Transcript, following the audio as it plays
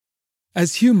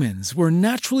As humans, we're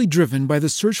naturally driven by the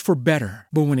search for better.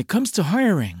 But when it comes to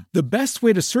hiring, the best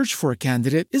way to search for a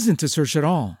candidate isn't to search at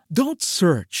all. Don't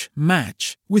search,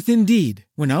 match with Indeed.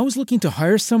 When I was looking to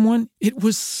hire someone, it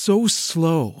was so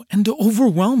slow and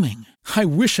overwhelming. I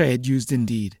wish I had used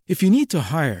Indeed. If you need to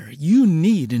hire, you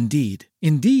need Indeed.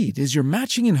 Indeed is your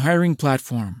matching and hiring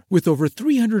platform with over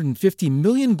 350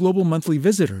 million global monthly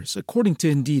visitors, according to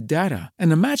Indeed data,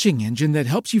 and a matching engine that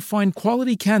helps you find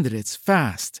quality candidates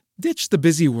fast. Ditch the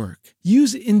busy work.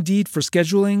 Use Indeed for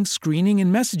scheduling, screening,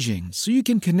 and messaging so you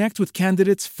can connect with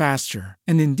candidates faster.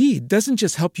 And Indeed doesn't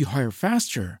just help you hire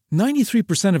faster.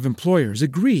 93% of employers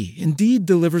agree Indeed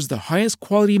delivers the highest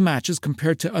quality matches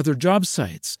compared to other job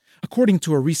sites, according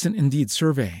to a recent Indeed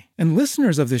survey. And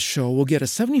listeners of this show will get a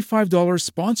 $75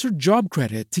 sponsored job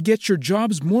credit to get your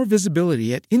jobs more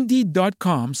visibility at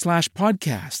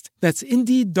Indeed.com/podcast. That's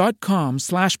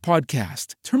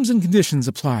Indeed.com/podcast. Terms and conditions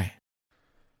apply.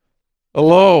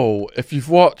 Hello, if you've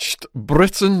watched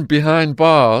Britain Behind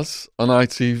Bars on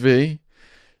ITV,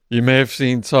 you may have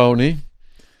seen Tony.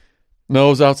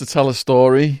 Knows how to tell a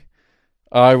story.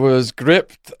 I was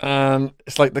gripped, and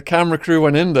it's like the camera crew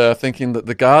went in there thinking that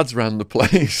the guards ran the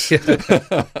place.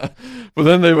 But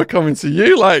then they were coming to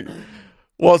you like,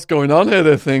 what's going on here?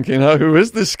 They're thinking, oh, who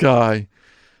is this guy?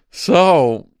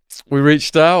 So we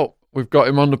reached out. We've got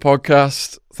him on the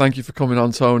podcast. Thank you for coming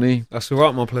on, Tony. That's all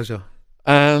right, my pleasure.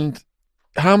 And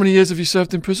how many years have you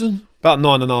served in prison? About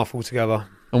 9.5 altogether.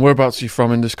 And whereabouts are you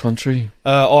from in this country?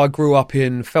 I grew up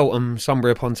in Feltham,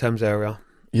 Sunbury-upon-Thames area.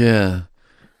 Yeah.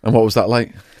 And what was that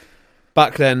like?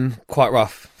 Back then, quite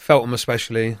rough. Feltham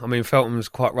especially. I mean, Feltham's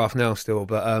quite rough now still,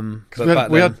 but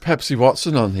we had Pepsi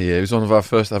Watson on here. He was one of our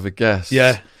first ever guests.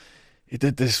 Yeah. He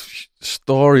did this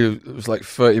story. It was like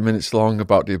 30 minutes long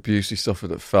about the abuse he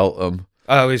suffered at Feltham.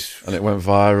 And it went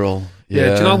viral.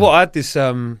 Yeah. Do you know what? I had this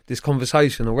this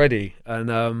conversation already,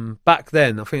 and back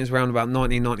then, I think it was around about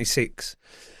 1996.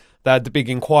 They had the big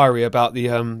inquiry about the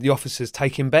officers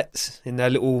taking bets in their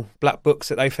little black books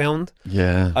that they found.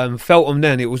 Yeah. Feltham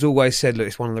then, it was always said, look,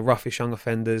 it's one of the roughest young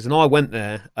offenders. And I went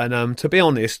there, and to be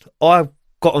honest, I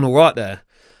got on all right there.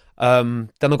 Then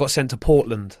I got sent to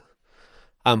Portland.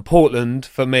 And Portland,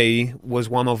 for me, was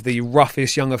one of the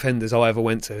roughest young offenders I ever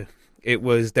went to.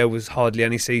 There was hardly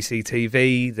any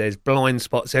CCTV. There's blind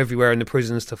spots everywhere in the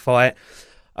prisons to fight.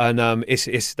 And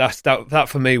that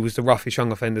for me was the roughest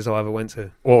young offenders I ever went to.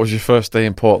 What was your first day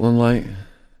in Portland like?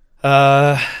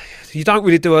 You don't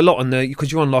really do a lot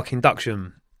because you're on like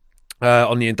induction,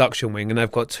 on the induction wing, and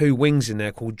they've got two wings in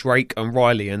there called Drake and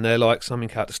Riley, and they're like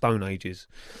something out of the Stone Ages.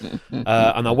 And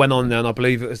I went on there, and I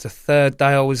believe it was the third day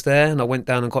I was there, and I went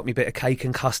down and got me a bit of cake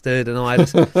and custard, and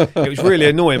it was really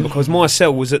annoying because my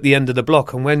cell was at the end of the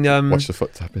block, and when watch the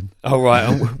foot tapping. Oh right,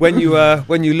 and when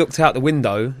you looked out the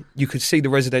window, you could see the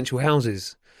residential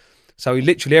houses. So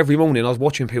literally every morning I was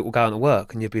watching people going to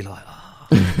work, and you'd be like, oh.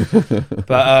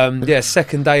 But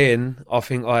second day in, I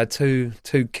think I had two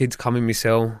kids come in my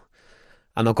cell.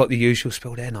 And I got the usual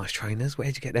spiel, they're nice trainers,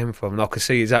 where'd you get them from? And I could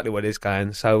see exactly where it's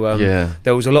going. So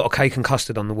there was a lot of cake and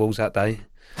custard on the walls that day.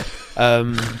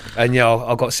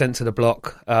 I got sent to the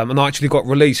block. And I actually got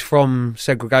released from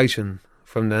segregation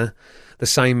from there. The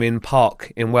same in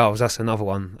Park in Wales. That's another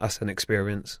one. That's an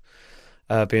experience.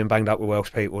 Being banged up with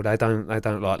Welsh people. They don't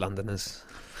like Londoners.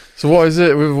 So what is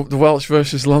it with the Welsh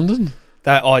versus London?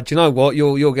 Do you know what?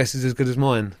 Your guess is as good as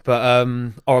mine. But I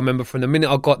remember from the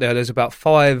minute I got there, there's about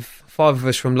five of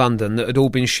us from London that had all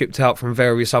been shipped out from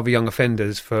various other young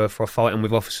offenders for fighting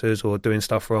with officers or doing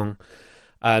stuff wrong.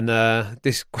 And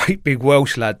this great big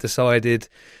Welsh lad decided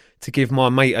to give my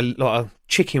mate a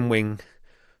chicken wing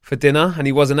for dinner, and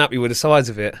he wasn't happy with the size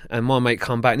of it. And my mate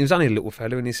come back, and he was only a little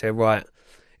fella, and he said,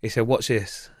 what's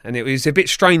this? And it was a bit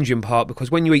strange in part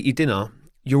because when you eat your dinner,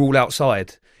 you're all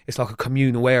outside. It's like a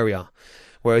communal area.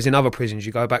 Whereas in other prisons,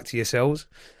 you go back to your cells.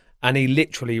 And he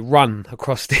literally run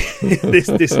across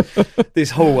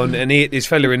this hall and he hit this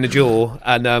fella in the jaw.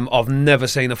 And I've never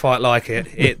seen a fight like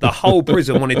it. The whole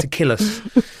prison wanted to kill us.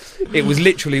 It was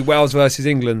literally Wales versus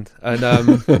England. And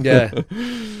I'm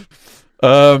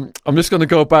just going to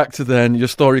go back to then your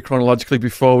story chronologically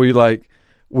before we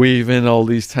weave in all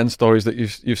these 10 stories that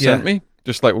you've sent me.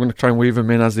 Just we're going to try and weave them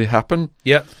in as they happen.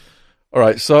 Yep. All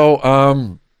right. So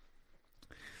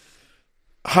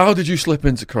how did you slip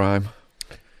into crime?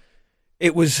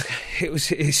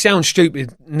 It sounds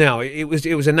stupid now. It was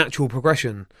a natural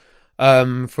progression.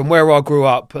 From where I grew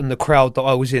up and the crowd that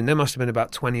I was in, there must have been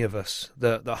about 20 of us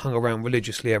that hung around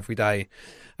religiously every day.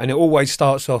 And it always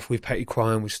starts off with petty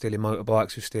crime, with stealing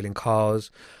motorbikes, with stealing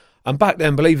cars. And back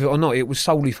then, believe it or not, it was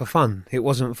solely for fun. It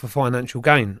wasn't for financial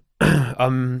gain.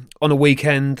 On a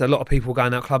weekend, a lot of people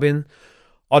going out clubbing.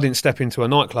 I didn't step into a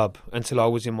nightclub until I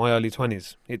was in my early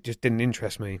 20s. It just didn't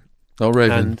interest me. No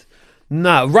raving? And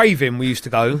no, raving we used to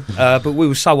go, but we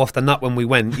were so off the nut when we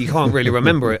went, you can't really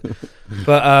remember it.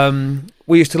 But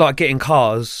we used to like getting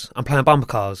cars and playing bumper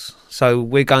cars. So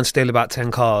we'd go and steal about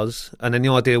 10 cars, and then the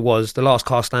idea was the last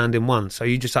car standing won. So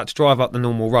you just had to drive up the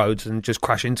normal roads and just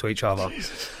crash into each other.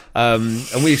 And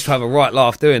we used to have a right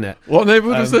laugh doing it. What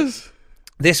neighbourhood was this?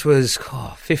 This was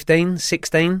 15,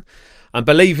 16. And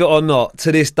believe it or not,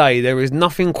 to this day, there is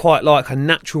nothing quite like a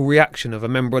natural reaction of a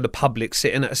member of the public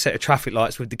sitting at a set of traffic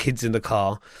lights with the kids in the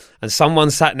car, and someone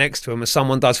sat next to him, and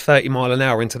someone does 30 mile an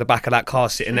hour into the back of that car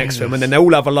sitting next to him, and then they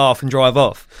all have a laugh and drive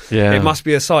off. Yeah. It must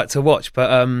be a sight to watch.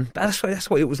 But that's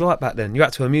what it was like back then. You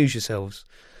had to amuse yourselves.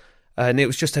 And it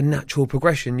was just a natural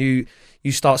progression. You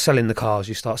start selling the cars,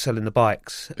 you start selling the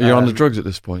bikes. Are you on the drugs at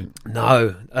this point?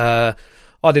 No.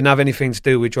 I didn't have anything to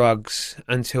do with drugs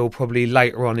until probably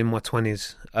later on in my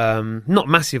 20s. Not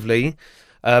massively,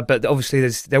 but obviously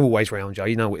they're always around you.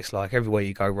 You know what it's like. Everywhere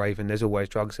you go raving, there's always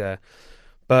drugs there.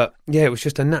 But yeah, it was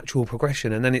just a natural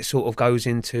progression. And then it sort of goes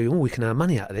into, we can earn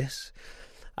money out of this.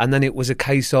 And then it was a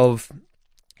case of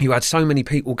you had so many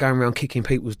people going around kicking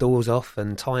people's doors off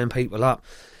and tying people up.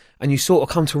 And you sort of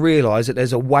come to realise that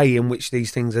there's a way in which these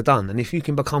things are done. And if you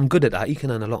can become good at that, you can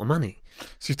earn a lot of money.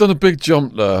 So you've done a big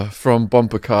jump there from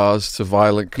bumper cars to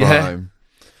violent crime.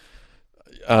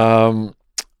 Yeah.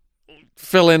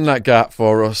 Fill in that gap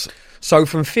for us. So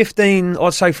from 15,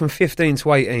 I'd say from 15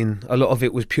 to 18, a lot of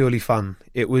it was purely fun.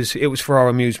 It was for our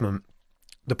amusement.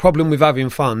 The problem with having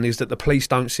fun is that the police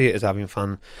don't see it as having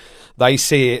fun. They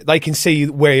see it, they can see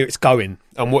where it's going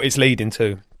and what it's leading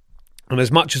to. And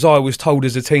as much as I was told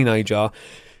as a teenager,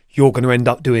 you're going to end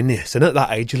up doing this. And at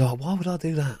that age, you're like, why would I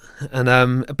do that?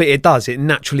 And but it does. It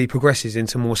naturally progresses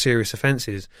into more serious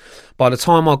offences. By the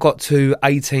time I got to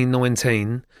 18,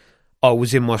 19, I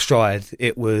was in my stride.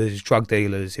 It was drug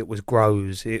dealers. It was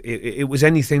grows. It was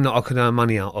anything that I could earn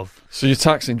money out of. So you're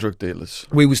taxing drug dealers?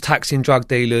 We was taxing drug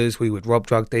dealers. We would rob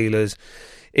drug dealers.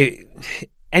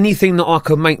 Anything that I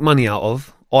could make money out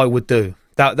of, I would do.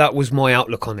 That was my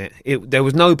outlook on it. There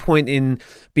was no point in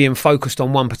being focused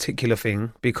on one particular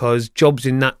thing because jobs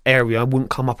in that area wouldn't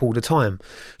come up all the time.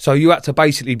 So you had to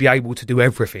basically be able to do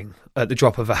everything at the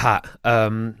drop of a hat.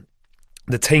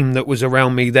 The team that was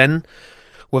around me then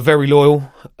were very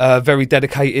loyal, very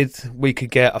dedicated. We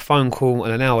could get a phone call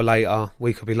and an hour later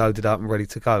we could be loaded up and ready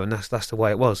to go, and that's the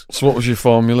way it was. So what was your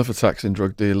formula for taxing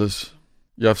drug dealers?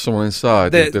 You have someone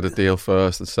inside who did a deal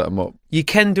first and set them up? You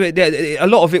can do it. A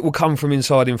lot of it will come from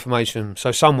inside information.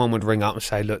 So someone would ring up and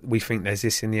say, look, we think there's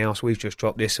this in the house. We've just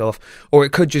dropped this off. Or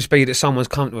it could just be that someone's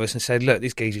come to us and said, look,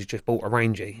 this geezer's just bought a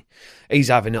Rangy. He's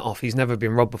having it off. He's never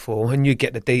been robbed before. And you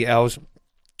get the details.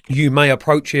 You may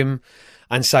approach him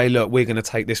and say, look, we're going to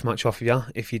take this much off of you.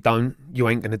 If you don't, you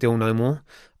ain't going to deal no more.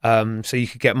 So you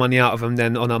could get money out of them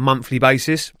then on a monthly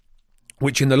basis,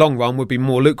 which in the long run would be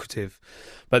more lucrative.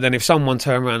 But then if someone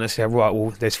turned around and said, right,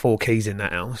 well, there's 4 keys in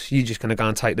that house, you're just going to go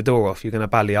and take the door off. You're going to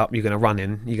bally up, you're going to run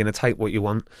in, you're going to take what you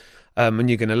want, and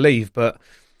you're going to leave. But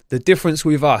the difference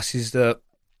with us is that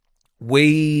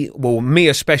me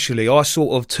especially, I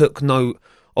sort of took note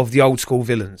of the old school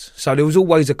villains. So there was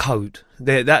always a code.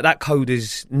 That code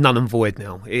is null and void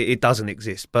now. It doesn't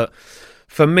exist. But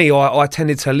for me, I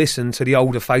tended to listen to the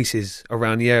older faces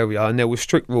around the area, and there were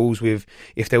strict rules with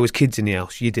if there was kids in the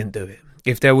house, you didn't do it.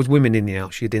 If there was women in the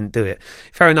house, you didn't do it.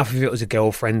 Fair enough, if it was a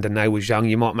girlfriend and they was young,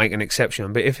 you might make an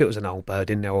exception. But if it was an old bird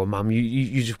in there or a mum,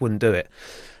 you just wouldn't do it.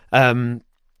 And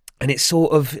it's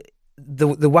sort of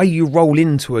the way you roll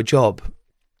into a job.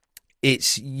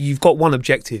 You've got one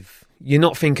objective. You're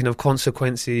not thinking of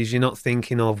consequences. You're not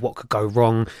thinking of what could go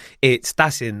wrong.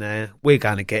 That's in there. We're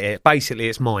going to get it. Basically,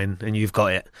 it's mine and you've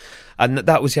got it. And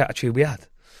that was the attitude we had.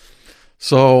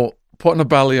 So putting a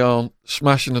belly on,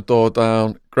 smashing the door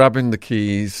down, grabbing the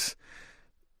keys,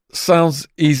 sounds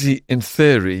easy in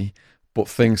theory, but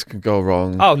things can go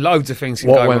wrong. Oh, loads of things can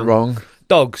go wrong. What went wrong?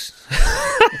 Dogs.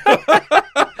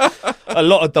 A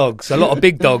lot of dogs, a lot of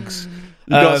big dogs.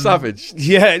 You got savage?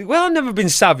 Yeah, well, I've never been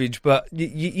savage, but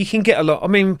you can get a lot. I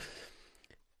mean,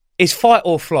 it's fight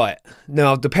or flight.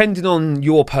 Now, depending on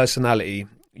your personality,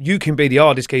 you can be the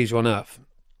hardest geezer on earth.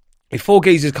 If 4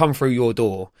 geezers come through your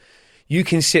door, you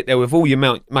can sit there with all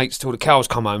your mates till the cows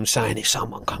come home saying, if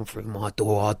someone come through my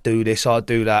door, I'd do this, I'd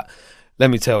do that. Let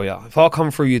me tell you, if I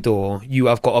come through your door, you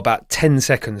have got about 10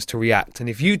 seconds to react. And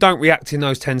if you don't react in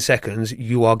those 10 seconds,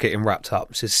 you are getting wrapped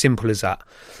up. It's as simple as that.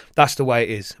 That's the way it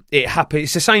is. It happens.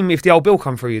 It's the same if the old Bill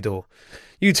come through your door.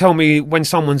 You tell me when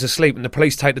someone's asleep and the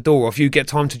police take the door off, you get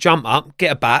time to jump up,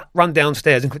 get a bat, run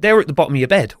downstairs, and they're at the bottom of your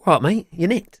bed. Right, mate, you're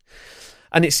nicked.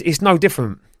 And it's no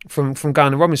different from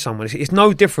going and robbing someone. It's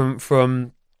no different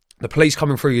from the police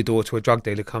coming through your door to a drug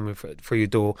dealer coming through your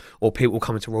door, or people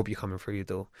coming to rob you coming through your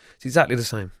door. It's exactly the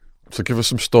same. So give us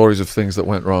some stories of things that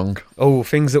went wrong. Oh,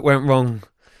 things that went wrong.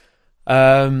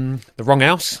 The wrong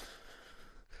house.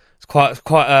 It's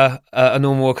quite a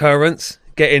normal occurrence.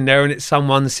 Get in there and it's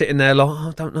someone sitting there like,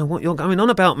 I don't know what you're going on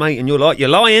about, mate. And you're like, you're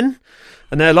lying.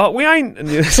 And they're like, we ain't. And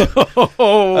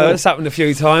it's happened a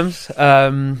few times.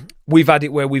 We've had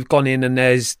it where we've gone in and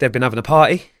they've been having a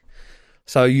party.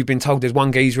 So you've been told there's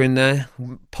one geezer in there,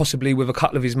 possibly with a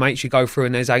couple of his mates. You go through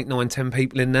and there's 8, 9, 10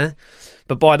 people in there.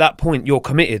 But by that point, you're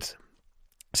committed.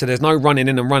 So there's no running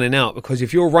in and running out, because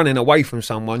if you're running away from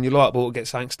someone, you're liable to get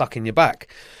something stuck in your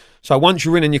back. So once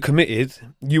you're in and you're committed,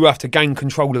 you have to gain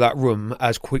control of that room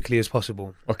as quickly as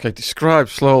possible. Okay, describe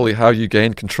slowly how you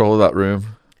gain control of that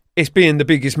room. It's being the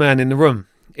biggest man in the room.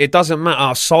 It doesn't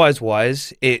matter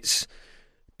size-wise. It's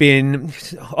being,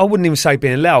 I wouldn't even say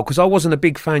being loud, because I wasn't a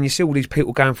big fan. You see all these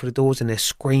people going through the doors and they're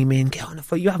screaming, get on the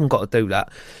foot. You haven't got to do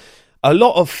that. A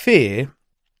lot of fear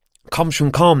comes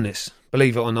from calmness,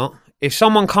 believe it or not. If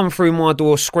someone come through my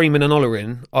door screaming and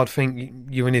hollering, I'd think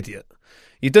you're an idiot.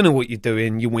 You don't know what you're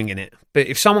doing, you're winging it. But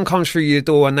if someone comes through your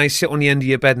door and they sit on the end of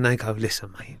your bed and they go,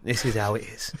 listen, mate, this is how it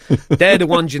is. They're the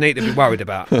ones you need to be worried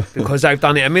about, because they've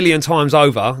done it a million times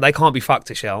over. They can't be fucked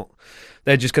to shout.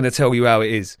 They're just going to tell you how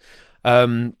it is.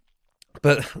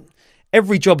 But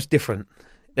every job's different.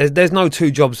 There's no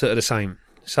two jobs that are the same.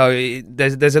 So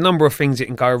there's a number of things that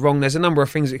can go wrong. There's a number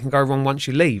of things that can go wrong once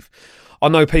you leave. I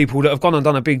know people that have gone and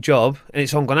done a big job and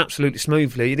it's all gone absolutely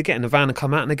smoothly. They get in the van and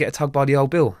come out and they get a tug by the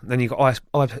old bill. Then you've got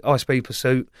ISP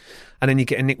pursuit, and then you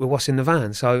get a nick with what's in the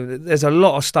van. So there's a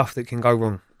lot of stuff that can go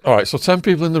wrong. All right, so 10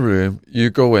 people in the room,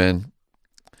 you go in,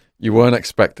 you weren't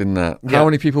expecting that. Yeah. How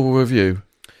many people were with you?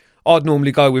 I'd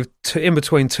normally go with in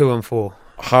between 2 and 4.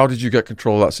 How did you get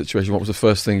control of that situation? What was the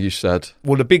first thing you said?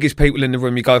 Well, the biggest people in the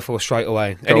room you go for straight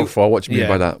away. Go for? What do you mean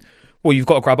by that? Well, you've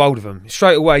got to grab hold of them.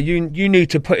 Straight away, you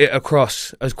need to put it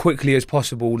across as quickly as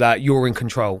possible that you're in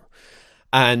control.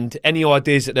 And any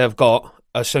ideas that they've got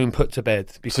are soon put to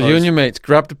bed. So you and your mates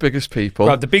grab the biggest people.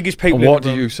 Grab the biggest people. And what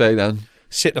do you say then?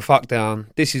 Sit the fuck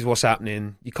down. This is what's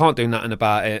happening. You can't do nothing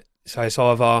about it. So it's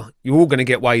either you're all going to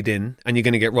get weighed in and you're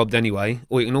going to get robbed anyway,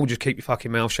 or you can all just keep your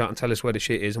fucking mouth shut and tell us where the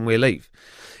shit is and we'll leave.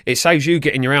 It saves you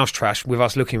getting your house trashed with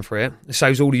us looking for it. It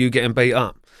saves all of you getting beat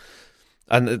up.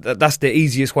 And that's the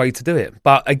easiest way to do it.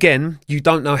 But again, you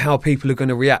don't know how people are going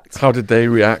to react. How did they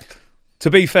react? To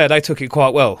be fair, they took it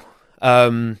quite well.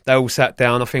 They all sat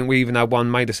down. I think we even had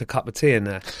one made us a cup of tea in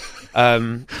there.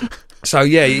 So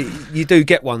yeah, you do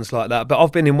get ones like that. But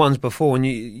I've been in ones before, and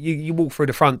you walk through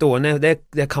the front door, and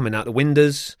they're coming out the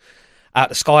windows, out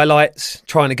the skylights,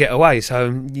 trying to get away.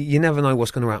 So you never know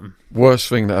what's going to happen. Worst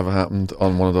thing that ever happened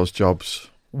on one of those jobs?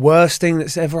 Worst thing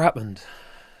that's ever happened?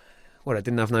 Well, they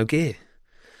didn't have no gear.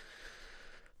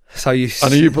 So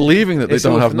and are you believing that they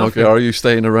don't have no gear? Are you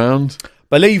staying around?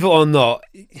 Believe it or not,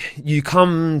 you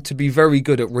come to be very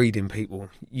good at reading people.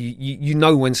 You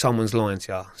know when someone's lying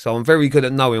to you. So I'm very good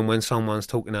at knowing when someone's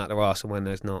talking out their arse and when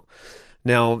there's not.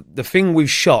 Now, the thing with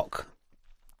shock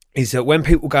is that when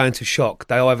people go into shock,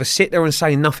 they either sit there and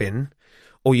say nothing,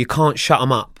 or you can't shut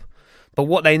them up. But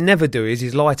what they never do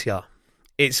is lie to you.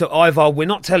 It's either we're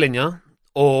not telling you,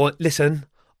 or listen,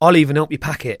 I'll even help you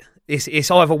pack it. It's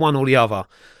either one or the other.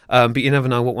 But you never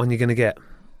know what one you're going to get.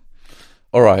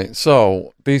 All right,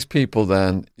 so these people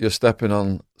then, you're stepping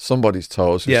on somebody's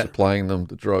toes who's supplying them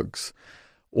the drugs.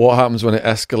 What happens when it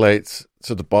escalates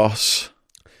to the boss?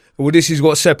 Well, this is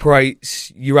what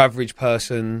separates your average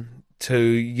person to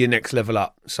your next level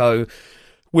up. So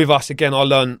with us, again, I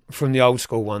learned from the old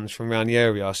school ones from around the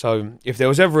area. So if there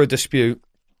was ever a dispute,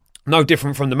 no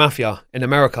different from the mafia in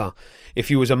America.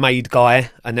 If you was a made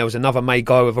guy and there was another made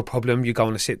guy with a problem, you go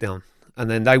on a sit down. And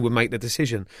then they would make the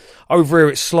decision. Over here,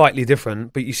 it's slightly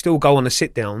different, but you still go on a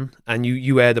sit down and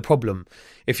you air the problem.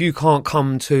 If you can't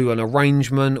come to an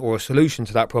arrangement or a solution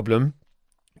to that problem,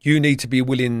 you need to be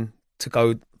willing to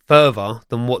go further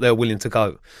than what they're willing to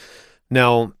go.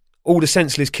 Now, all the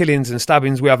senseless killings and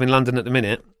stabbings we have in London at the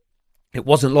minute, it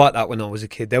wasn't like that when I was a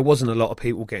kid. There wasn't a lot of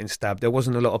people getting stabbed. There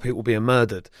wasn't a lot of people being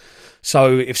murdered.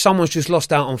 So if someone's just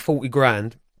lost out on 40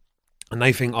 grand and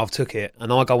they think I've took it,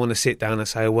 and I go on a sit down and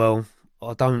say, well,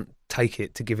 I don't take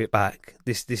it to give it back.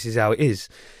 This is how it is.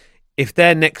 If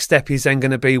their next step is then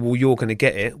going to be, well, you're going to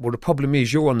get it. Well, the problem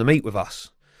is you're on the meat with us.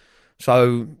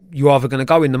 So you're either going to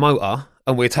go in the motor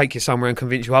and we'll take you somewhere and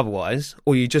convince you otherwise,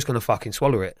 or you're just going to fucking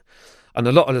swallow it. And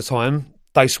a lot of the time,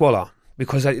 they swallow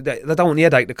because they don't want the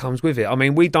headache that comes with it. I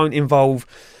mean, we don't involve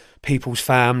people's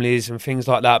families and things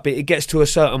like that, but it gets to a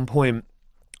certain point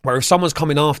where if someone's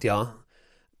coming after you,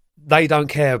 they don't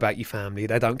care about your family,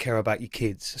 they don't care about your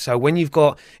kids. So when you've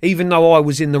got, even though I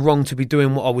was in the wrong to be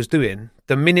doing what I was doing,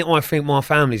 the minute I think my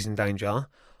family's in danger,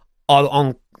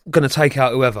 I'm going to take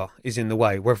out whoever is in the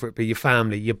way, whether it be your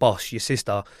family, your boss, your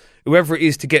sister, whoever it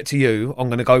is to get to you, I'm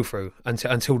going to go through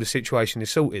until the situation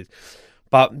is sorted.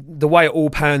 But the way it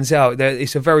all pans out,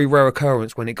 it's a very rare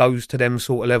occurrence when it goes to them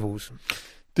sort of levels.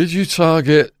 Did you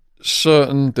target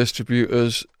certain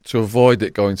distributors to avoid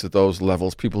it going to those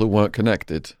levels, people who weren't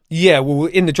connected? Yeah, well,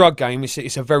 in the drug game,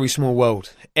 it's a very small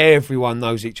world. Everyone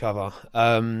knows each other.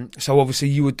 So obviously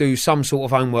you would do some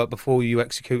sort of homework before you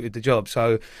executed the job.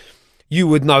 So you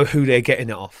would know who they're getting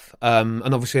it off. And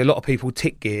obviously a lot of people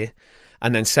tick gear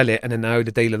and then sell it and then they owe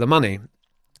the dealer the money.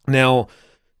 Now,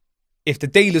 if the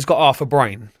dealer's got half a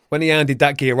brain, when he handed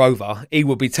that gear over, he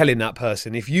would be telling that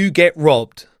person, if you get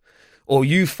robbed or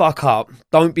you fuck up,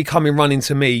 don't be coming running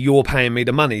to me, you're paying me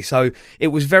the money. So it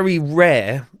was very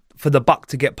rare for the buck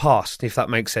to get passed, if that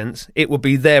makes sense. It would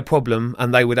be their problem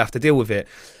and they would have to deal with it.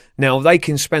 Now, they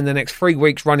can spend the next 3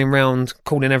 weeks running around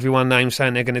calling everyone names,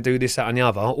 saying they're going to do this, that and the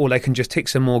other, or they can just tick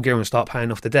some more gear and start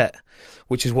paying off the debt,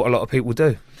 which is what a lot of people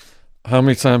do. How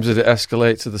many times did it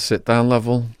escalate to the sit-down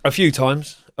level? A few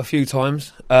times.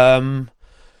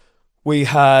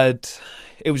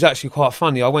 It was actually quite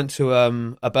funny. I went to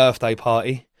a birthday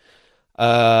party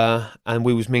and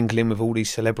we was mingling with all these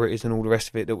celebrities and all the rest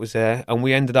of it that was there, and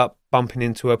we ended up bumping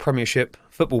into a Premiership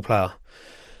football player.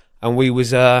 And we was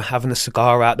having a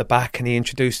cigar out the back, and he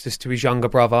introduced us to his younger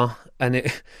brother.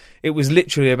 And it was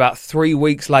literally about 3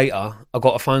 weeks later, I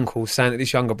got a phone call saying that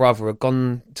this younger brother had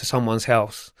gone to someone's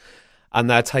house and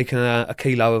they had taken a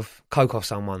kilo of coke off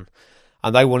someone,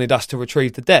 and they wanted us to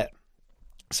retrieve the debt.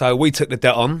 So we took the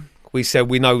debt on. We said,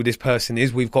 we know who this person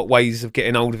is. We've got ways of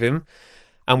getting hold of him.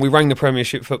 And we rang the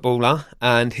Premiership footballer,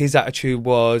 and his attitude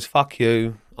was, fuck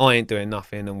you, I ain't doing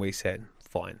nothing. And we said,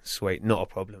 fine, sweet, not a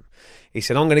problem. He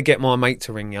said, I'm going to get my mate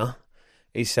to ring you.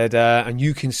 He said, and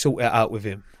you can sort it out with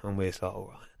him. And we're like, all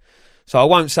right. So I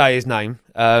won't say his name,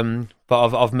 but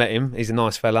I've met him. He's a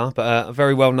nice fella, but a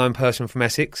very well-known person from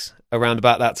Essex around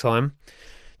about that time.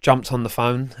 Jumped on the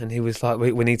phone and he was like,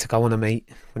 we need to go on a meet.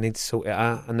 We need to sort it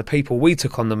out. And the people we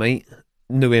took on the meet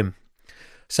knew him.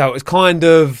 So it was kind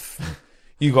of,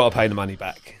 you got to pay the money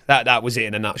back. That was it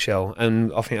in a nutshell.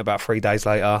 And I think about 3 days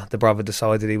later, the brother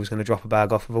decided he was going to drop a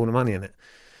bag off with all the money in it.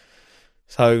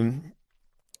 So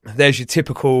there's your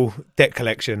typical debt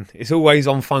collection. It's always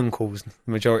on phone calls the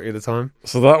majority of the time.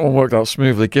 So that one worked out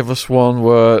smoothly. Give us one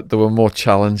where there were more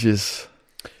challenges.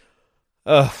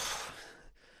 A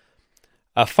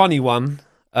funny one.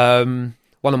 One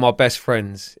of my best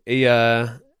friends. He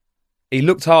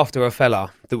looked after a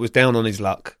fella that was down on his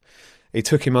luck. He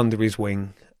took him under his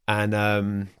wing,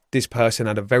 and this person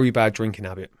had a very bad drinking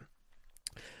habit.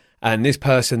 And this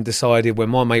person decided when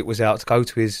my mate was out to go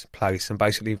to his place and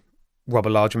basically rob a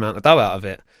large amount of dough out of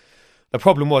it. The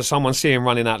problem was someone see him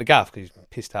running out the gaff because he's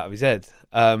pissed out of his head.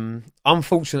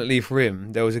 Unfortunately for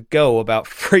him, there was a girl about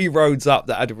 3 roads up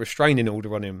that had a restraining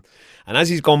order on him. And as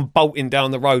he's gone bolting down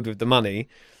the road with the money,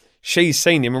 she's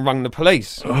seen him and rung the police.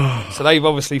 So they've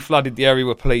obviously flooded the area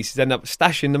with police. He's ended up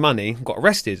stashing the money, got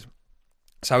arrested.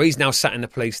 So he's now sat in the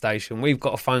police station. We've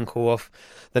got a phone call off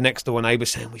the next door neighbour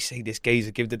saying, we see this geezer,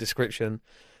 give the description.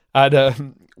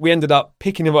 And we ended up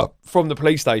picking him up from the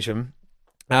police station.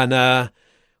 And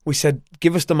we said,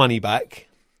 give us the money back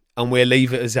and we'll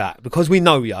leave it as that. Because we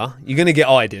know you're going to get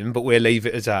eyed in, but we'll leave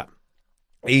it as that.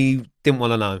 He didn't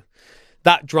want to know.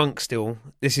 That drunk still,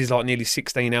 this is like nearly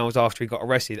 16 hours after he got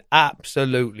arrested,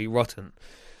 absolutely rotten.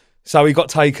 So he got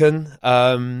taken,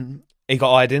 he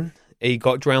got eyed in, he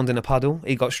got drowned in a puddle,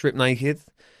 he got stripped naked.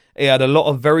 He had a lot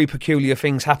of very peculiar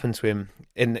things happen to him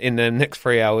in the next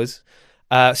 3 hours.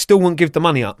 Still wouldn't give the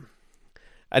money up.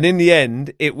 And in the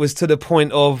end, it was to the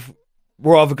point of,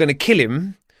 we're either going to kill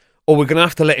him or we're going to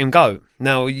have to let him go.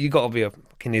 Now, you got to be a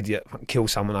fucking idiot, kill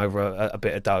someone over a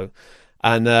bit of dough.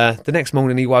 And the next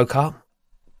morning he woke up,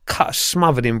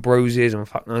 smothered in bruises and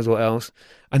fuck knows what else.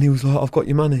 And he was like, I've got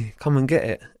your money, come and get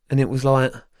it. And it was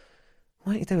like,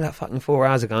 why don't you do that fucking 4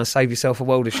 hours ago and save yourself a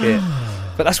world of shit?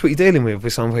 But that's what you're dealing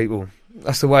with some people.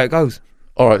 That's the way it goes.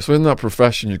 All right, so in that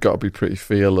profession, you've got to be pretty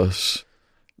fearless.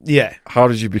 Yeah. How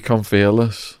did you become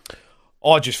fearless?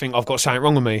 I just think I've got something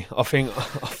wrong with me. I think,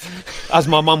 as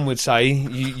my mum would say,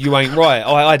 you ain't right.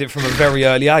 I had it from a very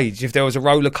early age. If there was a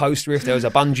roller coaster, if there was a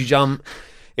bungee jump,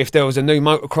 if there was a new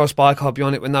motocross bike, I'd be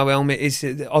on it with no helmet.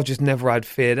 I've just never had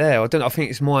fear there. I think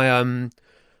it's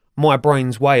my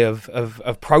brain's way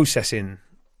of processing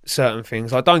certain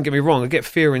things. Like, don't get me wrong, I get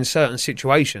fear in certain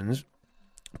situations,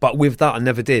 but with that, I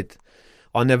never did.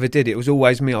 It was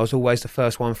always me. I was always the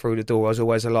first one through the door. I was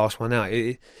always the last one out.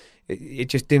 It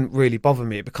just didn't really bother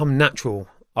me. It became natural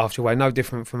after a way, no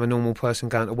different from a normal person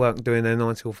going to work and doing their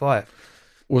 9 till 5.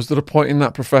 Was there a point in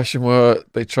that profession where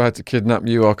they tried to kidnap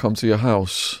you or come to your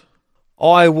house?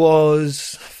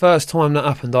 First time that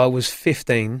happened, I was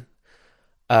 15.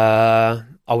 I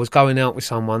was going out with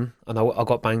someone and I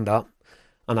got banged up,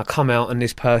 and I come out and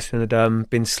this person had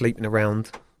been sleeping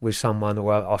around with someone,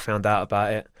 or I found out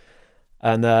about it.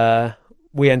 And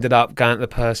we ended up going to the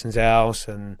person's house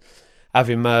and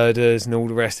having murders and all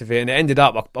the rest of it. And it ended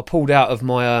up, I pulled out of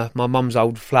my mum's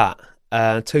old flat.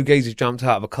 2 geezers jumped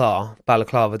out of a car,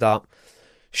 balaclavaed up,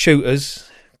 shooters,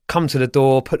 come to the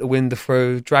door, put the window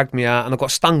through, dragged me out, and I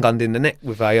got stun gunned in the neck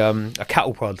with a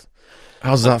cattle prod.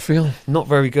 How's that feel? Not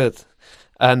very good.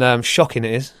 And shocking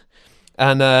it is.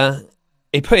 And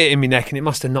he put it in my neck and it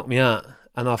must have knocked me out.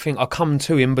 And I think I come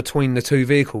to him between the 2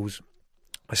 vehicles.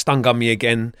 I stun gunned me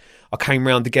again. I came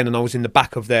round again and I was in the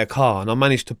back of their car, and I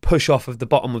managed to push off of the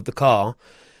bottom of the car,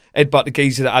 headbutt the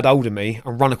geezer that had hold of me,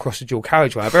 and run across the dual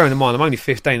carriageway. Bearing in mind, I'm only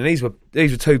 15, and these were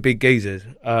 2 big geezers.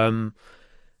 And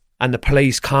the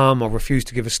police come. I refused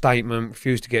to give a statement,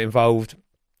 refused to get involved.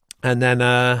 And then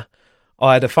I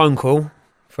had a phone call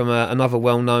from another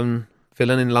well-known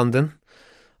villain in London,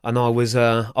 and I was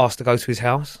asked to go to his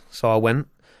house, so I went.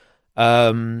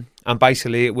 And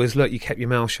basically it was, look, you kept your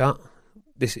mouth shut.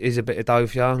 This is a bit of dough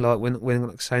for you. Like, we're not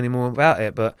going to say any more about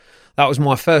it. But that was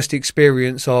my first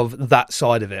experience of that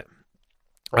side of it.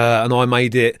 And I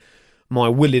made it my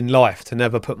will in life to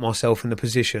never put myself in a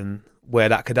position where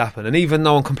that could happen. And even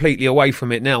though I'm completely away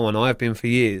from it now, and I have been for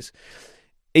years,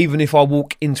 even if I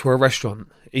walk into a restaurant,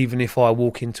 even if I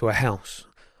walk into a house,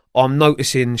 I'm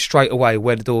noticing straight away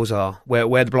where the doors are,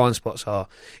 where the blind spots are.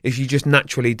 If you just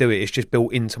naturally do it, it's just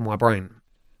built into my brain.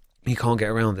 You can't get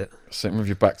around it. Sitting with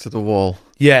your back to the wall.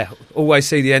 Yeah, always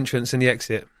see the entrance and the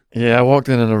exit. Yeah, I walked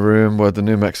in a room where the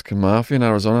New Mexican Mafia in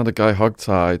Arizona had a guy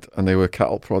hogtied, and they were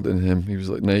cattle prodding him. He was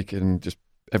like naked, and just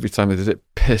every time they did it,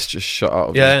 piss just shot out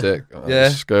of his dick. Oh, yeah.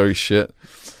 Scary shit.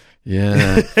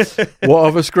 Yeah. What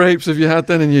other scrapes have you had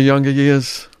then in your younger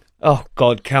years? Oh,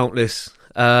 God, countless.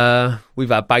 We've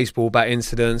had baseball bat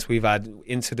incidents. We've had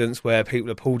incidents where people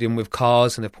have pulled in with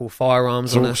cars and they've pulled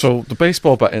firearms on us. So the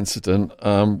baseball bat incident,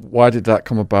 why did that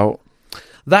come about?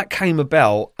 That came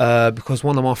about because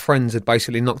one of my friends had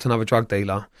basically knocked another drug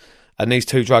dealer, and these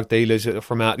 2 drug dealers that are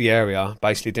from out the area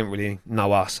basically didn't really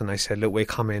know us, and they said, look, we're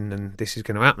coming and this is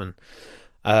going to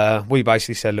happen. We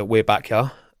basically said, look, we're back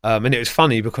here. And it was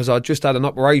funny because I just had an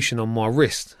operation on my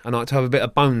wrist, and I had to have a bit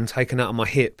of bone taken out of my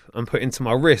hip and put into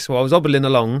my wrist. So I was hobbling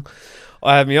along.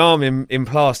 I had my arm in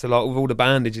plaster, like with all the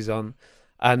bandages on.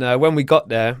 And when we got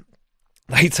there,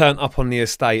 they turned up on the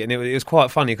estate, and it was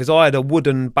quite funny because I had a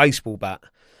wooden baseball bat.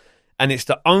 And it's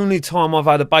the only time I've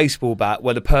had a baseball bat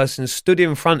where the person stood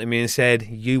in front of me and said,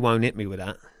 you won't hit me with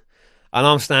that. And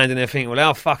I'm standing there thinking, well,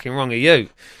 how fucking wrong are you?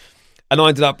 And I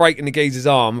ended up breaking the geezer's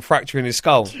arm, fracturing his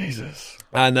skull. Jesus.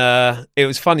 And it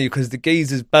was funny because the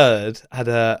geezer's bird had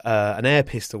an air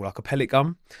pistol, like a pellet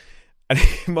gun. And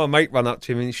my mate ran up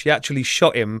to him and she actually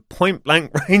shot him point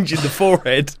blank range in the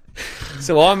forehead.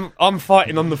 So I'm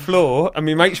fighting on the floor and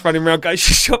my mate's running around going,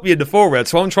 she shot me in the forehead.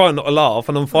 So I'm trying not to laugh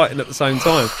and I'm fighting at the same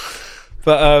time.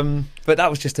 But that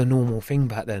was just a normal thing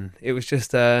back then. It was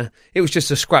just a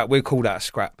scrap. We called that a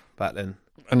scrap back then.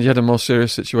 And you had a more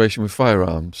serious situation with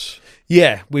firearms?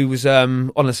 Yeah, we was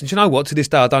honest. And do you know what? To this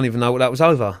day, I don't even know what that was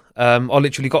over. I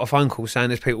literally got a phone call saying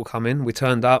there's people coming. We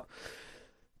turned up.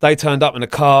 They turned up in a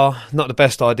car. Not the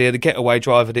best idea. The getaway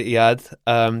driver that he had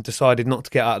decided not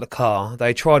to get out of the car.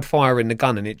 They tried firing the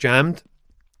gun and it jammed.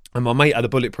 And my mate had a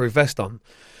bulletproof vest on.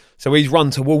 So he's run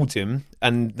towards him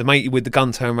and the mate with the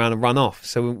gun turned around and run off.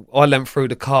 So I leant through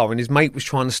the car and his mate was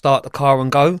trying to start the car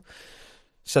and go.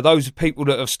 So those people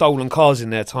that have stolen cars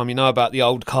in their time, you know about the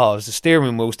old cars, the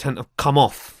steering wheels tend to come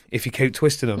off if you keep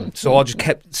twisting them. So I just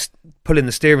kept pulling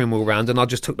the steering wheel around and I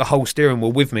just took the whole steering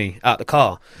wheel with me out the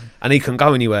car and he couldn't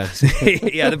go anywhere. So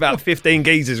he had about 15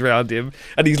 geezers around him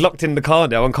and he's locked in the car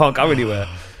now and can't go anywhere.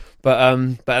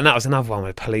 And that was another one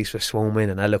where police were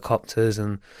swarming and helicopters,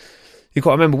 and you've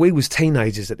got to remember we was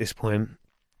teenagers at this point.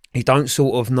 You don't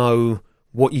sort of know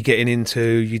what you're getting into,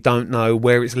 you don't know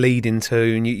where it's leading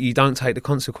to, and you don't take the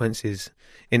consequences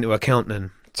into account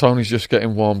then. Tony's just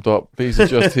getting warmed up. These are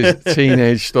just his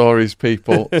teenage stories,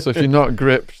 people. So if you're not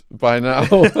gripped by now,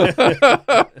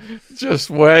 just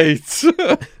wait.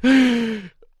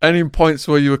 Any points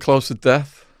where you were close to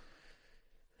death?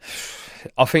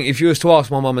 I think if you was to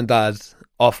ask my mum and dad,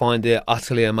 I find it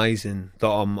utterly amazing that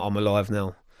I'm alive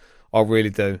now. I really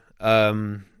do.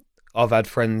 I've had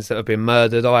friends that have been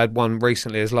murdered. I had one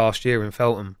recently as last year in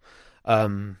Feltham.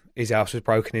 His house was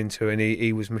broken into and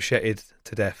he was macheted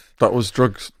to death. That was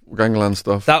drugs, gangland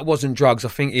stuff. That wasn't drugs. I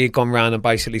think he had gone round and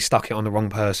basically stuck it on the wrong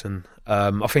person.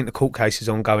 I think the court case is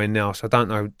ongoing now, so I don't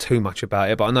know too much about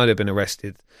it, but I know they've been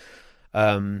arrested.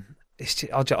 It's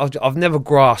just, I've never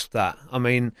grasped that. I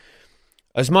mean,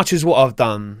 as much as what I've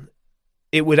done,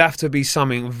 it would have to be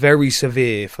something very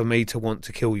severe for me to want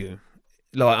to kill you.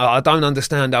 Like, I don't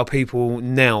understand how people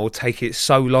now take it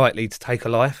so lightly to take a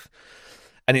life.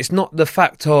 And it's not the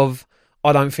fact of,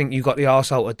 I don't think you got the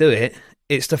arsehole to do it.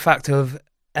 It's the fact of,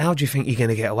 how do you think you're going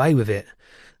to get away with it?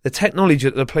 The technology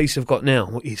that the police have got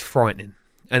now is frightening.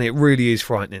 And it really is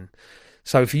frightening.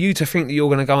 So for you to think that you're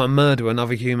going to go and murder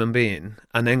another human being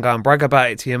and then go and brag about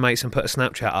it to your mates and put a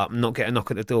Snapchat up and not get a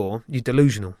knock at the door, you're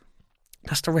delusional.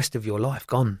 That's the rest of your life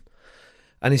gone.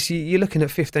 And it's, you're looking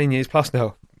at 15 years plus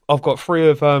now. I've got three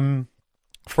of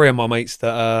my mates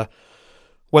that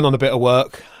went on a bit of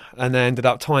work and they ended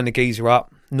up tying the geezer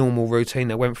up. Normal routine.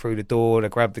 They went through the door, they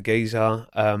grabbed the geezer,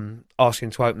 asked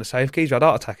him to open the safe. Geezer had a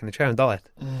heart attack in the chair and died.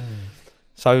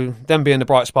 So them being the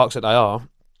bright sparks that they are,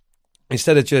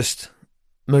 instead of just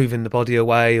moving the body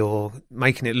away or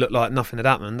making it look like nothing had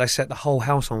happened, they set the whole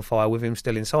house on fire with him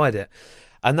still inside it.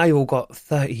 And they all got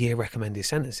 30-year recommended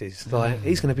sentences. Like,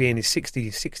 he's going to be in his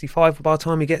 60s, 65 by the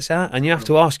time he gets out. And you have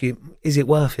to ask you, is it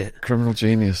worth it? Criminal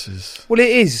geniuses. Well, it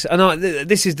is. And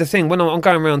this is the thing. When I'm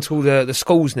going around to all the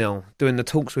schools now, doing the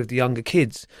talks with the younger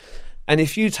kids, and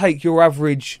if you take your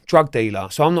average drug dealer,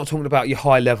 so I'm not talking about your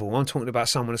high level, I'm talking about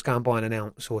someone that's going buying an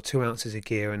ounce or 2 ounces of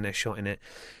gear and they're shotting it,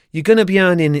 you're going to be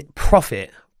earning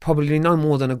profit probably no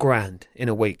more than $1,000 in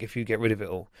a week if you get rid of it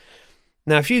all.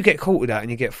 Now, if you get caught with that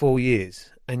and you get 4 years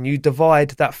and you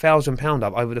divide that £1,000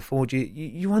 up over the 4 years,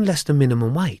 you earn less than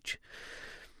minimum wage.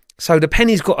 So the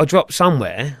penny's got to drop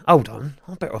somewhere. Hold on,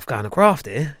 I'm better off going to graft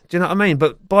here. Do you know what I mean?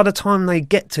 But by the time they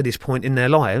get to this point in their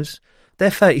lives,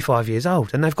 they're 35 years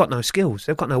old and they've got no skills.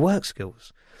 They've got no work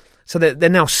skills. So they're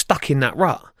now stuck in that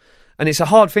rut. And it's a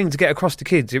hard thing to get across to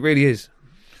kids. It really is.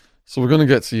 So we're going to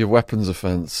get to your weapons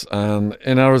offence. And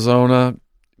in Arizona,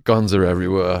 guns are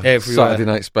everywhere. Saturday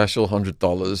night special,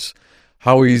 $100.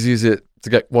 How easy is it to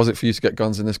get? Was it for you to get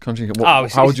guns in this country?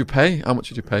 How would you pay? How much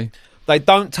did you pay? They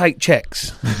don't take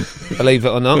checks, believe it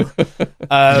or not.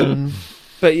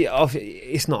 But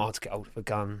it's not hard to get hold of a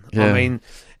gun. Yeah. I mean,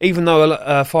 even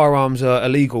though firearms are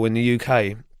illegal in the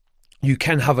UK, you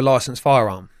can have a licensed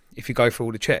firearm if you go through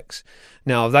all the checks.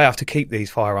 Now, they have to keep these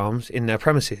firearms in their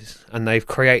premises, and they've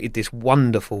created this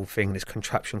wonderful thing, this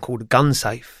contraption called a gun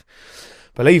safe.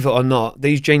 Believe it or not,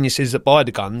 these geniuses that buy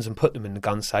the guns and put them in the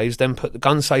gun safes then put the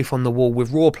gun safe on the wall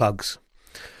with raw plugs.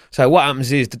 So what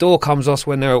happens is the door comes off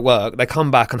when they're at work, they come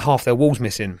back and half their wall's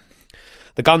missing.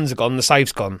 The guns are gone, the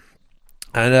safe's gone.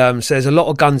 And so there's a lot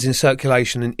of guns in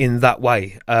circulation in that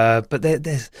way. But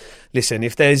listen,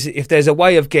 if there's a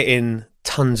way of getting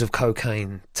tons of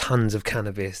cocaine, tons of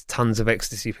cannabis, tons of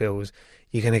ecstasy pills,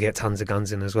 you're going to get tons of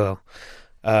guns in as well.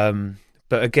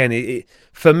 But again,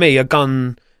 for me, a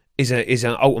gun is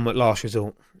an ultimate last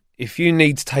resort. If you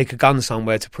need to take a gun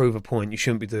somewhere to prove a point, you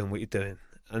shouldn't be doing what you're doing.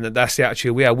 And that's the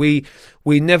actual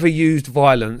we never used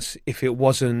violence if it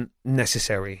wasn't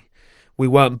necessary. We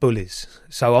weren't bullies.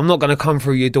 So I'm not going to come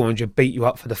through your door and just beat you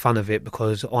up for the fun of it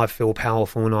because I feel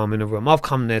powerful and I'm in a room. I've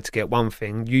come there to get one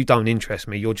thing. You don't interest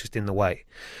me. You're just in the way.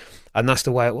 And that's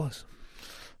the way it was.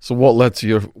 So what led to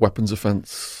your weapons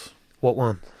offence? What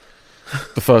one?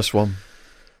 The first one.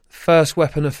 First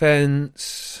weapon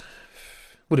offence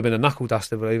would have been a knuckle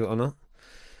duster, believe it or not,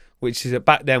 which is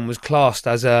back then was classed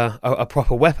as a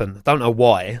proper weapon. I don't know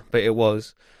why, but it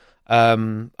was.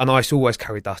 And I used to always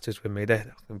carry dusters with me.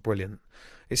 They're brilliant.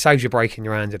 It saves you breaking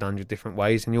your hand in 100 different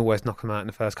ways, and you always knock them out in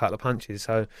the first couple of punches.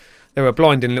 So they're a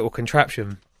blinding little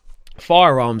contraption.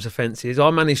 Firearms offences, I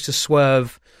managed to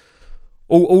swerve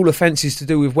all offences to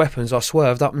do with weapons. I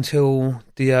swerved up until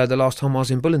the last time I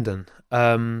was in Bullingdon,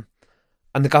 and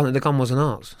the gun wasn't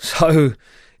ours. So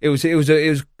it was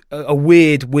a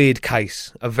weird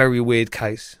case, a very weird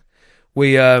case.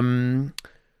 We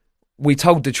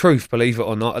told the truth, believe it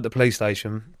or not, at the police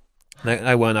station.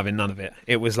 They weren't having none of it.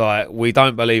 It was like, we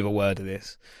don't believe a word of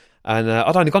this. And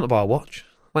I'd only gone to buy a watch.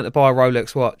 Went to buy a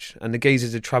Rolex watch. And the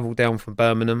geezers had travelled down from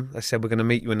Birmingham. They said, we're going to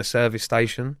meet you in a service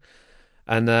station.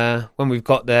 And when we've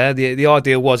got there, the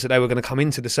idea was that they were going to come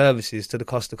into the services to the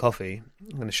Costa Coffee.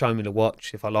 I'm going to show me the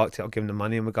watch. If I liked it, I'll give them the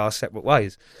money and we'll go our separate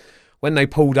ways. When they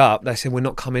pulled up, they said, we're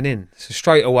not coming in. So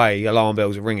straight away, alarm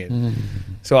bells are ringing.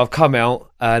 So I've come out,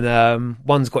 and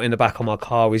one's got in the back of my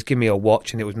car. He's given me a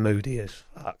watch, and it was moody as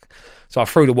fuck. So I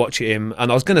threw the watch at him,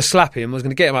 and I was going to slap him. I was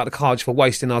going to get him out of the car just for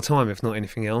wasting our time, if not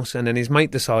anything else. And then his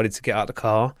mate decided to get out of the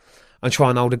car and try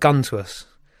and hold a gun to us.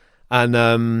 And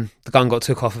the gun got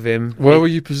took off of him. Where were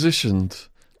you positioned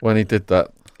when he did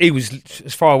that? He was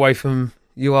as far away from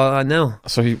you are now.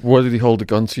 So where did he hold a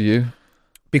gun to you?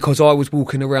 Because I was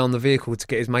walking around the vehicle to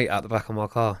get his mate out the back of my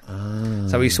car.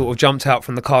 So he sort of jumped out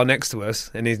from the car next to us,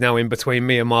 and he's now in between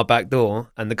me and my back door,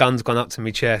 and the gun's gone up to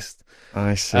my chest.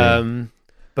 I see.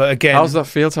 But again... How's that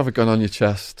feel to have a gun on your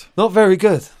chest? Not very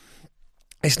good.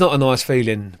 It's not a nice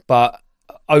feeling, but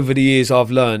over the years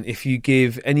I've learned if you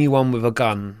give anyone with a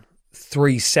gun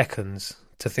 3 seconds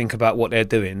to think about what they're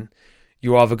doing,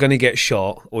 you're either going to get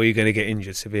shot or you're going to get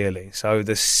injured severely. So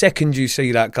the second you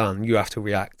see that gun, you have to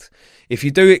react. If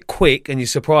you do it quick and you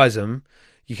surprise them,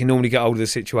 you can normally get hold of the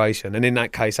situation. And in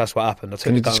that case, that's what happened.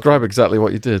 Can you describe exactly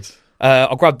what you did?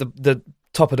 I grabbed the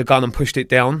top of the gun and pushed it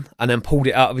down, and then pulled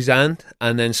it out of his hand,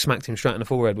 and then smacked him straight in the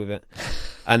forehead with it.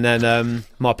 And then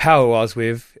my pal I was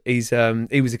with,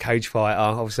 he was a cage fighter.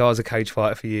 Obviously, I was a cage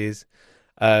fighter for years.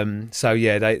 So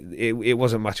yeah, it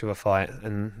wasn't much of a fight,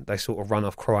 and they sort of run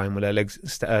off crying with their legs,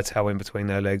 tail in between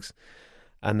their legs.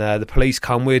 And the police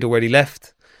come, we'd already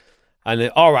left.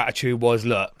 And our attitude was,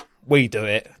 look, we do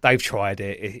it. They've tried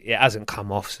it. It hasn't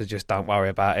come off, so just don't worry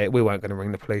about it. We weren't going to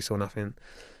ring the police or nothing.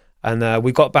 And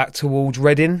we got back towards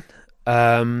Reading,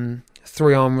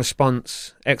 3-arm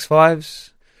response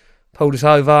X5s, pulled us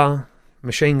over,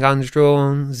 machine guns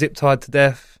drawn, zip-tied to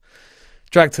death,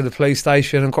 dragged to the police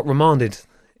station and got remanded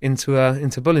into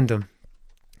Bullingdon.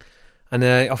 And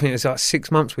I think it was like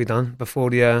 6 months we done before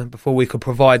we could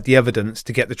provide the evidence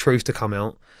to get the truth to come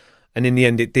out. And in the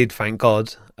end, it did, thank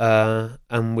God.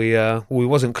 And we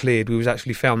wasn't cleared. We was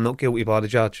actually found not guilty by the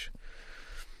judge.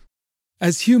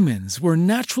 As humans, we're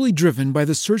naturally driven by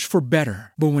the search for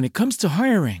better. But when it comes to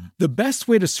hiring, the best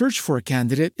way to search for a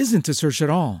candidate isn't to search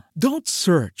at all. Don't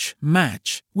search,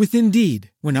 match with Indeed.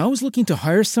 When I was looking to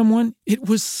hire someone, it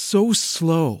was so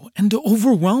slow and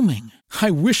overwhelming.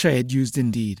 I wish I had used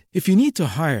Indeed. If you need to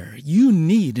hire, you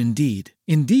need Indeed.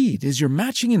 Indeed is your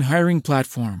matching and hiring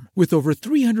platform with over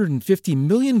 350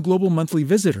 million global monthly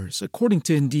visitors, according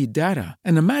to Indeed data,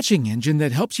 and a matching engine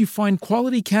that helps you find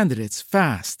quality candidates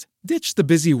fast. Ditch the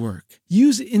busy work.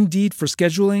 Use Indeed for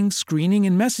scheduling, screening,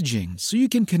 and messaging so you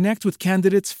can connect with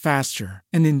candidates faster.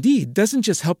 And Indeed doesn't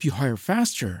just help you hire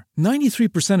faster.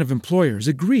 93% of employers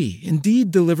agree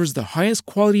Indeed delivers the highest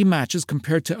quality matches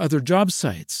compared to other job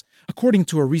sites, according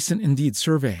to a recent Indeed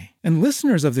survey. And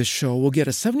listeners of this show will get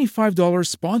a $75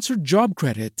 sponsored job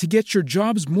credit to get your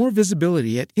jobs more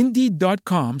visibility at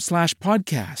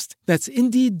Indeed.com/podcast. That's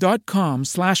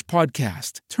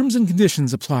Indeed.com/podcast. Terms and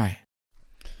conditions apply.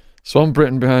 So on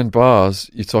Britain Behind Bars,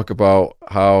 you talk about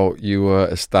how you were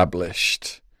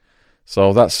established.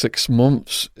 So that's 6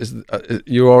 months. Is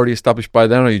you already established by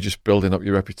then, or are you just building up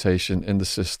your reputation in the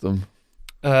system?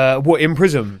 What, in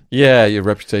prison? Yeah, your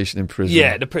reputation in prison.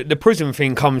 Yeah, the prison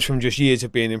thing comes from just years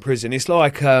of being in prison. It's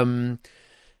like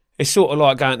it's sort of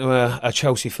like going to a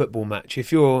Chelsea football match.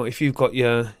 If you've got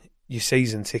your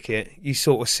season ticket, you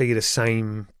sort of see the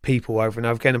same people over and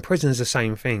over again. And prison's the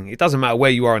same thing. It doesn't matter where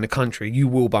you are in the country, you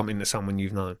will bump into someone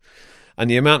you've known. And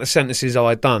the amount of sentences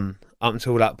I'd done up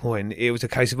until that point, it was a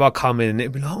case of I come in and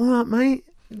it'd be like, all right, mate,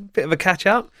 bit of a catch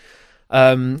up.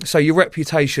 So your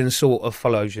reputation sort of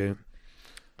follows you.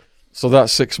 So that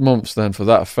 6 months then for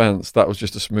that offence, that was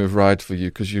just a smooth ride for you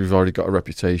because you've already got a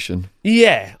reputation.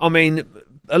 Yeah, I mean,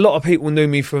 a lot of people knew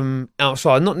me from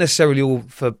outside, not necessarily all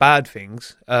for bad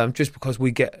things, just because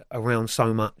we get around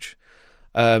so much.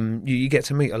 You get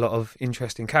to meet a lot of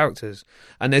interesting characters,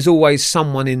 and there's always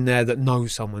someone in there that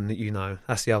knows someone that you know.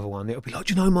 That's the other one. It'll be like,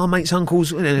 do you know my mate's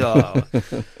uncle's? But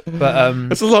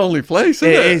it's a lonely place,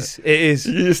 isn't it? It is.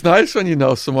 It's nice when you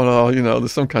know someone, or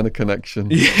there's some kind of connection.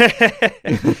 Yeah.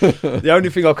 The only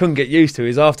thing I couldn't get used to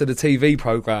is after the TV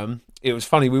programme, it was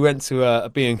funny. We went to a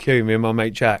B&Q, me and my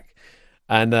mate Jack.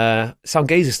 And some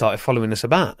geezer started following us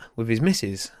about with his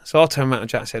missus. So I turned around to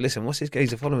Jack and said, listen, what's this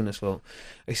geezer following us for?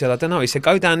 He said, I don't know. He said,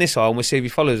 go down this aisle and we'll see if he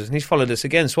follows us. And he's followed us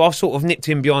again. So I've sort of nipped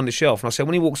him behind the shelf. And I said,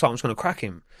 when he walks up, I'm just going to crack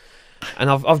him. And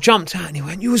I've jumped out and he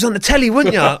went, you was on the telly,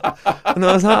 weren't you? And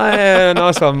I was like, yeah,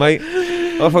 nice one, mate.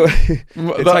 I thought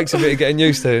it takes a bit of getting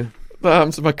used to. That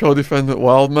happened to my co-defendant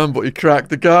Wildman, but he cracked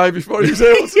the guy before he was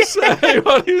able to say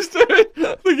what he was doing.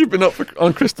 I think he'd been up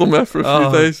on crystal meth for a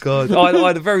few days. God. I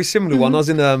had a very similar one. I was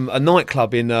in a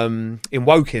nightclub in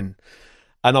Woking,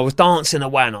 And I was dancing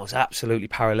away and I was absolutely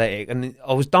paralytic. And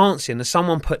I was dancing and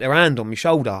someone put their hand on my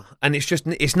shoulder. And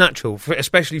it's natural,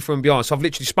 especially from behind. So I've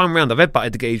literally spun around. I've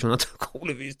headbutted the geezer and I took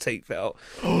all of his teeth out.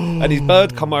 And his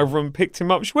bird come over and picked him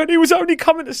up. She went, he was only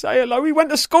coming to say hello. He went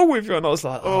to school with you. And I was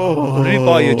like, let me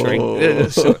buy you a drink.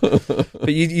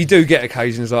 But you do get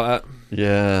occasions like that.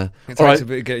 Yeah. It takes a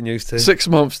bit of getting used to. 6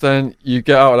 months then, you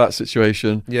get out of that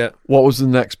situation. Yeah. What was the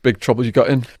next big trouble you got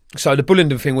in? So the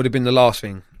Bullingdon thing would have been the last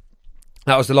thing.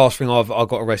 That was the last thing I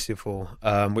got arrested for,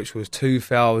 which was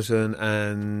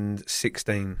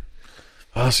 2016.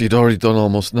 So you'd already done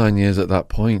almost 9 years at that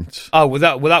point. Oh,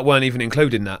 that weren't even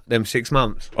including them 6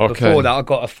 months. Okay. Before that, I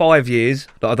got a 5 years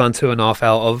that I'd done 2.5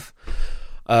 out of.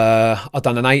 I'd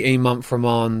done an 18-month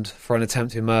remand for an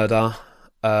attempted murder.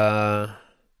 I'd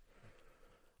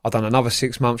done another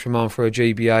 6 months remand for a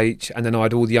GBH, and then I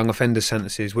had all the young offender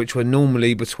sentences, which were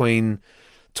normally between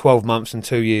 12 months and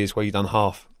 2 years, where you'd done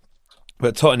half.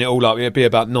 But totting it all up, it'd be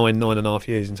about 9.5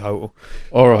 years in total.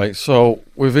 All right, so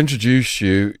we've introduced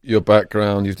you, your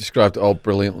background. You've described it all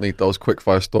brilliantly. Those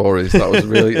quickfire stories. That was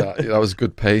really that was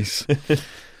good pace.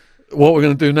 What we're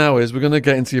going to do now is we're going to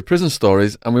get into your prison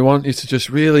stories, and we want you to just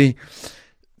really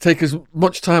take as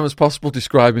much time as possible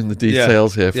describing the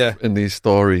details here in these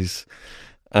stories.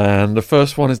 And the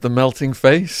first one is the melting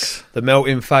face. The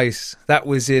melting face. That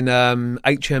was in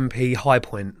HMP High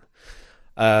Point.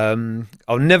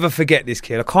 I'll never forget this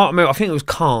kid. I can't remember. I think it was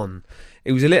Khan.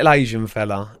 He was a little Asian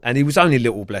fella, and he was only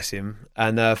little, bless him.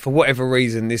 And for whatever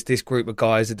reason, this group of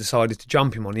guys had decided to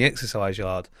jump him on the exercise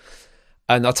yard.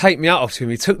 And I take me out of him.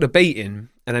 He took the beating,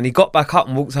 and then he got back up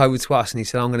and walked over to us, and he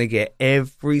said, "I'm going to get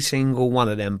every single one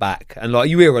of them back." And like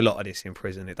you hear a lot of this in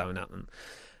prison, it don't happen.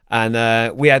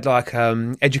 And we had like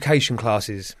education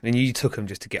classes, and you took them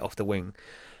just to get off the wing.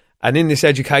 And in this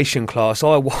education class,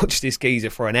 I watched this geezer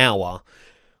for an hour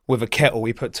with a kettle.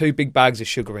 He put 2 big bags of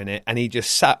sugar in it, and he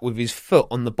just sat with his foot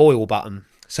on the boil button.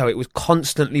 So it was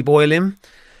constantly boiling.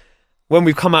 When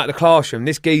we've come out of the classroom,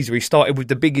 this geezer, he started with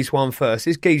the biggest one first.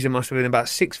 This geezer must have been about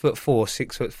 6'4",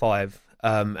 6'5",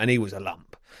 and he was a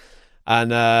lump.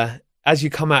 And as you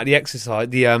come out of the exercise,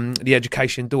 the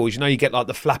education doors, you get like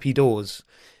the flappy doors.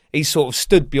 He sort of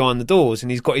stood behind the doors,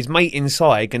 and he's got his mate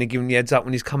inside, going to give him the heads up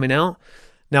when he's coming out.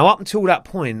 Now, up until that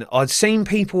point, I'd seen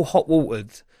people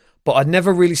hot-watered, but I'd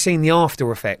never really seen the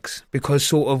after effects, because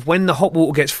sort of when the hot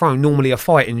water gets thrown, normally a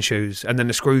fight ensues, and then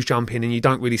the screws jump in and you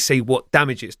don't really see what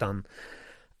damage it's done.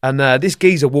 And this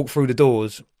geezer walked through the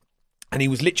doors, and he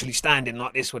was literally standing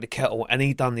like this with a kettle, and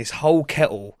he'd done this whole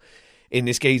kettle in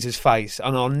this geezer's face.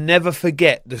 And I'll never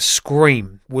forget, the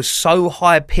scream was so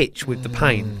high-pitched with the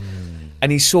pain.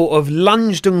 And he sort of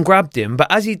lunged and grabbed him,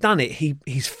 but as he'd done it,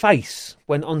 his face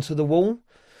went onto the wall.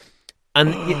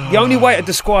 And the only way to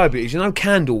describe it is,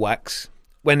 candle wax,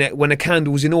 when a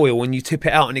candle's in oil and you tip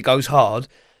it out and it goes hard,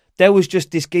 there was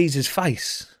just this geezer's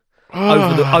face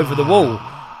over the wall.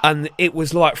 And it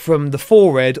was like from the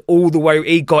forehead all the way,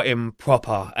 he got him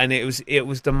proper. And it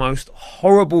was the most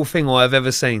horrible thing I've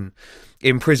ever seen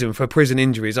in prison for prison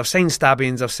injuries. I've seen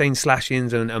stabbings, I've seen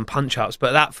slashings and punch-ups,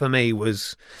 but that for me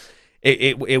was...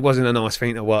 It wasn't a nice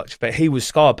thing to watch, but he was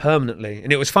scarred permanently.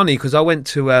 And it was funny because I went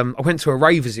to a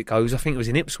rave, as it goes. I think it was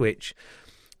in Ipswich,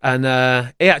 and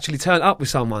he actually turned up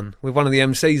with one of the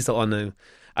MCs that I knew,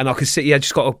 and I could see he had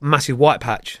just got a massive white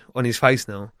patch on his face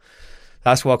now.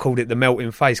 That's why I called it the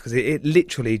melting face, because it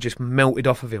literally just melted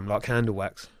off of him like candle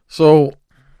wax. So,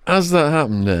 as that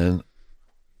happened, then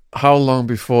how long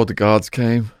before the guards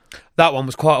came? That one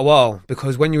was quite a while,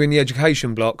 because when you're in the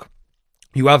education block,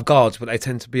 you have guards, but they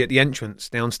tend to be at the entrance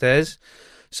downstairs.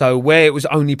 So where it was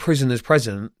only prisoners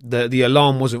present, the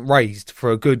alarm wasn't raised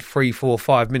for a good 3, 4,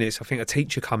 5 minutes. I think a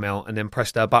teacher come out and then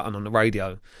pressed their button on the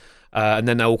radio, and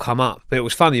then they all come up. But it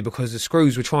was funny because the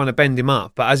screws were trying to bend him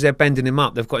up, but as they're bending him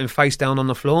up, they've got him face down on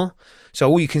the floor. So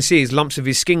all you can see is lumps of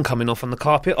his skin coming off on the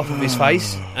carpet, off of his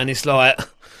face, and it's like...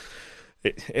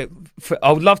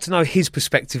 I would love to know his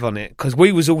perspective on it, because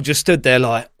we was all just stood there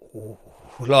like... Ooh.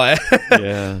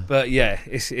 Yeah, but yeah,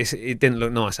 it didn't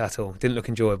look nice at all. It didn't look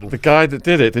enjoyable. The guy that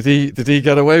did it, did he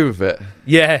get away with it?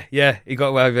 Yeah, he got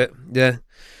away with it. Yeah,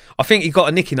 I think he got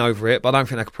a nicking over it, but I don't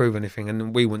think they could prove anything,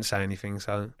 and we wouldn't say anything.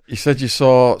 So you said you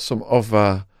saw some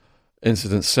other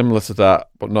incidents similar to that,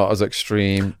 but not as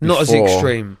extreme. Not as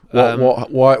extreme.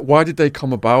 Why did they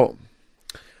come about?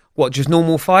 What, just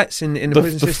normal fights in the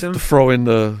prison system? The throwing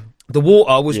The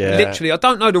water was literally, I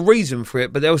don't know the reason for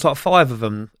it, but there was like 5 of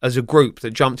them as a group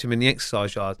that jumped him in the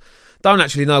exercise yard. Don't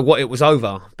actually know what it was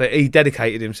over, but he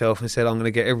dedicated himself and said, "I'm going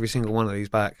to get every single one of these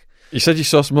back." You said you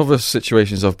saw some other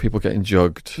situations of people getting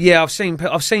jugged. Yeah, I've seen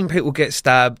people get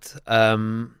stabbed.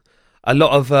 A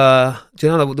lot of, do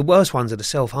you know, the worst ones are the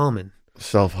self-harming.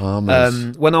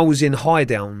 Self-harmers. When I was in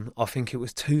Highdown, I think it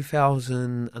was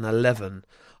 2011,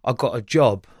 I got a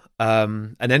job.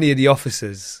 And any of the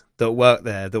officers that work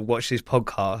there that watch this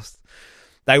podcast,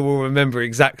 they will remember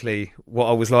exactly what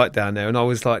I was like down there. And I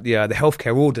was like the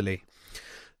healthcare orderly.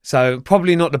 So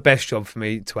probably not the best job for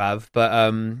me to have,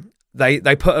 but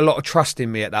they put a lot of trust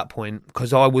in me at that point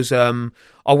because I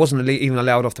wasn't even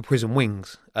allowed off the prison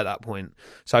wings at that point.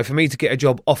 So for me to get a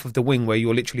job off of the wing where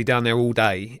you're literally down there all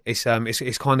day, it's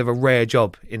kind of a rare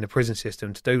job in the prison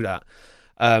system to do that.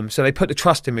 So they put the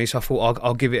trust in me, so I thought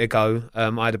I'll give it a go.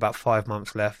 I had about 5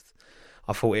 months left.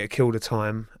 I thought it'd kill the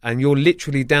time. And you're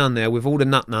literally down there with all the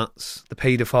nuts, the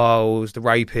paedophiles, the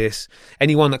rapists,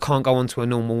 anyone that can't go onto a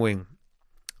normal wing.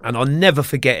 And I'll never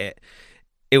forget it.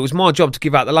 It was my job to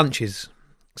give out the lunches.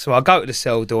 So I go to the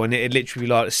cell door and it literally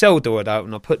like the cell door would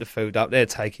open, I put the food up, they'd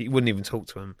take it, you wouldn't even talk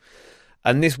to them.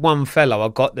 And this one fellow, I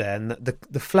got there and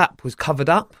the flap was covered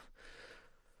up.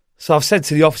 So I've said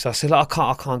to the officer, I said, I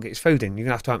can't get his food in. You're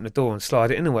going to have to open the door and slide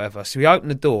it in or whatever. So we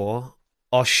opened the door.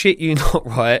 I shit you not,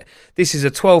 right? This is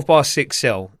a 12-by-6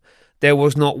 cell. There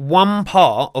was not one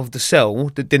part of the cell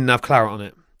that didn't have claret on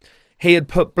it. He had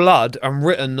put blood and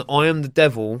written, I am the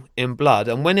devil in blood.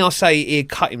 And when I say he had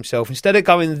cut himself, instead of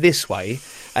going this way,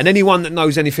 and anyone that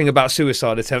knows anything about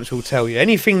suicide attempts will tell you,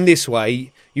 anything this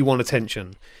way, you want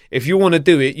attention. If you want to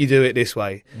do it, you do it this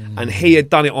way. And he had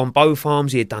done it on both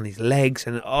arms. He had done his legs.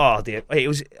 And oh dear,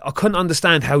 I couldn't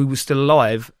understand how he was still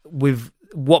alive with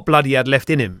what blood he had left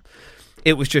in him.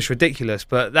 It was just ridiculous.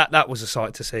 But that was a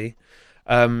sight to see.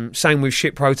 Same with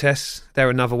shit protests. They're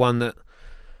another one that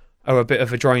are a bit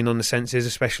of a drain on the senses,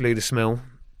 especially the smell,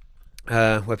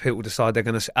 where people decide they're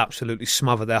going to absolutely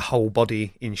smother their whole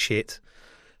body in shit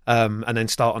and then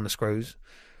start on the screws.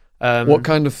 What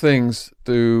kind of things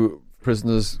do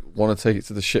prisoners want to take it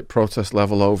to the shit protest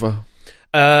level over?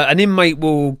 An inmate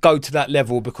will go to that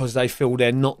level because they feel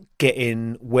they're not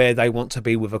getting where they want to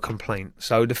be with a complaint.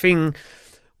 So the thing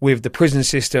with the prison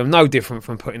system, no different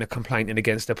from putting a complaint in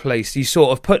against the police. You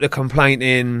sort of put the complaint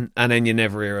in and then you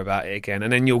never hear about it again.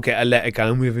 And then you'll get a letter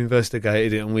going, we've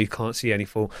investigated it and we can't see any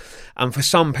fault. And for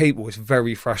some people, it's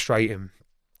very frustrating.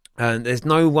 And there's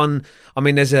no one, I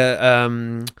mean, there's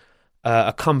a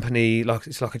company,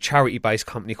 it's like a charity-based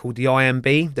company called the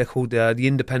IMB. They're called the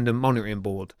Independent Monitoring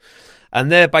Board. And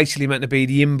they're basically meant to be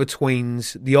the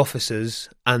in-betweens, the officers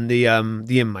and the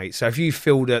inmates. So if you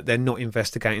feel that they're not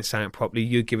investigating something properly,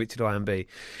 you give it to the IMB.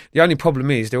 The only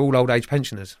problem is they're all old-age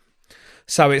pensioners.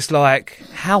 So it's like,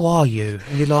 how are you?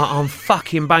 And you're like, I'm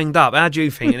fucking banged up. How do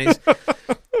you think? And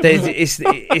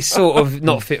it's sort of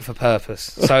not fit for purpose.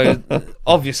 So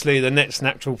obviously the next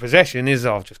natural possession is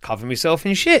I'll just cover myself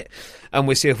in shit. And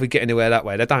we'll see if we get anywhere that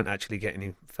way. They don't actually get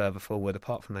any further forward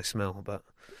apart from they smell, but...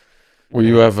 Were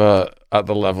you ever at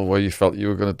the level where you felt you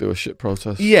were going to do a shit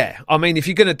protest? Yeah. I mean, if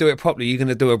you're going to do it properly, you're going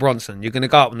to do a Bronson. You're going to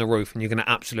go up on the roof and you're going to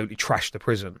absolutely trash the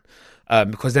prison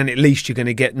because then at least you're going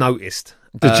to get noticed.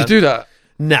 Did you do that?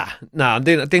 Nah. I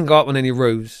didn't go up on any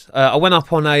roofs. I went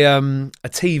up on a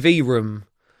TV room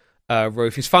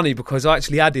roof. It's funny because I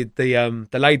actually added the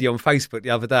lady on Facebook the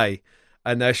other day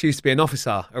and she used to be an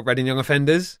officer at Reading Young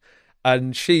Offenders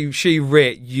and she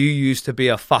writ, you used to be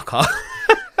a fucker.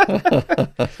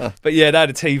 But yeah, they had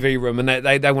a TV room and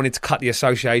they wanted to cut the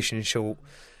association short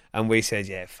and we said,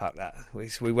 yeah, fuck that.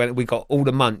 We got all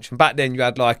the munch. And back then you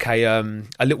had like a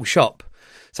little shop.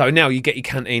 So now you get your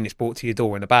canteen, it's brought to your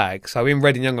door in a bag. So in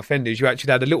Reading Young Offenders, you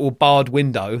actually had a little barred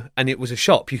window and it was a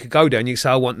shop. You could go there and you could say,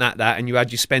 I want that, and you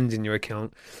had your spends in your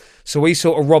account. So we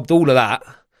sort of robbed all of that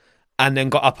and then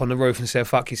got up on the roof and said,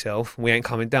 fuck yourself, we ain't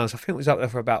coming down. So I think it was up there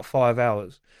for about 5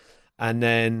 hours. And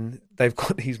then they've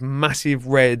got these massive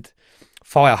red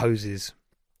fire hoses.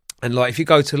 And like if you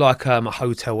go to like a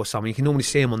hotel or something, you can normally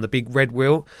see them on the big red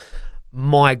wheel.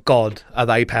 My God, are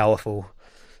they powerful.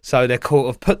 So they kind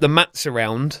of put the mats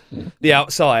around the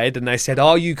outside and they said,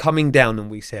 are you coming down?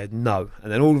 And we said, no.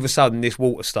 And then all of a sudden this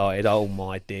water started. Oh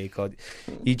my dear God.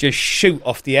 You just shoot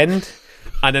off the end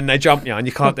and then they jump you and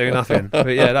you can't do nothing. But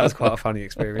yeah, that was quite a funny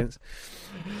experience.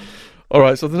 All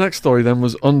right, so the next story then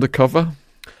was Undercover.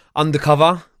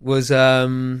 Undercover was,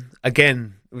 again,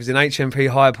 it was in HMP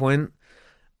High Point,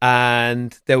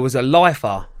 and there was a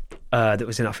lifer that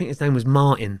was in, I think his name was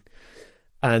Martin,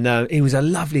 and he was a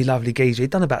lovely, lovely geezer. He'd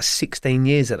done about 16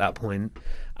 years at that point,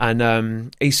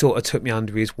 and he sort of took me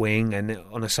under his wing, and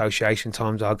on association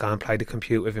times I'd go and play the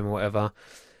computer with him or whatever,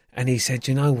 and he said,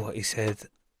 you know what, he said,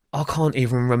 I can't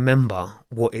even remember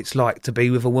what it's like to be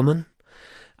with a woman,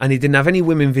 and he didn't have any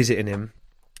women visiting him.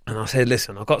 And I said,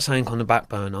 listen, I've got something on the back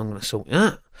burner, I'm going to sort it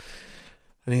out.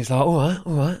 And he's like, all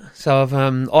right.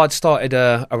 So I'd started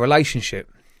a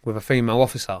relationship with a female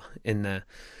officer in there.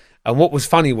 And what was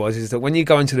funny is that when you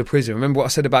go into the prison, remember what I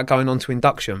said about going on to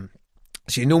induction?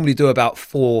 So you normally do about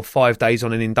 4 or 5 days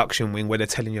on an induction wing where they're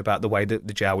telling you about the way that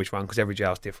the jail is run, because every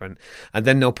jail's different. And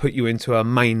then they'll put you into a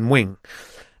main wing.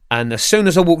 And as soon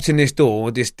as I walked in this door,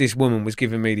 this woman was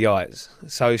giving me the eyes.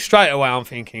 So straight away I'm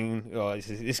thinking, oh,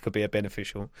 this could be a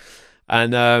beneficial.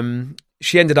 And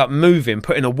she ended up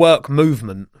putting a work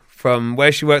movement from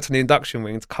where she worked on the induction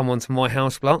wing to come onto my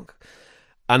house block.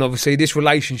 And obviously this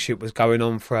relationship was going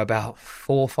on for about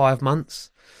 4 or 5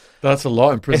 months. That's a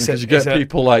lot in prison, because you get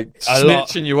people like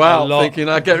snitching you out, thinking,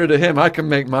 I get rid of him, I can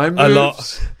make my moves. A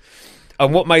lot.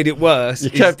 And what made it worse,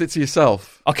 you kept it to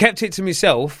yourself. I kept it to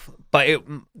myself, but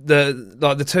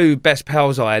the 2 best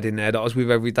pals I had in there that I was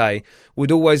with every day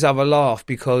would always have a laugh,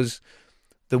 because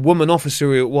the woman officer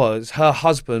who it was, her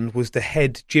husband was the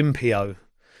head gym PO.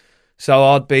 So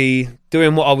I'd be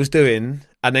doing what I was doing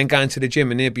and then going to the gym,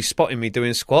 and he'd be spotting me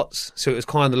doing squats. So it was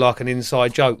kind of like an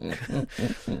inside joke.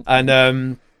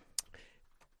 And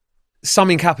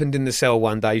something happened in the cell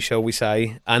one day, shall we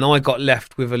say, and I got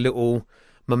left with a little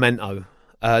memento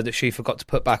that she forgot to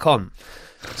put back on.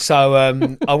 So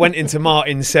I went into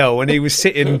Martin's cell, and he was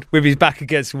sitting with his back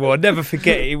against the wall. I'll never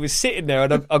forget it. He was sitting there,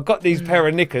 and I got these pair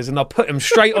of knickers, and I put them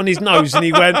straight on his nose, and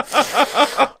he went,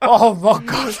 oh my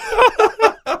God.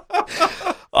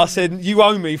 I said, you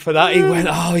owe me for that. He went,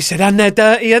 he said, and they're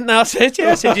dirty, aren't they? I said,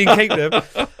 yeah. I said, you can keep them.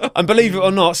 And believe it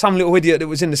or not, some little idiot that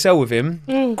was in the cell with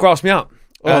him grasped me up.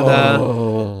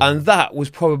 And that was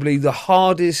probably the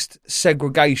hardest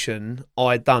segregation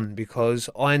I'd done, because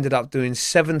I ended up doing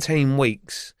 17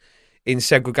 weeks in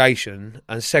segregation.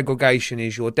 And segregation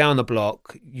is you're down a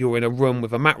block, you're in a room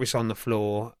with a mattress on the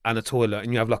floor and a toilet,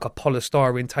 and you have like a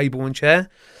polystyrene table and chair.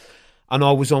 And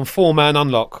I was on 4-man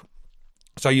unlock.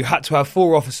 So you had to have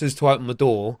 4 officers to open the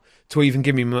door to even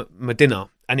give me my dinner.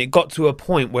 And it got to a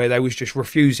point where they was just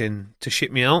refusing to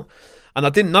ship me out. And I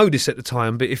didn't know this at the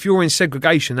time, but if you're in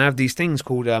segregation, they have these things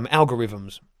called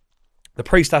algorithms. The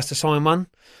priest has to sign one,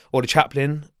 or the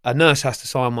chaplain, a nurse has to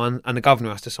sign one, and the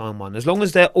governor has to sign one. As long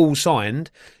as they're all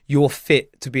signed, you're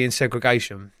fit to be in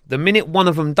segregation. The minute one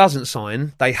of them doesn't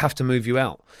sign, they have to move you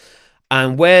out.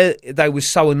 And where they were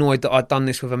so annoyed that I'd done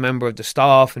this with a member of the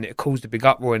staff and it caused a big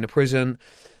uproar in the prison,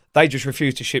 they just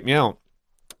refused to ship me out.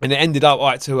 And it ended up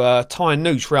I had to tie a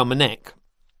noose around my neck.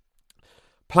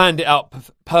 Planned it out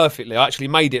perfectly. I actually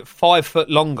made it 5 foot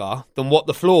longer than what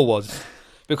the floor was,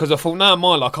 because I thought, now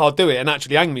my luck, I'll do it and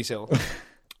actually hang myself.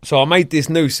 So I made this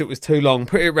noose that was too long,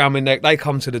 put it around my neck. They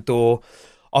come to the door.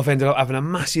 I've ended up having a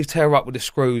massive tear up with the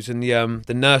screws, and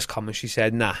the nurse come and she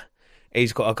said, nah,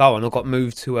 he's got to go. And I got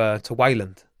moved to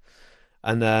Wayland.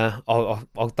 And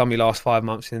I've done my last 5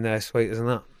 months in there, sweet as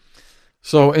that.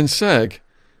 So in Seg,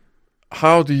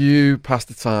 how do you pass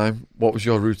the time? What was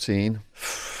your routine?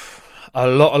 A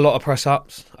lot of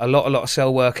press-ups, a lot of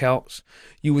cell workouts.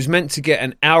 You was meant to get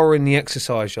an hour in the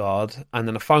exercise yard and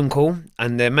then a phone call,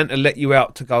 and they're meant to let you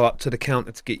out to go up to the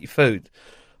counter to get your food.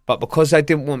 But because they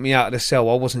didn't want me out of the cell,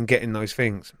 I wasn't getting those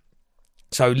things.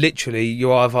 So literally,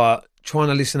 you're either trying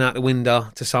to listen out the window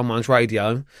to someone's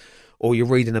radio, or you're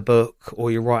reading a book, or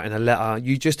you're writing a letter.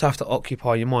 You just have to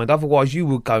occupy your mind. Otherwise, you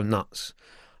would go nuts.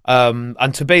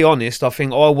 And to be honest, I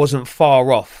think I wasn't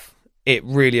far off it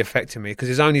really affected me, because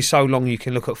there's only so long you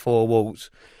can look at 4 walls,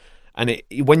 and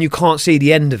when you can't see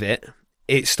the end of it,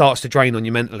 it starts to drain on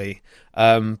you mentally.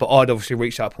 But I'd obviously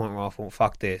reached that point where I thought,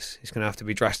 fuck this, it's going to have to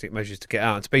be drastic measures to get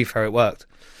out. And to be fair, it worked.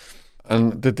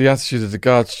 And did the attitude of the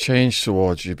guards change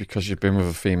towards you because you've been with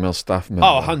a female staff member?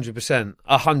 Oh, 100%.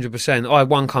 100%. I had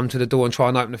one come to the door and try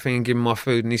and open the thing and give him my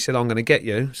food, and he said, I'm going to get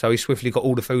you. So he swiftly got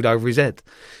all the food over his head.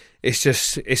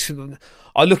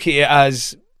 I look at it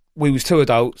as, we was 2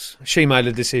 adults, she made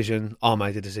a decision, I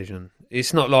made a decision.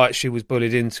 It's not like she was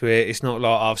bullied into it. It's not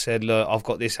like I've said, look, I've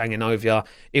got this hanging over you.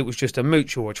 It was just a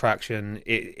mutual attraction.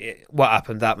 What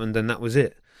happened, and that was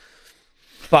it.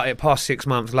 But it passed 6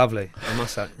 months lovely, I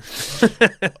must say.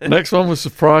 Next one was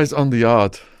surprise on the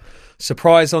yard.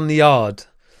 Surprise on the yard.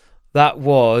 That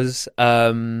was a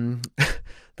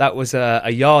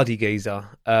yardie geezer.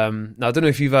 Now, I don't know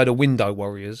if you've heard of Window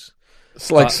Warriors. It's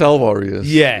like Cell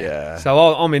Warriors. Yeah. So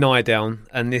I'm in eye down,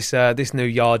 and this new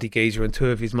yardie geezer and 2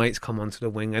 of his mates come onto the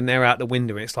wing, and they're out the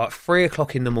window, and it's like 3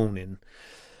 o'clock in the morning.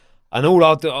 And all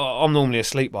I'll do, I'm normally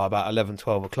asleep by about 11,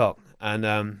 12 o'clock, and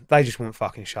they just wouldn't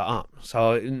fucking shut up.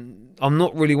 So I'm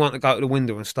not really wanting to go to the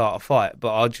window and start a fight,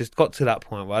 but I just got to that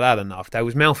point where I had enough. They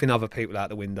was mouthing other people out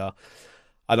the window,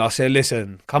 And I said,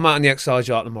 listen, come out in the exercise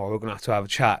yard tomorrow. We're going to have a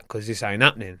chat because this ain't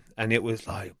happening. And it was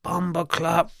like, bumper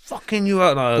clap, fucking you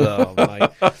out. And I was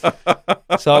like, oh,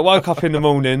 mate. So I woke up in the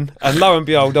morning and lo and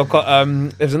behold, I've got,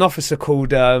 there's an officer called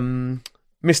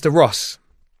Mr. Ross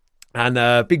and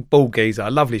a big bald geezer,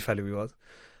 a lovely fellow he was.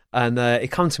 And he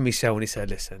come to me cell and he said,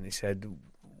 listen,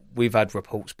 we've had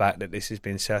reports back that this has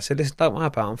been said. I said, listen, don't worry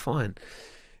about it, I'm fine.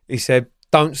 He said,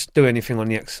 don't do anything on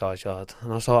the exercise yard.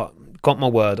 And I was like, got my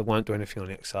word, I won't do anything on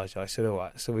the exercise yard. I said, all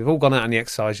right. So we've all gone out on the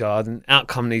exercise yard and out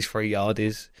come these 3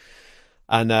 yardies.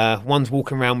 And one's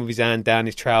walking around with his hand down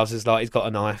his trousers like he's got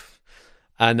a knife.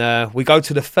 And we go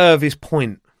to the furthest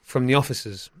point from the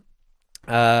officers.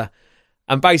 And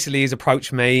basically he's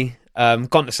approached me,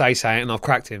 gone to say something, and I've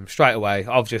cracked him straight away.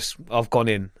 I've gone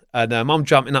in. And I'm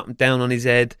jumping up and down on his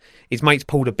head. His mate's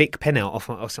pulled a big pen out,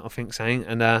 I think, saying.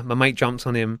 And my mate jumps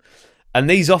on him. And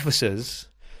these officers,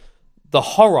 the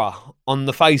horror on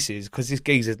the faces, because this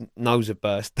geezer's nose had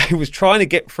burst, they was trying to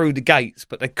get through the gates,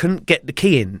 but they couldn't get the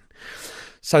key in.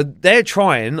 So they're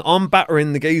trying, I'm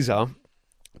battering the geezer,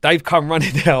 they've come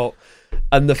running out,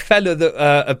 and the fella that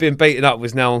had been beaten up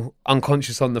was now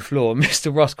unconscious on the floor.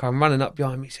 Mr. Ross came running up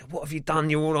behind me, he said, what have you done?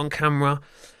 You're all on camera.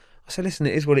 I said, listen,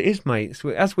 it is what it is, mate. So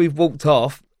as we've walked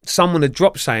off, someone had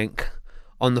dropped something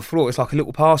on the floor. It's like a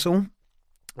little parcel.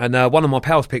 And one of my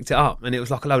pals picked it up, and it was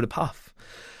like a load of puff.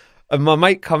 And my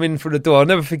mate come in through the door. I'll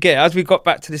never forget, as we got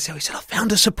back to the cell, he said, I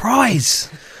found a surprise.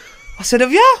 I said,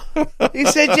 have you? He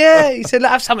said, yeah. He said,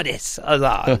 have some of this. I was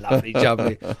like, oh, lovely,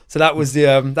 jubbly. So that was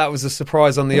the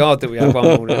surprise on the yard that we had one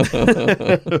morning.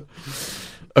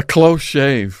 A close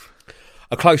shave.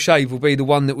 A close shave will be the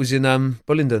one that was in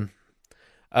Bullingdon.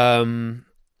 I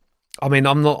mean,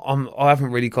 I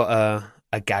haven't really got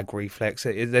a gag reflex.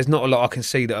 There's not a lot I can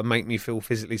see that would make me feel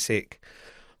physically sick.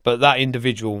 But that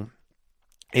individual,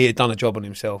 he had done a job on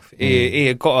himself. He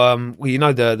had got, well, you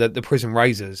know, the prison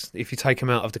razors. If you take them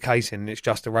out of the casing, it's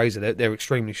just a razor. They're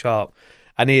extremely sharp.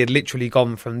 And he had literally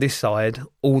gone from this side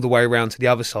all the way around to the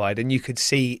other side, and you could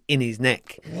see in his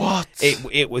neck. What?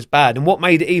 It was bad. And what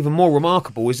made it even more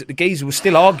remarkable is that the geezer was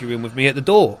still arguing with me at the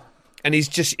door, and it's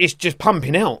just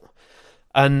pumping out.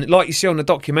 And like you see on the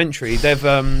documentary,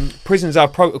 prisons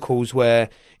have protocols where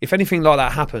if anything like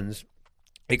that happens,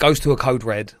 it goes to a code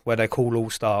red where they call all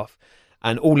staff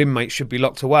and all inmates should be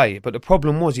locked away. But the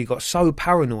problem was he got so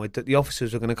paranoid that the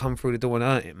officers were going to come through the door and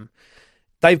hurt him.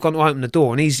 They've gone to open the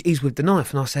door and he's with the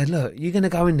knife. And I said, look, you're going to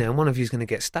go in there and one of you's going to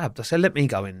get stabbed. I said, let me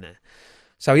go in there.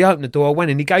 So he opened the door, I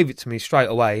went in, he gave it to me straight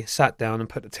away, sat down and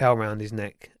put the towel around his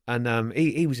neck. And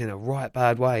he was in a right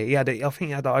bad way. I think he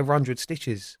had over 100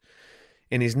 stitches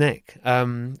in his neck,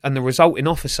 and the resulting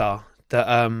officer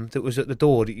that was at the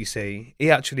door that you see, he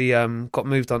actually got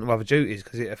moved on to other duties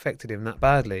because it affected him that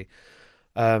badly.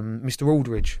 Mr.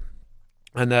 Aldridge,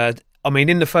 and I mean,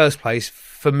 in the first place,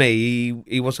 for me,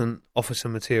 he wasn't officer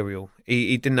material.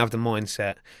 He didn't have the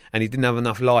mindset, and he didn't have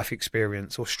enough life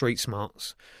experience or street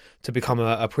smarts to become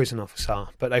a prison officer.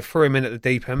 But they threw him in at the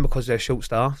deep end because they're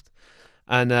short-staffed,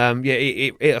 and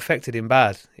it affected him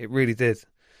bad. It really did.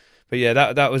 But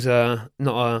yeah, that was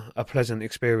not a pleasant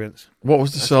experience. What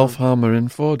was the self-harmer in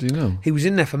for, do you know? He was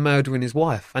in there for murdering his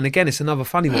wife. And again, it's another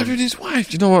funny one. Murdering his wife?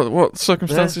 Do you know what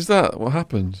circumstance is that? What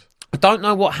happened? I don't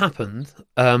know what happened,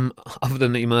 other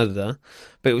than that he murdered her.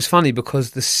 But it was funny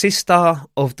because the sister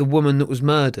of the woman that was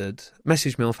murdered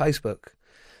messaged me on Facebook.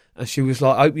 And she was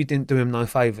like, I hope you didn't do him no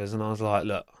favours. And I was like,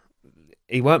 look,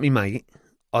 he weren't me mate.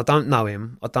 I don't know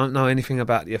him. I don't know anything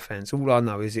about the offence. All I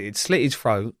know is he'd slit his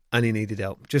throat and he needed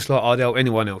help, just like I'd help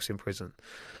anyone else in prison.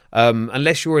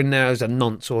 Unless you're in there as a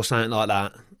nonce or something like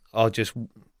that, I'll just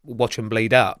watch him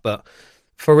bleed out. But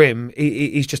for him,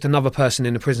 he's just another person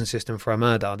in the prison system for a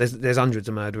murder. There's hundreds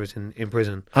of murderers in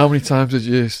prison. How many times did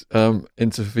you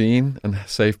intervene and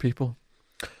save people?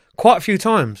 Quite a few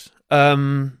times. I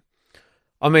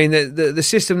mean, the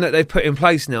system that they've put in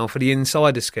place now for the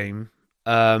insider scheme,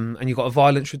 and you've got a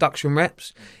violence reduction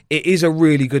reps, it is a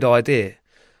really good idea.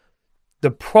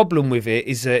 The problem with it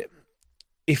is that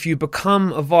if you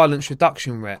become a violence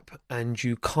reduction rep and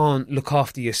you can't look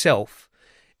after yourself,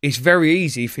 it's very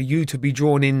easy for you to be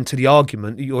drawn into the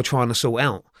argument that you're trying to sort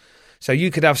out. So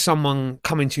you could have someone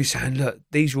coming to you saying, look,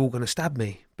 these are all going to stab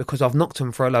me because I've knocked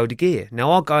them for a load of gear.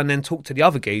 Now I'll go and then talk to the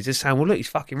other geezers saying, well, look, he's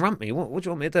fucking rumped me. What do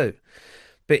you want me to do?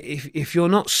 But if you're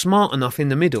not smart enough in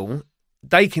the middle,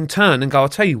 they can turn and go, I'll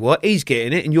tell you what, he's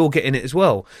getting it and you're getting it as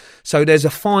well. So there's a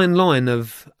fine line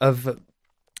of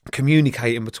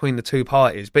communicating between the two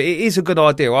parties. But it is a good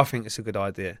idea. I think it's a good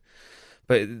idea.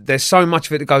 But there's so much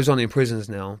of it that goes on in prisons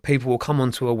now. People will come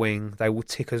onto a wing, they will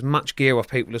tick as much gear off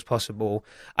people as possible,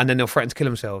 and then they'll threaten to kill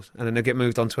themselves, and then they'll get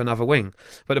moved onto another wing.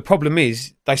 But the problem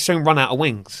is, they soon run out of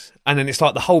wings, and then it's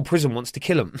like the whole prison wants to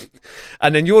kill them.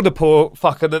 And then you're the poor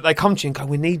fucker that they come to you and go,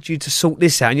 we need you to sort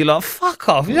this out. And you're like, fuck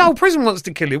off, the whole prison wants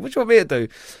to kill you. What do you want me to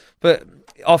do? But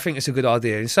I think it's a good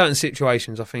idea. In certain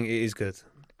situations, I think it is good.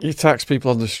 You tax people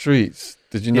on the streets.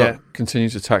 Did you not continue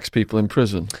to tax people in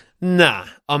prison? Nah,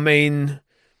 I mean,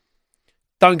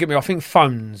 don't get me wrong, I think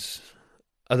phones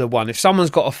are the one. If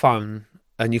someone's got a phone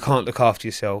and you can't look after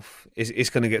yourself, it's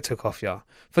going to get took off you.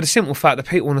 For the simple fact that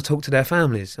people want to talk to their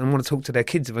families and want to talk to their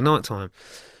kids of a night time.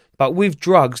 But with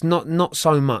drugs, not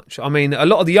so much. I mean, a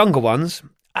lot of the younger ones,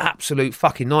 absolute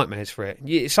fucking nightmares for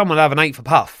it. Someone will have an 8 for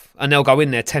puff and they'll go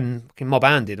in there 10 fucking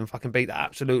mob-handed and fucking beat the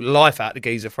absolute life out of the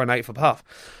geezer for an 8 for puff.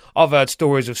 I've heard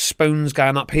stories of spoons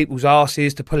going up people's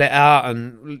arses to pull it out,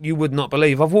 and you would not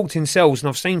believe. I've walked in cells and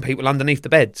I've seen people underneath the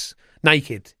beds,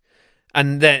 naked,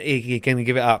 and then you're going to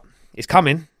give it up. It's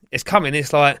coming. It's coming.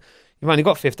 It's like, you've only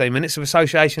got 15 minutes of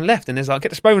association left, and there's like, get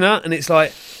the spoon out, and it's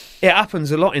like, it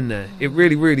happens a lot in there. It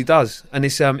really, really does. And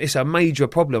it's a major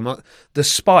problem. The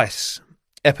spice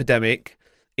epidemic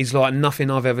is like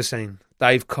nothing I've ever seen.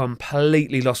 They've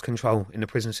completely lost control in the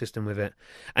prison system with it.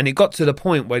 And it got to the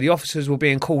point where the officers were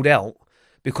being called out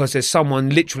because there's someone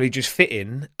literally just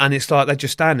fitting, and it's like they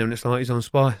just stand there and it's like, he's on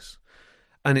spice.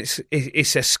 And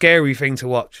it's a scary thing to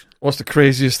watch. What's the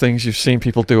craziest things you've seen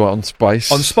people do on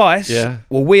spice? On spice? Yeah.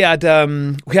 Well, we had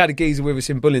a geezer with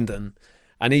us in Bullingdon,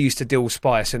 and he used to deal with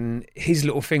spice, and his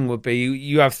little thing would be,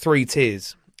 you have 3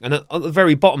 tiers. And at the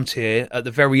very bottom tier, at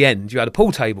the very end, you had a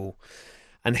pool table.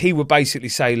 And he would basically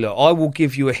say, look, I will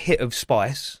give you a hit of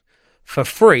spice for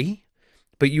free,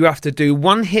 but you have to do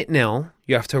 1 hit now.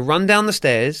 You have to run down the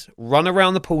stairs, run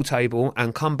around the pool table,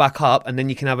 and come back up, and then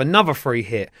you can have another free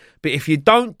hit. But if you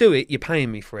don't do it, you're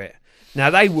paying me for it. Now,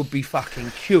 they would be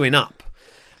fucking queuing up.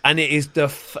 And it is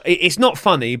it's not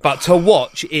funny, but to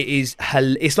watch, it's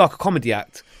like a comedy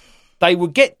act. They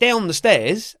would get down the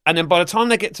stairs, and then by the time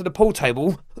they get to the pool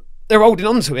table, they're holding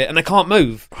on to it and they can't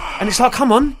move. And it's like,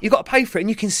 come on, you've got to pay for it. And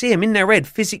you can see them in their head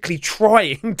physically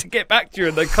trying to get back to you,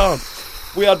 and they can't.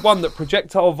 We had one that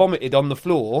projectile vomited on the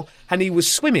floor, and he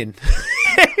was swimming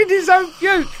in his own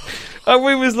puke. And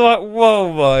we was like,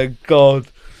 whoa, my God.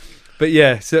 But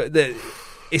yeah, so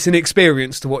it's an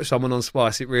experience to watch someone on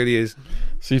spice. It really is.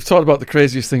 So you've talked about the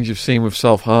craziest things you've seen with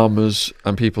self-harmers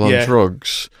and people on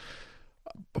drugs.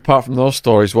 Apart from those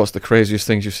stories, what's the craziest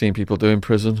things you've seen people do in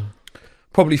prison?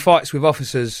 Probably fights with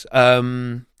officers.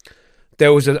 There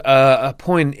was a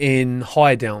point in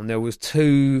Highdown. There was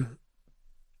 2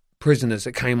 prisoners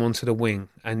that came onto the wing,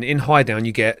 and in Highdown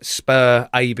you get spur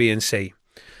A, B, and C.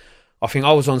 I think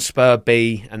I was on spur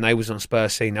B, and they was on spur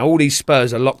C. Now all these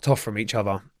spurs are locked off from each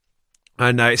other,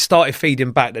 and it started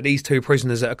feeding back that these 2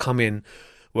 prisoners that had come in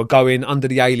were going under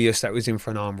the alias that was in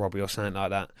for an armed robbery or something like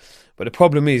that. But the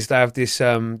problem is they have this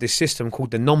system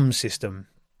called the NOM system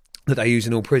that they use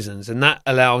in all prisons, and that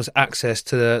allows access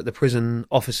to the prison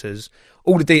officers,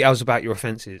 all the details about your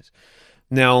offences.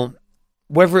 Now,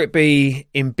 whether it be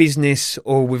in business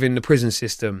or within the prison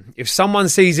system, if someone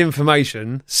sees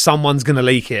information, someone's going to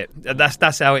leak it.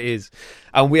 That's how it is.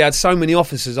 And we had so many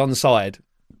officers on side,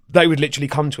 they would literally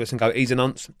come to us and go, ease and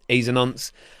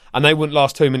unce, and they wouldn't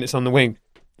last 2 minutes on the wing.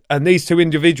 And these 2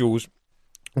 individuals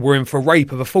were in for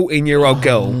rape of a 14-year-old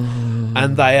girl,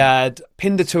 and they had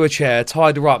pinned her to a chair,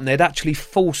 tied her up, and they'd actually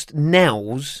forced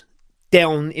nails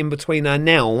down in between her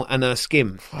nail and her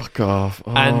skin. Fuck off.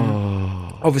 Oh. And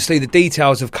obviously the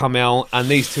details have come out, and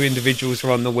these 2 individuals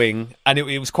were on the wing, and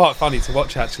it was quite funny to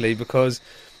watch, actually, because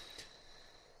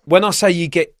when I say you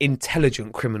get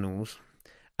intelligent criminals,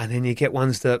 and then you get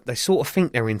ones that they sort of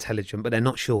think they're intelligent, but they're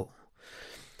not sure.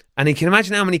 And you can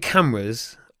imagine how many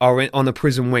cameras are on a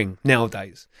prison wing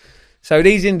nowadays. So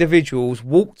these individuals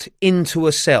walked into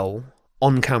a cell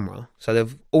on camera, so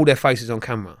they've all their faces on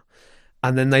camera,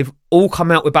 and then they've all come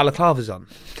out with balaclavas on.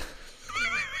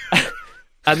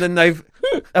 And then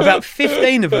about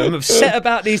 15 of them have set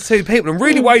about these 2 people and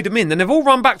really weighed them in. Then they've all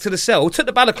run back to the cell, took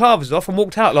the balaclavas off and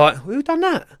walked out like, who done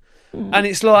that? And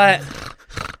it's like,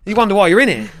 you wonder why you're in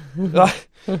it. Like,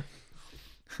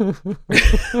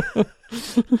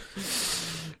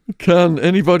 can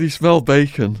anybody smell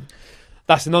bacon?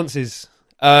 That's the nonces.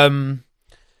 I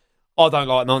don't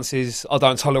like nonces. I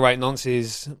don't tolerate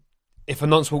nonces. If a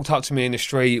nonce walked up to me in the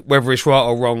street, whether it's right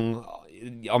or wrong,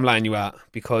 I'm laying you out.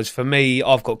 Because for me,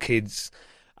 I've got kids.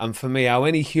 And for me, how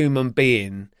any human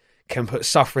being can put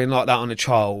suffering like that on a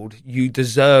child, you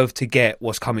deserve to get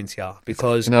what's coming to you.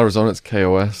 Because in Arizona, it's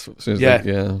KOS.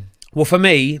 Yeah. Well, for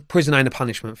me, prison ain't a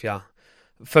punishment for you.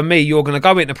 For me, you're going to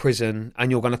go into prison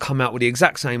and you're going to come out with the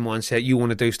exact same mindset. You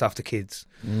want to do stuff to kids.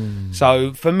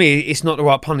 So for me, it's not the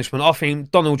right punishment. I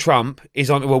think Donald Trump is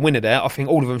onto a winner there. I think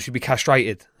all of them should be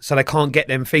castrated so they can't get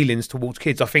them feelings towards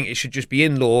kids. I think it should just be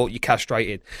in law, you're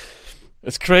castrated.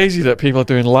 It's crazy that people are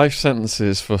doing life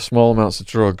sentences for small amounts of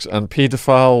drugs, and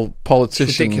paedophile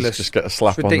politicians just get a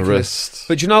slap on the wrist.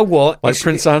 But you know what? Like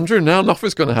Prince Andrew, now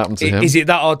nothing's going to happen to him. Is it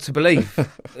that hard to believe?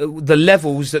 The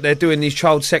levels that they're doing these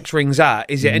child sex rings at,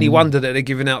 is it any wonder that they're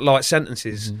giving out light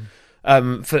sentences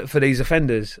for these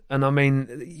offenders? And I mean,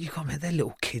 they're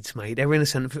little kids, mate. They're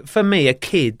innocent. For me, a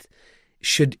kid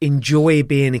should enjoy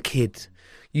being a kid.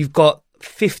 You've got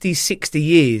 50, 60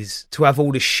 years to have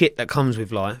all the shit that comes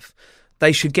with life.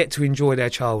 They should get to enjoy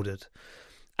their childhood.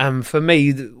 And for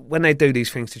me, when they do these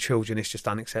things to children, it's just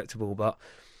unacceptable. But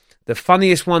the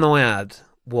funniest one I had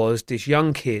was this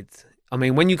young kid. I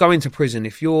mean, when you go into prison,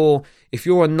 if you're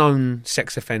a known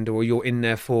sex offender or you're in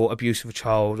there for abuse of a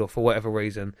child or for whatever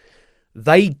reason,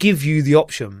 they give you the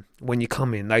option when you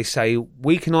come in. They say,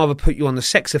 we can either put you on the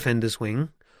sex offenders wing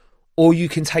or you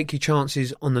can take your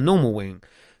chances on the normal wing.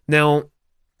 Now,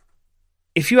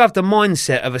 if you have the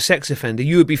mindset of a sex offender,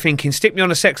 you would be thinking, stick me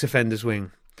on a sex offenders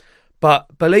wing.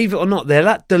 But believe it or not, they're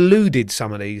that deluded,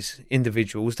 some of these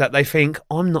individuals, that they think,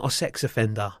 I'm not a sex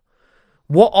offender.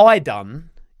 What I done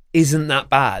isn't that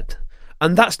bad.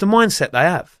 And that's the mindset they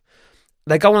have.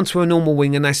 They go onto a normal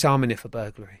wing and they say, I'm in it for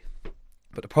burglary.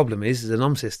 But the problem is a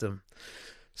NOM system.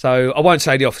 So I won't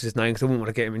say the officer's name because I wouldn't want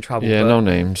to get him in trouble. Yeah, no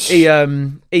names. He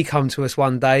come to us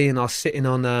one day and I was sitting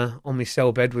on my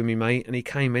cell bed with me mate, and he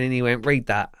came in and he went, read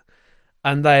that.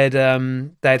 And they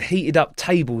had heated up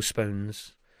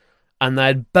tablespoons and they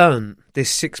had burnt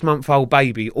this 6-month-old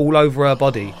baby all over her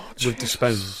body with the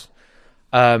spoons.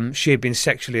 She had been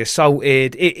sexually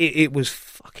assaulted. It was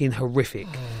fucking horrific.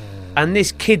 And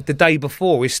this kid the day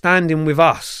before is standing with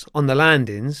us on the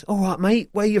landings. All right, mate,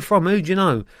 where you from? Who do you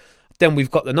know? Then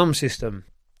we've got the NOM system.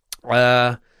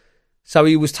 So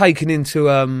he was taken into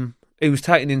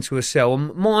a cell.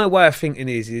 And my way of thinking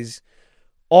is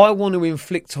I want to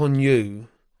inflict on you,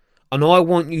 and I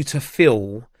want you to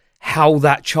feel how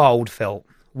that child felt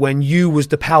when you was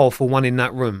the powerful one in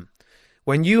that room.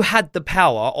 When you had the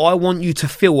power, I want you to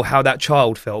feel how that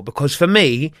child felt, because for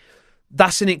me,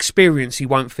 that's an experience he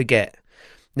won't forget.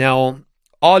 Now,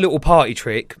 our little party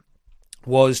trick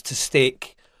was to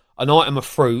stick an item of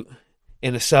fruit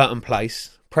in a certain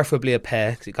place, preferably a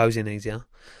pear because it goes in easier.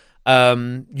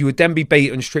 You would then be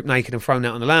beaten, stripped naked and thrown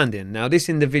out on the landing. Now, this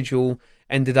individual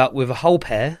ended up with a whole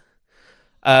pear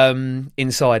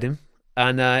inside him,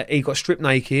 and he got stripped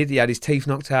naked. He had his teeth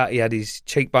knocked out. He had his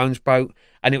cheekbones broke.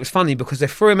 And it was funny because they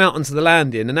threw him out onto the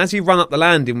landing, and as he ran up the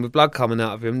landing with blood coming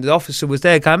out of him, the officer was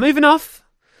there going, moving off.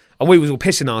 And we was all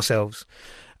pissing ourselves.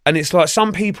 And it's like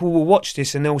some people will watch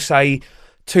this and they'll say,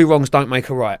 2 wrongs don't make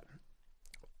a right.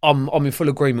 I'm in full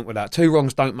agreement with that. 2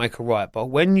 wrongs don't make a right.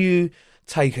 But when you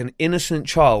take an innocent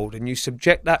child and you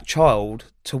subject that child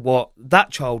to what that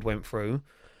child went through.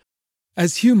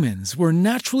 As humans, we're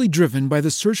naturally driven by the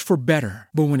search for better.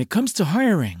 But when it comes to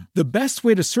hiring, the best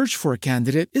way to search for a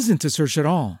candidate isn't to search at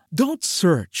all. Don't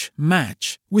search,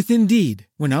 match with Indeed.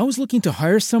 When I was looking to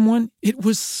hire someone, it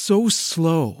was so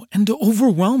slow and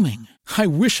overwhelming. I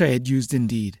wish I had used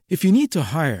Indeed. If you need to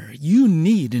hire, you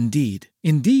need Indeed.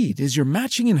 Indeed is your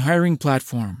matching and hiring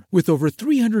platform with over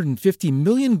 350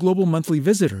 million global monthly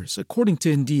visitors, according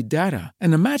to Indeed data,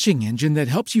 and a matching engine that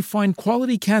helps you find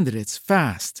quality candidates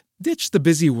fast. Ditch the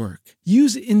busy work.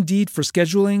 Use Indeed for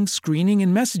scheduling, screening,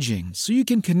 and messaging so you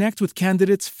can connect with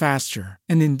candidates faster.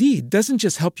 And Indeed doesn't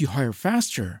just help you hire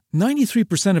faster.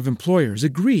 93% of employers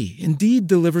agree Indeed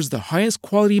delivers the highest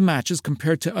quality matches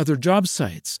compared to other job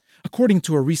sites, according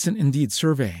to a recent Indeed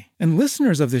survey. And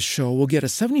listeners of this show will get a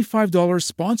 $75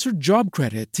 sponsored job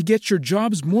credit to get your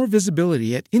jobs more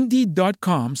visibility at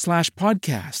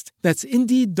Indeed.com/podcast. That's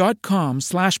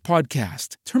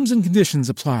Indeed.com/podcast. Terms and conditions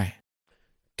apply.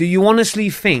 Do you honestly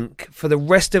think for the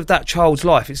rest of that child's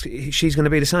life she's going to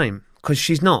be the same? Because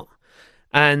she's not.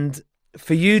 And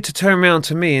for you to turn around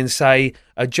to me and say,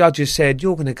 a judge has said,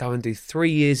 you're going to go and do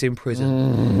 3 years in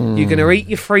prison. You're going to eat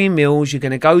your 3 meals, you're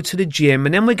going to go to the gym,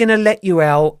 and then we're going to let you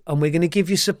out and we're going to give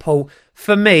you support.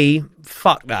 For me,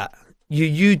 fuck that.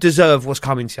 You deserve what's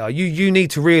coming to you. You need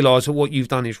to realise that what you've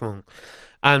done is wrong.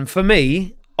 And for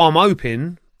me, I'm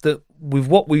hoping that with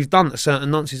what we've done to certain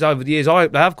nonces over the years, I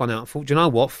hope they have gone out and thought, do you know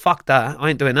what, fuck that,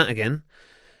 I ain't doing that again,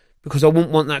 because I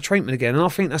wouldn't want that treatment again. And I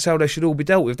think that's how they should all be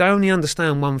dealt with. They only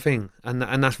understand one thing, and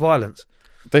that's violence.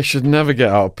 They should never get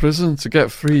out of prison. To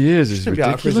get 3 years is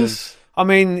ridiculous. I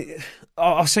mean,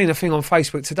 I've seen a thing on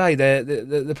Facebook today.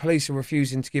 The police are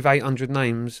refusing to give 800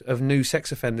 names of new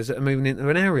sex offenders that are moving into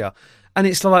an area, and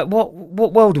it's like, what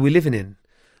world are we living in?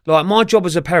 Like, my job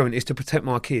as a parent is to protect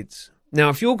my kids. Now,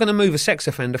 if you're going to move a sex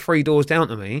offender 3 doors down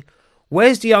to me,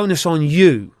 where's the onus on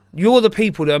you? You're the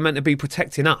people that are meant to be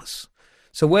protecting us.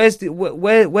 So where's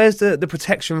the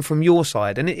protection from your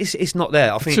side? And it's not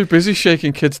there. I think too busy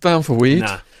shaking kids down for weed.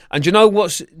 Nah. And do you know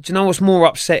what's more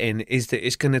upsetting is that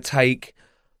it's going to take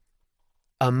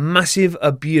a massive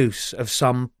abuse of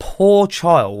some poor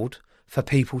child for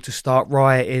people to start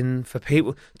rioting, for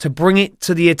people to bring it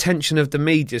to the attention of the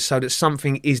media so that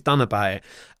something is done about it.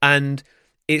 And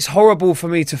it's horrible for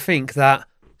me to think that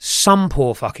some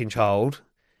poor fucking child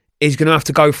is going to have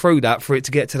to go through that for it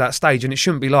to get to that stage, and it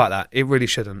shouldn't be like that. It really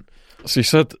shouldn't. So you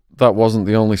said that wasn't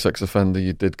the only sex offender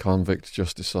you did convict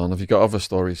justice on. Have you got other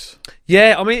stories?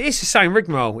 Yeah, I mean, it's the same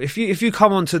rigmarole. If you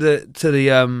come on to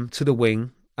the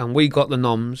wing and we got the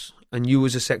noms and you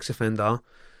was a sex offender,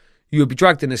 you would be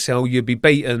dragged in a cell, you'd be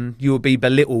beaten, you would be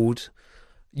belittled,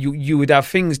 you would have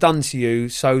things done to you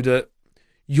so that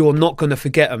you're not going to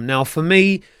forget them. Now, for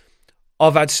me,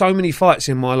 I've had so many fights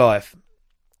in my life.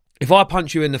 If I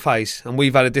punch you in the face and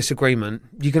we've had a disagreement,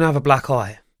 you're going to have a black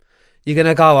eye. You're going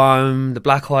to go home, the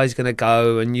black eye's going to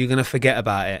go, and you're going to forget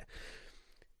about it.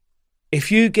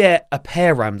 If you get a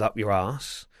pear rammed up your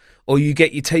ass, or you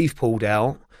get your teeth pulled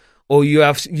out, or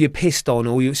you're pissed on,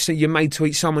 or you're made to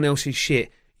eat someone else's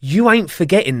shit, you ain't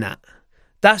forgetting that.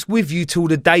 That's with you till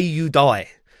the day you die.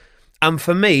 And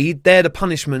for me, they're the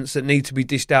punishments that need to be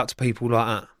dished out to people like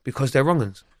that, because they're wrong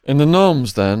uns. In the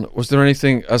norms, then, was there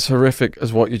anything as horrific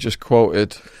as what you just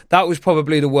quoted? That was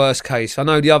probably the worst case. I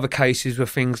know the other cases were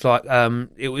things like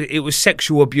it was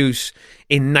sexual abuse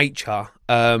in nature,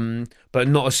 but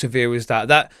not as severe as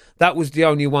that. That was the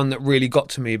only one that really got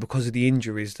to me because of the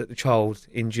injuries that the child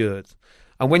endured.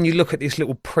 And when you look at this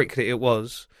little prick that it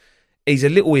was, he's a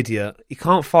little idiot. He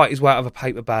can't fight his way out of a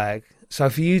paper bag. So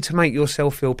for you to make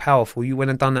yourself feel powerful, you went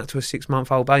and done that to a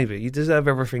 6-month-old baby. You deserve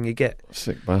everything you get.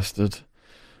 Sick bastard.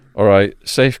 All right,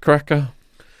 safe cracker?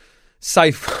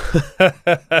 Safe.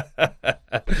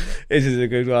 This is a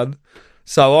good one.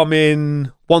 So I'm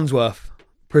in Wandsworth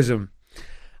prison.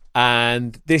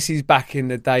 And this is back in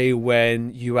the day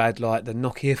when you had like the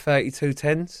Nokia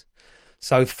 3210s.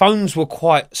 So phones were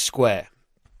quite square.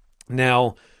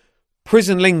 Now,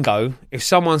 prison lingo, if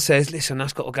someone says, listen,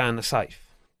 that's got to go in the safe,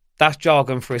 that's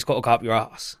jargon for it's got to go up your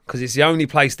ass, because it's the only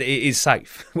place that it is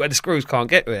safe, where the screws can't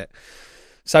get to it.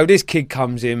 So this kid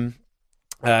comes in,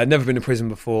 never been to prison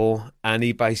before, and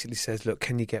he basically says, look,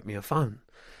 can you get me a phone?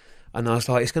 And I was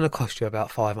like, it's going to cost you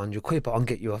about 500 quid, but I'll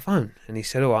get you a phone. And he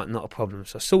said, all right, not a problem.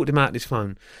 So I sorted him out this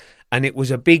phone, and it was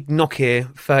a big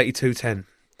Nokia 3210.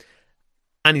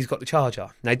 And he's got the charger.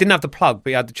 Now, he didn't have the plug,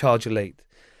 but he had the charger lead.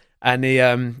 And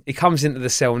he comes into the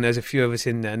cell, and there's a few of us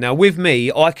in there. Now, with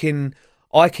me, I can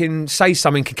say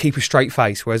something and keep a straight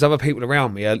face, whereas other people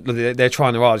around me, they're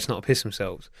trying their hardest not to piss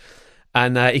themselves.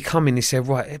 And he come in, he said,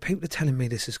 right, people are telling me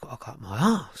this has got to cut my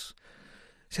arse.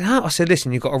 I said, how? I said,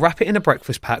 listen, you've got to wrap it in a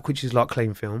breakfast pack, which is like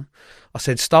clean film. I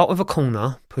said, start with a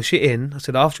corner, push it in. I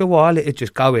said, after a while, it'll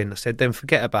just go in. I said, then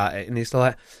forget about it. And he's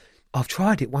like, I've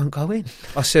tried, it won't go in.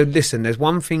 I said, listen, there's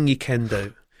one thing you can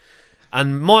do.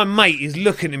 And my mate is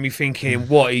looking at me thinking,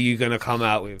 what are you going to come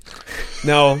out with?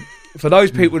 Now, for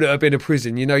those people that have been to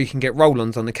prison, you know you can get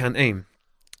roll-ons on the canteen.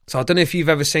 So I don't know if you've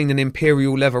ever seen an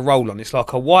Imperial leather roll-on. It's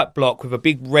like a white block with a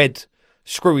big red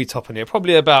screwy top on it,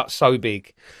 probably about so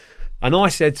big. And I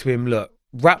said to him, look,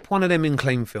 wrap one of them in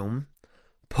clean film,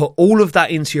 put all of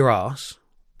that into your arse,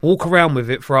 walk around with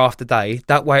it for half the day.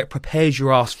 That way it prepares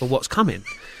your arse for what's coming.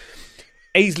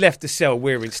 He's left the cell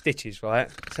wearing stitches,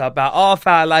 right? So about half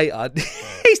hour later,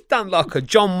 he's done like a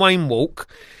John Wayne walk.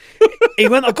 He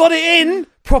went, I got it in,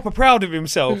 proper proud of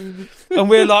himself. And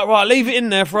we're like, right, leave it in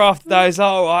there for half the day. He's like,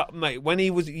 all right, mate. When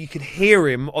you could hear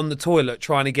him on the toilet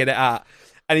trying to get it out.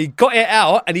 And he got it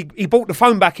out and he brought the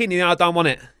phone back in. I don't want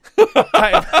it.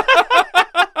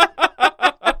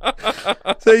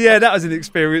 So, yeah, that was an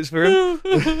experience for him.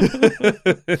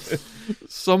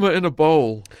 Summer in a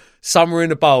bowl. Summer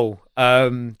in a bowl.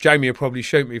 Jamie will probably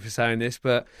shoot me for saying this,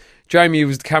 but Jamie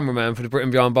was the cameraman for the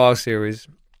Britain Behind Bars series.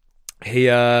 He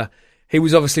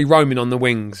was obviously roaming on the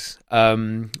wings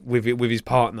with his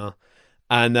partner,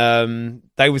 and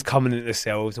they was coming into the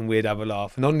cells and we'd have a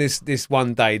laugh. And on this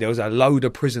one day, there was a load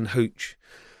of prison hooch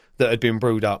that had been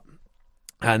brewed up.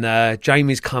 And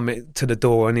Jamie's come to the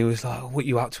door and he was like, what are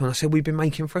you up to? And I said, we've been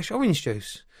making fresh orange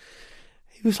juice.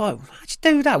 He was like, how'd you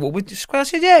do that? What, with the square? I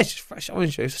said, yeah, it's just fresh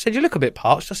orange juice. I said, you look a bit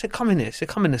parched. I said, come in here. I said,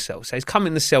 come in the cell. So he's come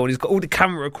in the cell and he's got all the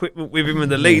camera equipment with him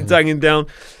and the leads hanging down.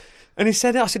 And he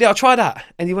said, I said, yeah, I'll try that.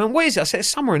 And he went, what is it? I said, it's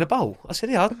summer in a bowl. I said,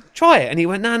 yeah, I'll try it. And he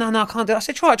went, no, I can't do it. I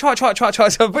said, try it. So I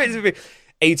put it in the-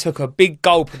 he took a big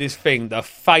gulp of this thing, the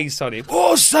face on him.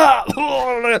 What's that?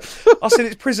 I said,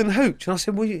 it's prison hooch. And I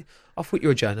said, well, I thought you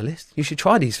were a journalist. You should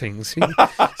try these things.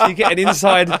 So you get an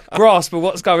inside grasp of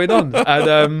what's going on.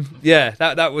 And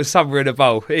that was summer in a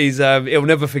bowl. He'll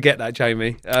never forget that,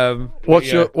 Jamie.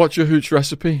 What's your hooch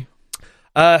recipe?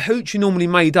 Hooch you normally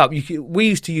made up. We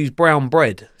used to use brown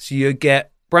bread. So you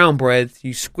get brown bread,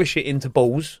 you squish it into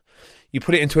balls, you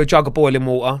put it into a jug of boiling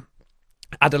water,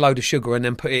 add a load of sugar, and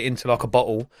then put it into like a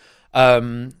bottle.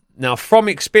 Now, from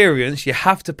experience, you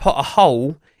have to put a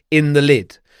hole in the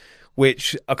lid,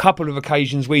 which a couple of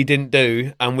occasions we didn't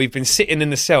do, and we've been sitting in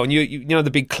the cell, and you know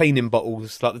the big cleaning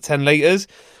bottles, like the 10 litres?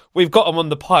 We've got them on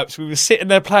the pipes. We were sitting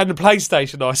there playing the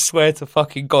PlayStation. I swear to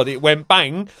fucking God, it went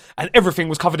bang, and everything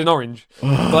was covered in orange.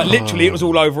 Like literally, it was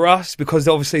all over us because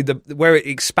obviously where it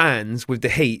expands with the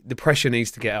heat, the pressure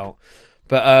needs to get out.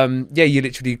 But you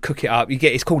literally cook it up.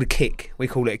 It's called a kick. We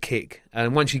call it a kick.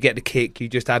 And once you get the kick, you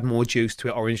just add more juice to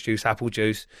it, orange juice, apple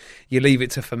juice. You leave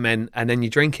it to ferment, and then you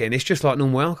drink it, and it's just like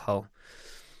normal alcohol.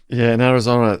 Yeah, in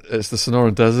Arizona, it's the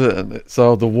Sonoran Desert, and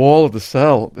so the wall of the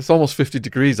cell, it's almost 50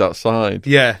 degrees outside.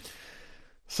 Yeah.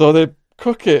 So they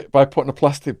cook it by putting a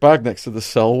plastic bag next to the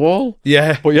cell wall.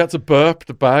 Yeah. But you had to burp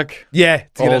the bag. Yeah,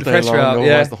 to get the pressure out.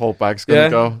 Otherwise the whole bag's going to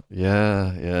go.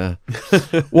 Yeah.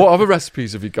 What other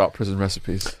recipes have you got, prison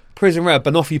recipes? Prison red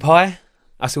banoffee pie.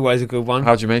 That's always a good one.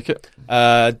 How'd you make it?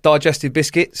 Digestive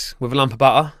biscuits with a lump of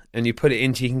butter, and you put it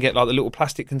into, you can get like the little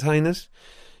plastic containers.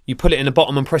 You put it in the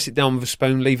bottom and press it down with a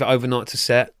spoon, leave it overnight to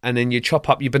set, and then you chop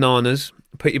up your bananas,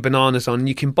 put your bananas on.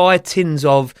 You can buy tins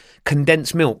of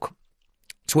condensed milk.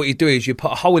 So what you do is you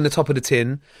put a hole in the top of the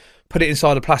tin, put it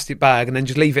inside a plastic bag, and then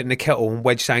just leave it in the kettle and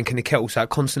wedge sank in the kettle so it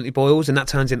constantly boils, and that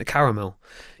turns into caramel.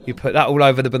 You put that all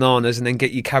over the bananas and then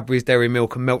get your Cadbury's Dairy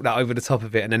Milk and melt that over the top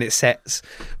of it, and then it sets.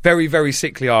 Very, very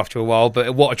sickly after a while,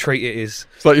 but what a treat it is.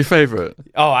 Is that your favourite?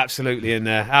 Oh, absolutely in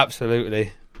there.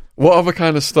 Absolutely. What other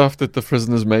kind of stuff did the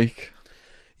prisoners make?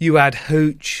 You had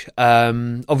hooch.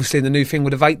 Obviously, the new thing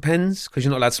with the vape pens, because you're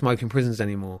not allowed to smoke in prisons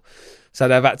anymore. So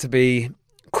they've had to be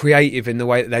creative in the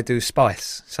way that they do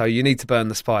spice. So you need to burn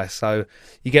the spice. So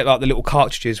you get like the little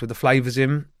cartridges with the flavours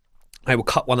in. They will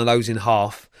cut one of those in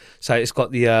half. So it's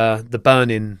got the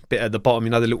burning bit at the bottom,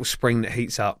 the little spring that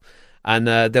heats up. And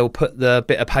they'll put the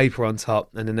bit of paper on top,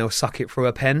 and then they'll suck it through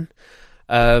a pen.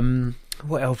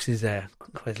 What else is there?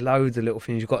 There's loads of little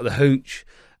things. You've got the hooch.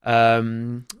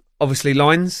 Obviously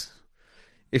lines.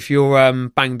 If you're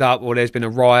banged up, or there's been a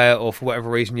riot, or for whatever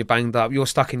reason you're banged up, you're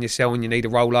stuck in your cell and you need a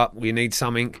roll up, or you need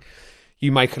something,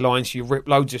 you make a line. So you rip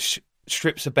loads of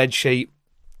strips of bed sheet,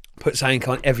 put something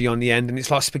heavy on the end, and it's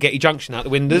like Spaghetti Junction out the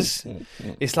windows.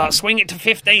 It's like swing it to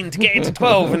 15 to get it to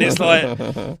 12, and it's like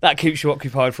that keeps you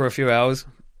occupied for a few hours.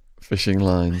 Fishing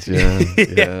lines,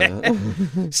 yeah.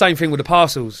 Same thing with the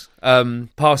parcels.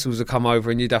 Parcels would come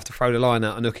over and you'd have to throw the line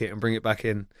out and hook it and bring it back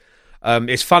in.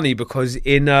 It's funny because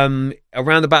in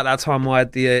around about that time I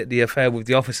had the affair with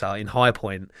the officer in High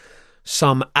Point,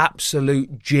 some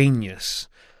absolute genius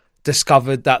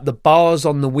discovered that the bars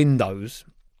on the windows,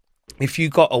 if you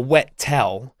got a wet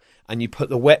towel and you put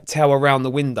the wet towel around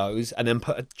the windows and then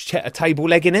put a table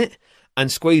leg in it and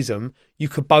squeeze them, you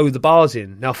could bow the bars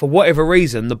in. Now, for whatever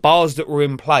reason, the bars that were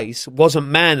in place wasn't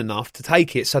man enough to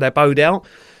take it, so they bowed out.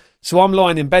 So I'm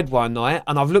lying in bed one night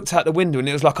and I've looked out the window and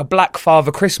it was like a black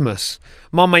Father Christmas.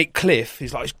 My mate Cliff,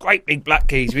 he's like this great big black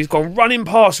geezer. He's gone running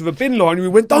past with a bin line and we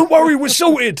went, don't worry, we're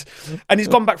sorted. And he's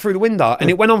gone back through the window, and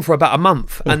it went on for about a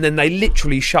month. And then they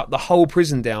literally shut the whole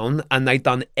prison down and they'd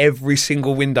done every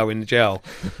single window in the jail.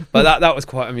 But that was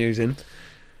quite amusing.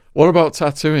 What about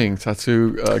tattooing?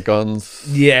 Guns?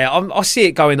 Yeah, I see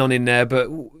it going on in there, but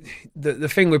the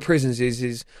thing with prisons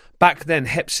is back then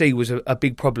Hep C was a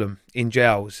big problem in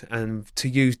jails, and to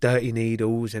use dirty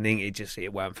needles and ink,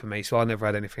 it weren't for me, so I never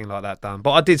had anything like that done.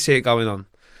 But I did see it going on.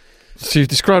 So you've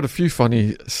described a few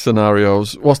funny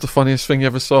scenarios. What's the funniest thing you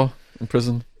ever saw in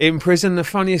prison? In prison, the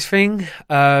funniest thing?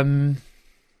 I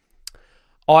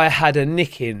had a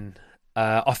nicking.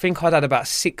 I think I'd had about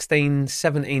 16,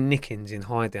 17 nickings in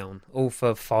Highdown, all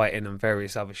for fighting and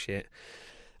various other shit.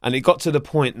 And it got to the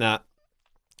point that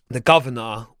the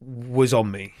governor was on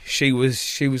me. She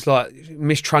was like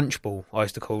Miss Trunchbull, I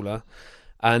used to call her.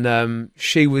 And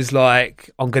she was like,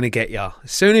 I'm going to get you.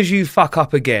 As soon as you fuck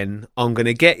up again, I'm going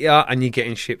to get you and you're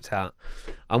getting shipped out.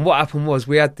 And what happened was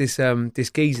we had this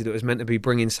geezer that was meant to be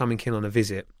bringing something in on a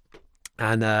visit.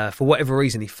 And for whatever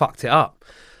reason, he fucked it up.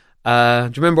 Do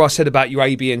you remember I said about your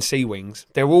A, B and C wings?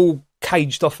 They're all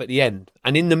caged off at the end,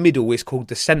 and in the middle is called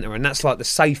the centre, and that's like the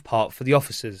safe part for the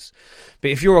officers.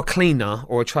 But if you're a cleaner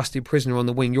or a trusted prisoner on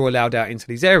the wing, you're allowed out into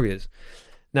these areas.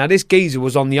 Now, this geezer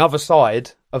was on the other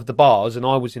side of the bars, and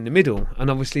I was in the middle. And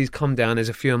obviously, he's come down. There's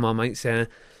a few of my mates there,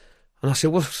 and I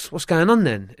said, "What's going on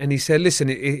then?" And he said, "Listen,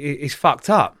 it's fucked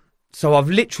up." So I've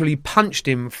literally punched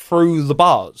him through the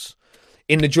bars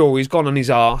in the jaw. He's gone on his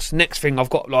arse. Next thing, I've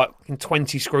got like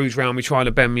 20 screws round me trying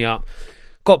to bend me up.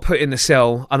 Got put in the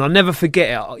cell, and I'll never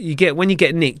forget it. When you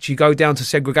get nicked, you go down to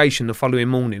segregation the following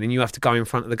morning, and you have to go in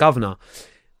front of the governor.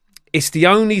 It's the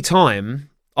only time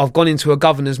I've gone into a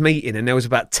governor's meeting, and there was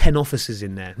about 10 officers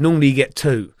in there. Normally, you get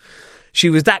 2.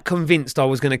 She was that convinced I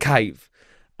was going to cave,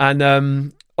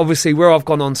 and obviously, where I've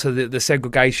gone on to the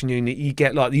segregation unit, you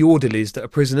get like the orderlies that are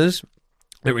prisoners.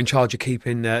 They're in charge of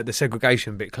keeping the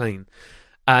segregation bit clean,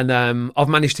 and I've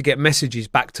managed to get messages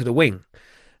back to the wing.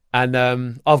 And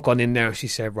I've gone in there and she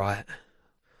said, right,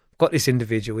 I've got this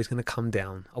individual, he's going to come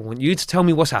down. I want you to tell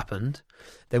me what's happened.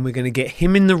 Then we're going to get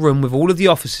him in the room with all of the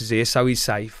officers here so he's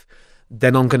safe.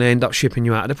 Then I'm going to end up shipping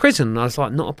you out of the prison. And I was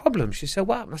like, not a problem. She said,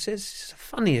 what happened? I said, it's the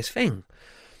funniest thing.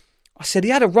 I said,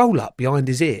 he had a roll up behind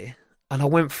his ear, and I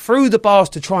went through the bars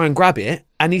to try and grab it,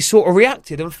 and he sort of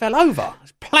reacted and fell over.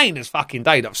 It's plain as fucking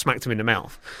day that I've smacked him in the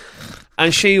mouth.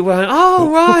 And she went,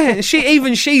 oh, right. And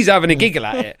she's having a giggle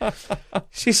at it.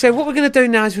 She said, what we're going to do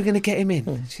now is we're going to get him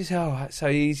in. She said, all right.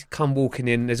 So he's come walking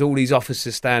in. There's all these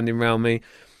officers standing around me.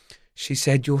 She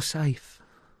said, you're safe.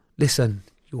 Listen,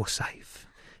 you're safe.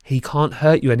 He can't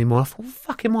hurt you anymore. I thought,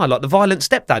 fuck am I? Like the violent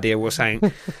stepdad here was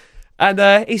saying.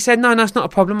 And he said, no, it's not a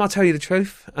problem. I'll tell you the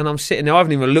truth. And I'm sitting there. I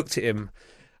haven't even looked at him.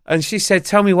 And she said,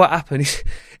 tell me what happened.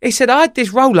 He said, I had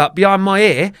this roll up behind my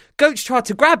ear. Gooch tried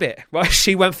to grab it. Right?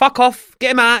 She went, fuck off,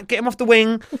 get him out, get him off the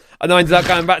wing. And I ended up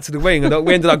going back to the wing. And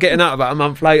we ended up getting out about a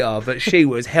month later. But she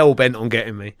was hell-bent on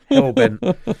getting me. Hell-bent.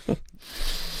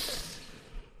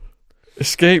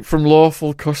 Escape from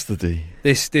lawful custody.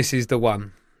 This is the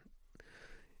one.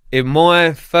 In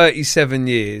my 37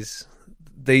 years,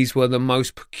 these were the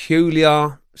most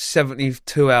peculiar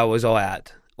 72 hours I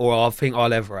had, or I think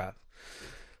I'll ever have.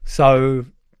 So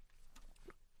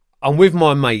I'm with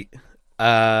my mate,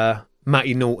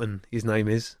 Matty Norton, his name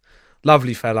is.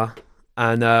 Lovely fella.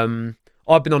 And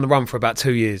I've been on the run for about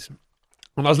 2 years.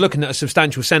 And I was looking at a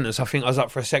substantial sentence. I think I was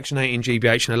up for a Section 18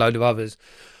 GBH and a load of others.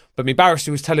 But my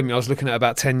barrister was telling me I was looking at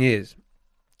about 10 years.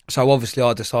 So obviously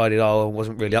I decided I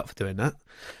wasn't really up for doing that.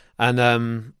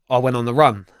 And I went on the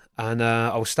run. And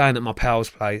I was staying at my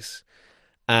pal's place.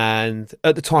 And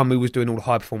at the time we was doing all the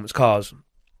high-performance cars.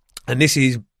 And this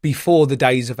is before the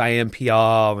days of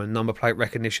AMPR and number plate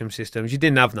recognition systems. You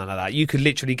didn't have none of that. You could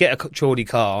literally get a Geordie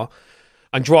car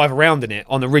and drive around in it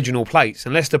on original plates.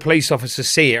 Unless the police officers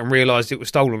see it and realised it was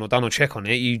stolen or done a check on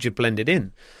it, you just blend it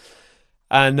in.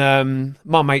 And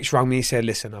my mates rang me and said,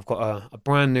 listen, I've got a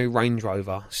brand new Range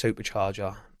Rover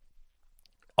supercharger.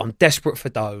 I'm desperate for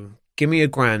dough. Give me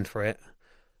 $1,000 for it.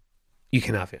 You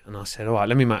can have it. And I said, all right,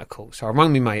 let me make a call. So I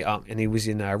rang my mate up and he was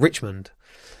in Richmond.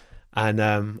 And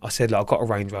I said, look, I've got a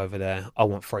Range Rover there. I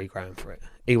want $3,000 for it.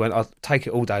 He went, I'll take it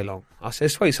all day long. I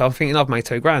said, sweet. So I'm thinking I've made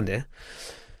 $2,000 here.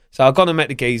 So I've gone and met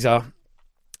the geezer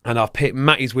and I've picked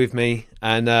Matty's with me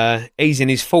and he's in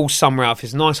his full summer outfit.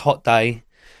 It's a nice hot day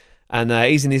and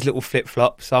he's in his little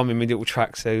flip-flops. I'm in my little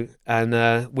tracksuit and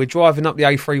we're driving up the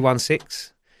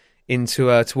A316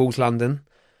 into towards London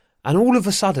and all of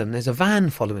a sudden there's a van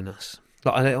following us,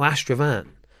 like a little Astra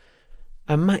van.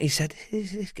 And Matty said,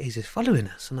 this geezer's following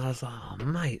us. And I was like, oh,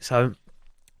 mate. So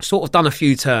sort of done a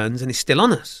few turns and he's still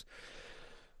on us.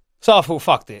 So I thought,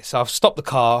 fuck this. So I've stopped the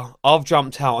car, I've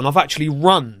jumped out, and I've actually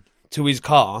run to his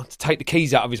car to take the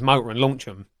keys out of his motor and launch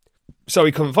them so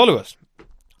he couldn't follow us.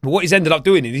 But what he's ended up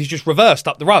doing is he's just reversed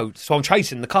up the road. So I'm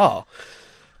chasing the car.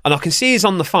 And I can see he's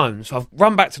on the phone. So I've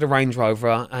run back to the Range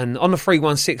Rover. And on the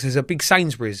 316, there's a big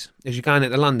Sainsbury's as you're going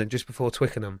into London just before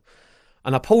Twickenham.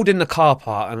 And I pulled in the car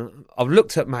park and I've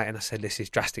looked at mate and I said, this is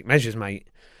drastic measures, mate.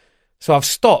 So I've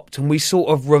stopped and we sort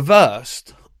of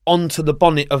reversed onto the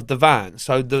bonnet of the van.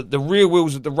 So the rear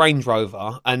wheels of the Range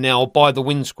Rover are now by the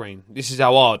windscreen. This is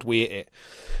how hard we hit it.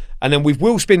 And then we've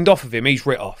wheel spinned off of him. He's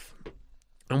writ off.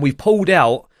 And we've pulled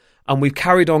out and we've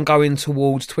carried on going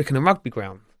towards Twickenham Rugby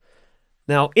Ground.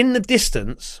 Now, in the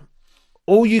distance,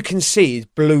 all you can see is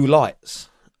blue lights.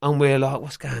 And we're like,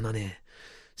 what's going on here?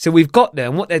 So we've got there,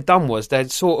 and what they'd done was they'd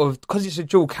sort of, because it's a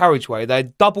dual carriageway,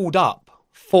 they'd doubled up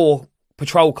 4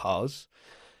 patrol cars,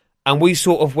 and we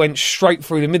sort of went straight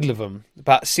through the middle of them,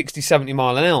 about 60, 70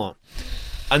 mile an hour.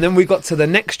 And then we got to the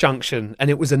next junction, and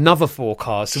it was another 4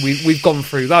 cars, so we've gone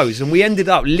through those. And we ended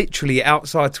up literally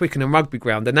outside Twickenham Rugby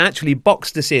Ground, and they actually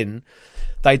boxed us in.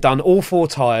 They done all 4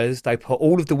 tyres. They put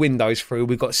all of the windows through.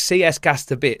 We got CS gas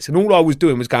to bits. And all I was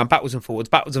doing was going backwards and forwards,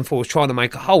 trying to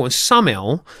make a hole. And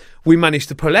somehow we managed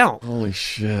to pull out. Holy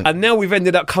shit. And now we've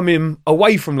ended up coming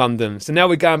away from London. So now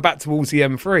we're going back towards the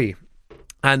M3.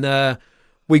 And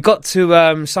we got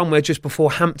to somewhere just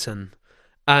before Hampton.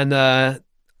 And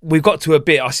we got to a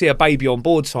bit, I see a baby on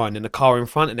board sign in the car in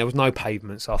front, and there was no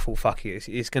pavement. So I thought, fuck it,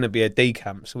 it's going to be a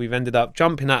decamp. So we've ended up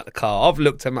jumping out the car. I've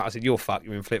looked at him, I said, you're fucked,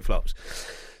 you're in flip-flops.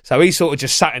 So he sort of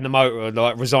just sat in the motor and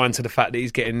like resigned to the fact that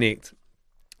he's getting nicked.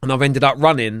 And I've ended up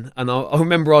running. And I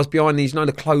remember I was behind these,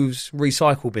 the clothes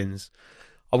recycle bins.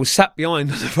 I was sat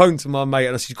behind on the phone to my mate,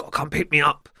 and I said, you've got to come pick me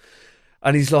up.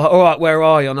 And he's like, all right, where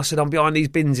are you? And I said, I'm behind these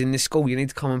bins in this school. You need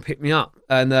to come and pick me up.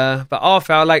 And but half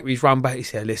hour later, he's run back. He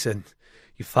said, listen,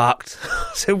 you fucked.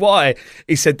 I said, why?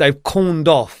 He said, they've corned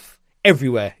off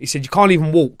everywhere. He said, you can't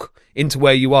even walk into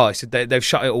where you are. He said, they've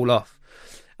shut it all off.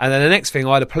 And then the next thing,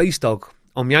 I had a police dog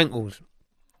on my ankles.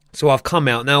 So I've come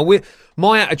out. Now,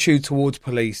 my attitude towards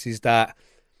police is that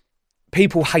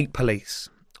people hate police.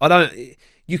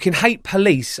 You can hate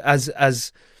police as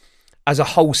a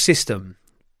whole system,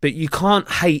 but you can't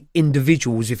hate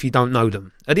individuals if you don't know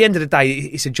them. At the end of the day,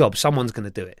 it's a job. Someone's going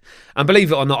to do it. And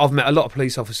believe it or not, I've met a lot of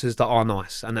police officers that are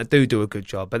nice and that do a good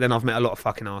job. But then I've met a lot of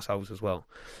fucking arseholes as well.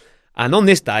 And on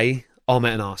this day, I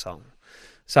met an arsehole.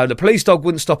 So the police dog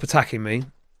wouldn't stop attacking me.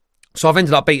 So I've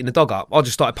ended up beating the dog up. I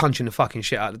just started punching the fucking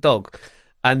shit out of the dog.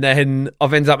 And then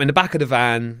I've ended up in the back of the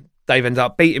van. They've ended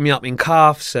up beating me up in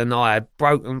cuffs. And I had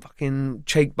broken fucking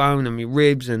cheekbone and my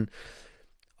ribs. And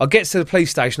I get to the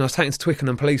police station. I was taken to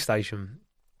Twickenham police station,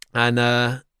 and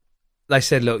they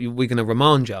said, look, we're going to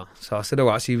remand you. So I said, all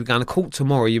right, so you're going to court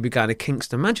tomorrow, you'll be going to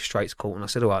Kingston Magistrates Court. And I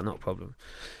said, all right, not a problem.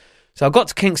 So I got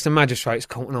to Kingston Magistrates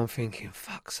Court, and I'm thinking,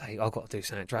 fuck's sake, I've got to do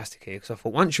something drastic here. Because I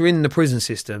thought, once you're in the prison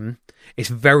system, it's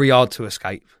very hard to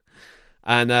escape.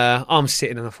 And I'm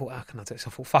sitting, and I thought, how can I do this? I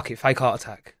thought, fuck it, fake heart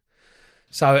attack.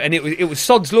 So, and it was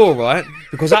sod's law, right?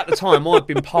 Because at the time, I'd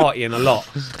been partying a lot.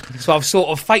 So I've sort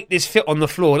of faked this fit on the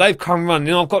floor. They've come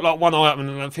running. I've got like one eye open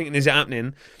and I'm thinking, is it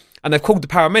happening? And they've called the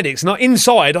paramedics. And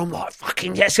inside, I'm like,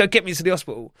 fucking yes, go get me to the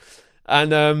hospital.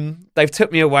 And they've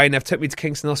took me away and they've took me to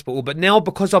Kingston Hospital. But now,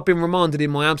 because I've been remanded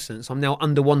in my absence, I'm now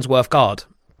under Wandsworth Guard.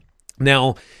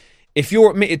 Now, if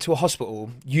you're admitted to a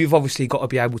hospital, you've obviously got to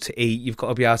be able to eat. You've got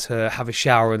to be able to have a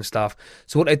shower and stuff.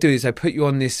 So what they do is they put you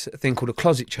on this thing called a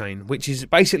closet chain, which is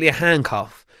basically a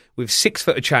handcuff with 6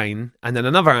 foot of chain and then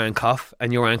another handcuff,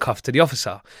 and you're handcuffed to the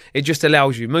officer. It just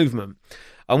allows you movement.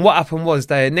 And what happened was,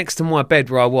 they next to my bed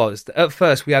where I was, at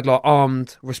first we had like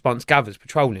armed response gathers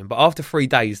patrolling, but after 3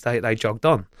 days they jogged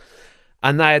on.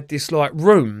 And they had this like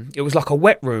room, it was like a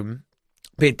wet room,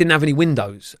 but it didn't have any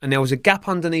windows, and there was a gap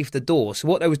underneath the door. So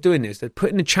what they was doing is they're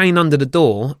putting a chain under the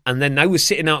door, and then they were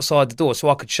sitting outside the door so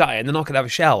I could shut it, and then I could have a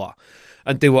shower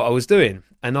and do what I was doing.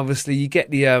 And obviously you get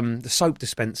the soap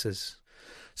dispensers.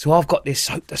 So I've got this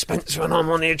soap dispenser and I'm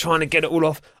on here trying to get it all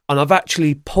off, and I've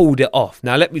actually pulled it off.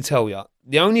 Now let me tell you,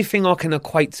 the only thing I can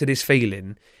equate to this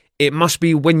feeling, it must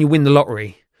be when you win the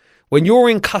lottery. When you're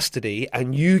in custody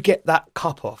and you get that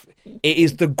cup off, it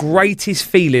is the greatest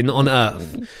feeling on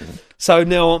earth. So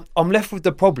now I'm left with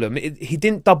the problem. He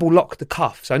didn't double lock the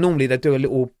cuff. So normally they do a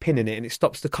little pin in it and it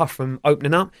stops the cuff from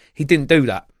opening up. He didn't do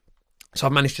that. So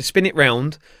I've managed to spin it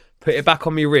round, put it back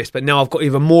on my wrist, but now I've got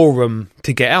even more room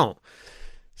to get out.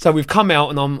 So we've come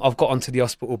out and I've got onto the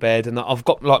hospital bed, and I've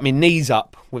got like my knees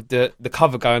up with the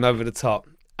cover going over the top,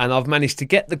 and I've managed to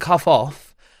get the cuff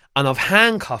off, and I've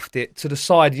handcuffed it to the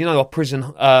side. You know, a prison,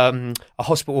 a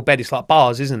hospital bed, it's like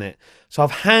bars, isn't it? So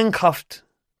I've handcuffed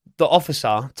the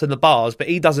officer to the bars, but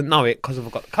he doesn't know it because I've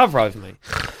got the cover over me.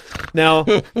 Now,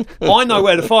 I know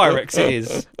where the fire exit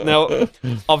is. Now,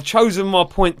 I've chosen my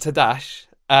point to dash,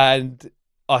 and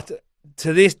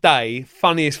to this day,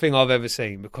 funniest thing I've ever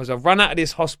seen, because I've run out of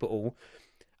this hospital,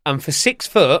 and for 6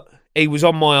 foot, he was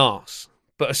on my arse.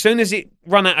 But as soon as it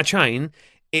run out of chain,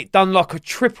 it done like a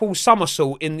triple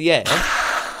somersault in the air.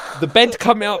 The bed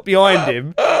come out behind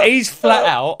him. He's flat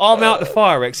out. I'm out the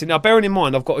fire exit. Now, bearing in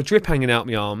mind, I've got a drip hanging out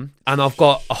my arm, and I've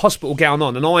got a hospital gown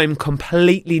on, and I am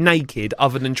completely naked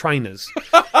other than trainers.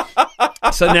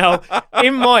 So now,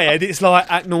 in my head, it's like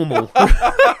act normal.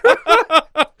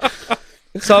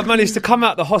 So I've managed to come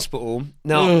out the hospital.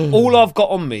 Now, all I've got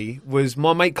on me was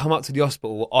my mate come up to the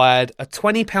hospital. I had a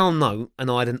 £20 note and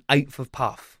I had an eighth of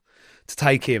puff to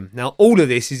take him. Now, all of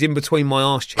this is in between my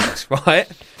arse cheeks,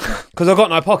 right? Because I've got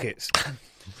no pockets.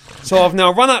 So I've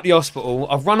now run out the hospital.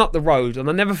 I've run up the road, and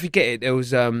I'll never forget it. There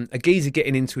was a geezer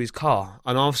getting into his car,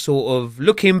 and I've sort of,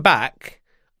 looking back,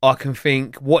 I can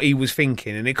think what he was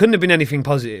thinking, and it couldn't have been anything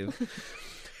positive.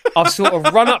 I've sort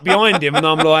of run up behind him, and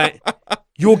I'm like,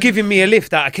 you're giving me a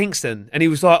lift out of Kingston. And he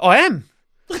was like, I am.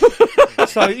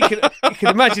 So you can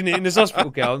imagine it in his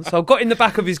hospital gown. So I got in the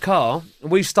back of his car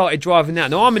and we started driving out.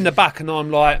 Now I'm in the back and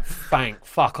I'm like,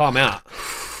 fuck, I'm out.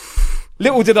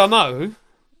 Little did I know,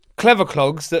 Clever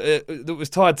Clogs that was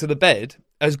tied to the bed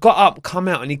has got up, come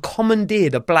out, and he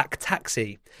commandeered a black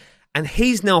taxi. And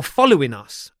he's now following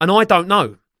us, and I don't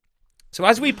know. So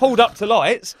as we pulled up to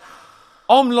lights,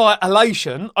 I'm like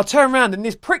elation. I turn around and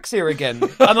this prick's here again.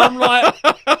 And I'm like...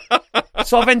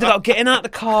 So I've ended up getting out the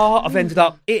car. I've ended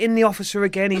up hitting the officer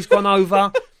again. He's gone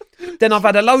over. Then I've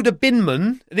had a load of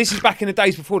binmen. This is back in the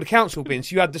days before the council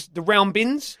bins. You had the round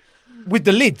bins with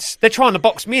the lids. They're trying to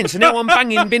box me in. So now I'm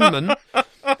banging binmen.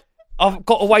 I've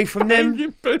got away from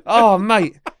them. Oh,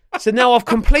 mate. So now I've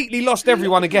completely lost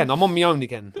everyone again. I'm on my own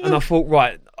again. And I thought,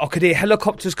 right, I could hear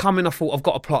helicopters coming. I thought, I've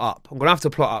got to plot up. I'm going to have to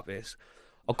plot up this.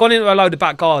 I've gone into a load of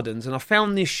back gardens and I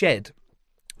found this shed.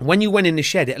 When you went in the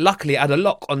shed, luckily it had a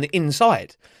lock on the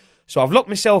inside. So I've locked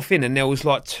myself in and there was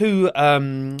like two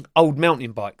old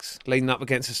mountain bikes leaning up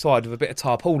against the side with a bit of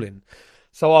tarpaulin.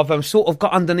 So I've sort of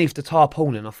got underneath the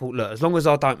tarpaulin. I thought, look, as long as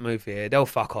I don't move here, they'll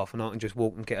fuck off and I can just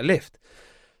walk and get a lift.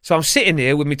 So I'm sitting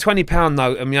here with my £20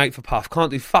 note and my 8 for puff.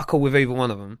 Can't do fuck all with either one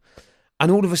of them.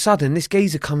 And all of a sudden, this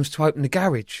geezer comes to open the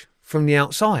garage from the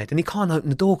outside and he can't open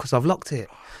the door because I've locked it.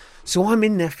 So I'm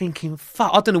in there thinking,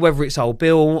 fuck, I don't know whether it's old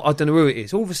Bill, I don't know who it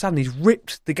is. All of a sudden, he's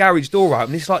ripped the garage door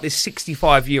open. It's like this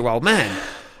 65-year-old man.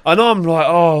 And I'm like,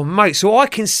 oh, mate. So I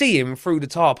can see him through the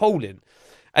tarpaulin.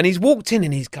 And he's walked in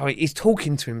and he's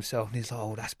talking to himself. And he's like,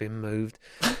 oh, that's been moved.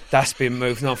 That's been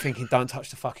moved. And I'm thinking, don't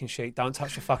touch the fucking sheet. Don't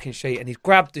touch the fucking sheet. And he's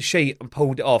grabbed the sheet and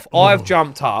pulled it off. I've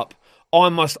jumped up.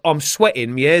 I'm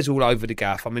sweating. My hair's all over the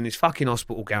gaff. I'm in this fucking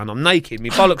hospital gown. I'm naked. My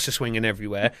bollocks are swinging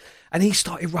everywhere. And he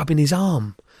started rubbing his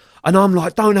arm. And I'm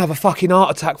like, don't have a fucking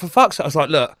heart attack for fuck's sake. I was like,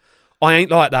 look, I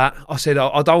ain't like that. I said,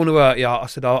 I don't want to hurt you. I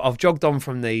said, I've jogged on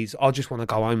from these. I just want to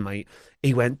go home, mate.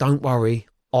 He went, don't worry.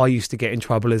 I used to get in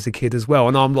trouble as a kid as well.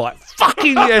 And I'm like,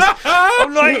 fucking yes.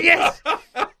 I'm like, yes.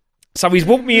 So he's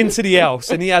walked me into the house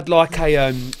and he had like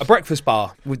a breakfast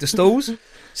bar with the stools.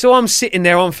 So I'm sitting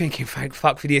there, I'm thinking, thank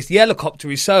fuck for this. The helicopter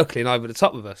is circling over the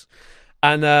top of us.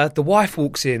 And the wife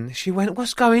walks in. She went,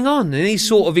 what's going on? And he's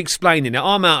sort of explaining it.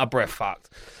 I'm out of breath, fucked.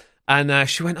 And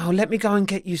she went, oh, let me go and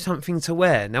get you something to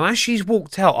wear. Now, as she's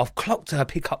walked out, I've clocked her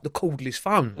pick up the cordless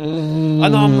phone.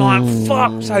 And I'm like,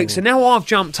 fuck's sake. So now I've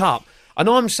jumped up and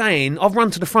I'm saying, I've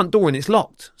run to the front door and it's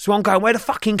locked. So I'm going, where are the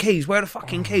fucking keys? Where are the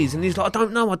fucking keys? And he's like, I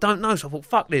don't know. So I thought,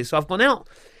 fuck this. So I've gone out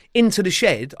into the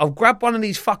shed. I've grabbed one of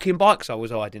these fucking bikes I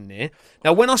was hiding there.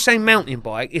 Now, when I say mountain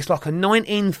bike, it's like a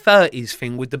 1930s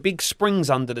thing with the big springs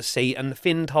under the seat and the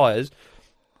thin tyres.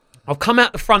 I've come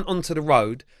out the front onto the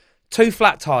road. 2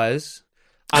 flat tyres,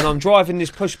 and I'm driving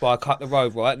this push bike up the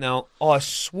road right now. I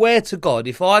swear to God,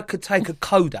 if I could take a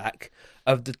Kodak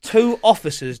of the 2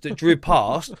 officers that drove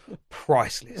past,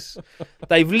 priceless.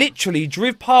 They've literally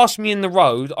driven past me in the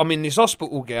road. I'm in this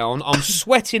hospital gown. I'm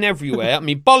sweating everywhere. I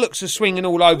mean, bollocks are swinging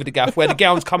all over the gaff where the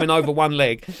gown's coming over one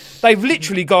leg. They've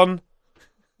literally gone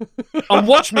and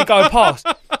watched me go past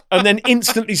and then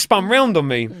instantly spun round on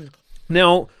me.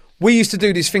 Now, we used to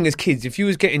do this thing as kids. If you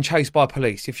was getting chased by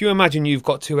police, if you imagine you've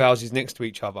got 2 houses next to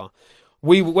each other,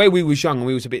 where we was young and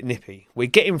we was a bit nippy,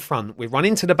 we'd get in front, we'd run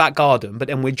into the back garden, but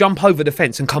then we'd jump over the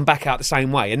fence and come back out the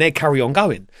same way, and they'd carry on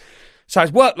going. So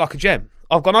it's worked like a gem.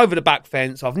 I've gone over the back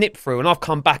fence, I've nipped through, and I've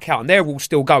come back out, and they're all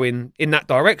still going in that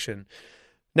direction.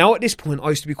 Now, at this point, I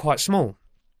used to be quite small.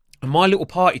 And my little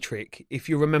party trick, if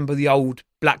you remember the old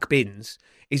black bins,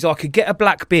 is I could get a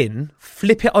black bin,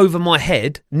 flip it over my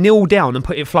head, kneel down and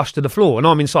put it flush to the floor, and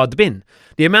I'm inside the bin.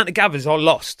 The amount of gathers I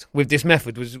lost with this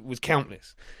method was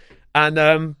countless. And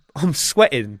I'm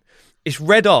sweating. It's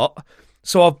red hot.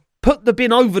 So I've put the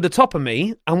bin over the top of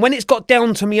me, and when it's got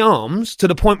down to my arms, to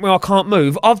the point where I can't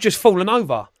move, I've just fallen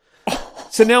over.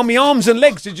 So now my arms and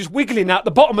legs are just wiggling out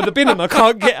the bottom of the bin and I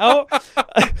can't get out.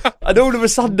 And all of a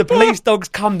sudden the police dogs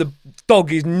come. The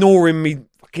dog is gnawing me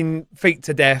fucking feet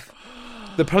to death.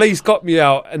 The police got me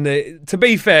out, and to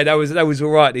be fair, that was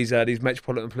all right. These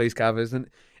Metropolitan Police gathers, and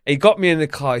he got me in the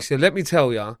car. He said, "Let me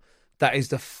tell you, that is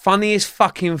the funniest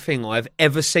fucking thing I've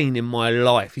ever seen in my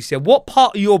life." He said, "What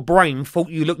part of your brain thought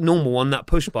you looked normal on that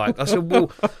push bike?" I said,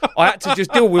 "Well, I had to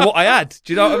just deal with what I had."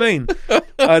 Do you know what I mean?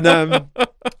 And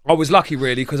I was lucky,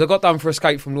 really, because I got done for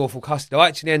escape from lawful custody. I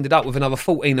actually ended up with another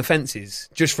 14 offences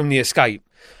just from the escape.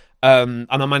 And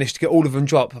I managed to get all of them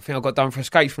dropped. I think I got done for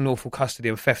escape from lawful custody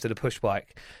and theft of the push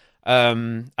bike.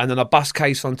 And then I bust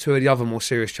case on 2 of the other more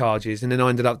serious charges. And then I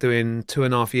ended up doing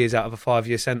 2.5 years out of a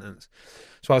 5-year sentence.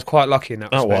 So I was quite lucky in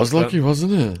that respect. That was lucky,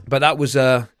 wasn't it? But that was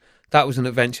an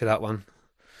adventure, that one.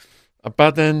 A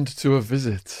bad end to a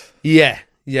visit. Yeah.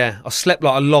 I slept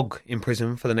like a log in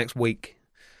prison for the next week.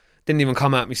 Didn't even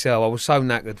come out my cell. I was so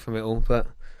knackered from it all, but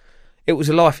it was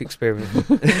a life experience.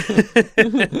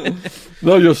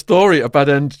 No, your story, a bad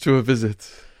end to a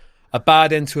visit. A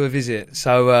bad end to a visit.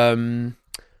 So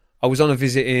I was on a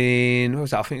visit in, where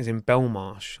was that? I think it was in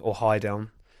Belmarsh or Highdown.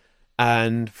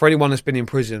 And for anyone that's been in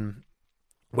prison,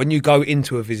 when you go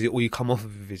into a visit or you come off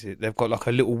of a visit, they've got like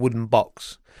a little wooden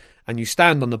box and you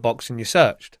stand on the box and you're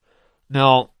searched.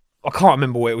 Now, I can't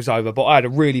remember what it was over, but I had a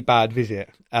really bad visit.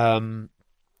 And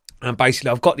basically,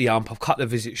 I've got the ump, I've cut the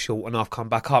visit short, and I've come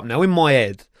back up. Now, in my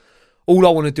head, all I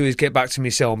want to do is get back to my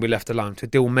cell and be left alone to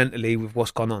deal mentally with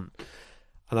what's gone on.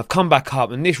 And I've come back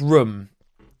up, and this room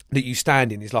that you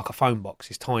stand in is like a phone box.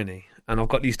 It's tiny. And I've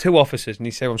got these two officers, and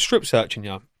he said, I'm strip searching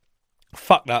you.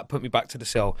 Fuck that, put me back to the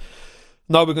cell.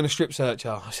 No, we're going to strip search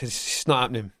you. I said, it's not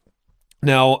happening.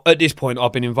 Now, at this point,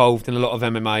 I've been involved in a lot of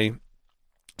MMA,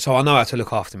 so I know how to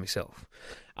look after myself.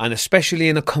 And especially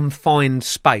in a confined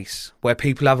space where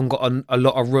people haven't got a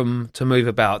lot of room to move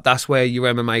about, that's where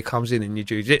your MMA comes in and your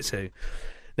jiu-jitsu.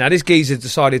 Now, this geezer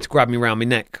decided to grab me around my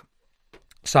neck.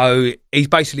 So he's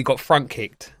basically got front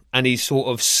kicked and he's sort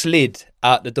of slid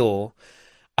out the door.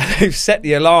 And they've set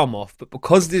the alarm off. But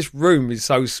because this room is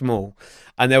so small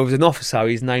and there was an officer,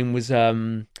 his name was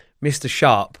Mr.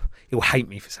 Sharp. He'll hate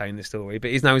me for saying this story,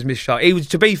 but his name was Mr. Sharp. He was,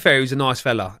 to be fair, he was a nice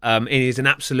fella. He is an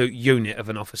absolute unit of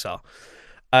an officer.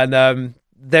 And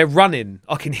they're running.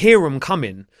 I can hear them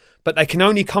coming, but they can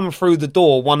only come through the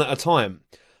door one at a time.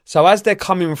 So as they're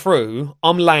coming through,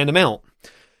 I'm laying them out.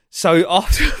 So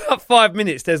after about 5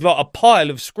 minutes, there's like a pile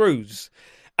of screws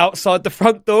outside the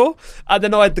front door. And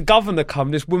then I had the governor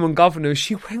come, this woman governor.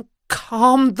 She went,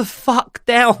 calm the fuck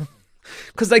down.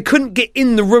 Because they couldn't get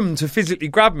in the room to physically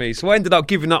grab me. So I ended up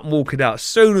giving up and walking out. As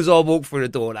soon as I walked through the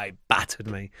door, they battered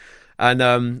me. And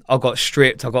I got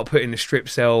stripped. I got put in a strip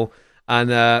cell. And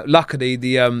luckily,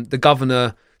 the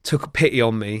governor took pity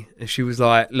on me. And she was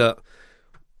like, look,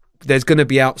 there's going to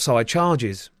be outside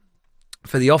charges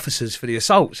for the officers for the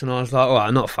assaults. And I was like, all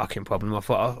right, not a fucking problem. I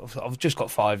thought, I've just got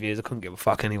 5 years. I couldn't give a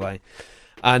fuck anyway.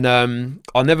 And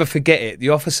I'll never forget it. The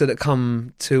officer that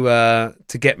come to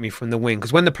get me from the wing,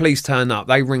 because when the police turn up,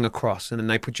 they ring across and then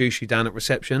they produce you down at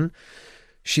reception.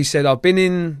 She said, I've been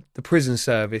in the prison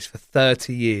service for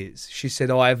 30 years. She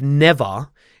said, I have never,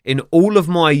 in all of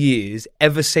my years,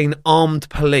 ever seen armed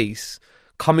police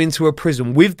come into a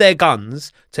prison with their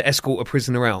guns to escort a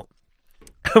prisoner out.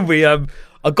 And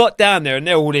I got down there and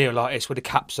they're all here like this with the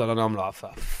caps on, and I'm like,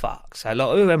 for fuck's sake,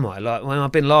 like, who am I? Like, when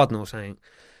I've Bin Laden or something.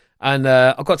 And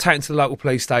I got taken to the local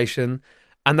police station,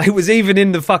 and they was even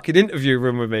in the fucking interview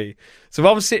room with me. So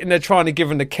I was sitting there trying to give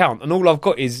an account, and all I've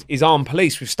got is armed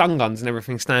police with stun guns and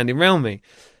everything standing around me.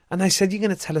 And they said, you're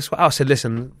going to tell us what? I said,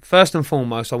 listen, first and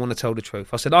foremost, I want to tell the truth.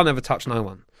 I said, I never touched no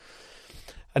one.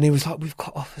 And he was like, we've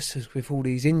got officers with all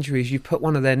these injuries. You put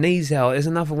one of their knees out. There's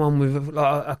another one with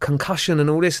like a concussion and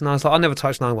all this. And I was like, I never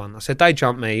touched no one. I said, they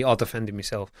jumped me. I defended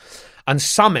myself. And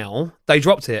somehow they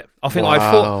dropped it. I think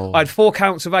I had 4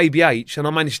 counts of ABH and I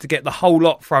managed to get the whole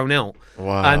lot thrown out.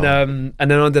 Wow. And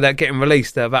then I ended up getting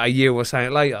released about a year or so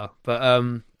later.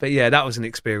 But yeah, that was an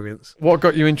experience. What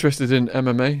got you interested in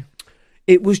MMA?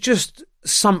 It was just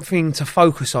something to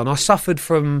focus on. I suffered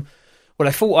from... Well,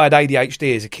 I thought I had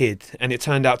ADHD as a kid, and it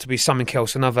turned out to be something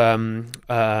else, another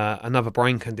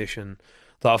brain condition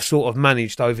that I've sort of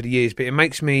managed over the years. But it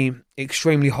makes me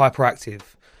extremely hyperactive,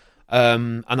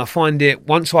 and I find it,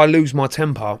 once I lose my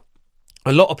temper,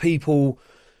 a lot of people,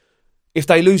 if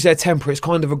they lose their temper, it's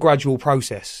kind of a gradual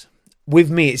process.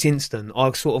 With me, it's instant.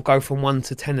 I sort of go from 1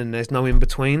 to 10 and there's no in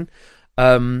between.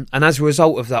 And as a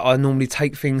result of that, I normally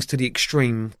take things to the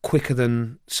extreme quicker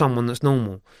than someone that's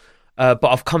normal. But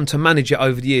I've come to manage it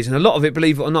over the years. And a lot of it,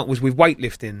 believe it or not, was with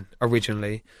weightlifting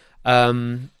originally.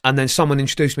 And then someone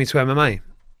introduced me to MMA.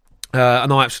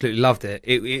 And I absolutely loved it.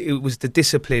 It was the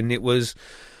discipline. It was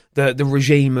the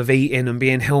regime of eating and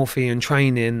being healthy and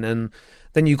training. And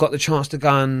then you got the chance to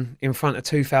go in front of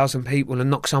 2,000 people and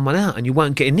knock someone out, and you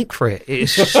weren't getting nicked for it.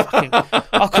 It's just fucking,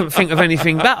 I couldn't think of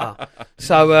anything better.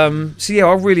 So yeah,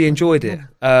 I really enjoyed it.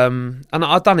 And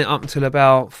I'd done it up until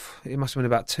about, it must have been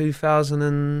about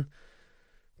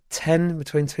 2010,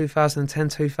 between 2010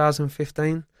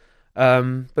 2015.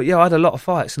 But yeah, I had a lot of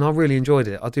fights and I really enjoyed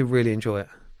it. I do really enjoy it.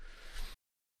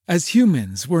 As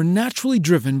humans, we're naturally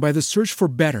driven by the search for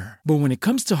better. But when it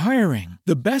comes to hiring,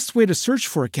 the best way to search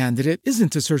for a candidate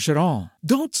isn't to search at all.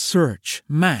 Don't search,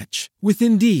 match with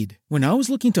Indeed. When I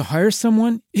was looking to hire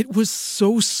someone, it was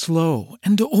so slow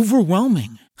and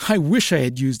overwhelming. I wish I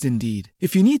had used Indeed.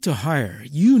 If you need to hire,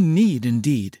 you need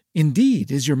Indeed.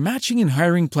 Indeed is your matching and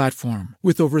hiring platform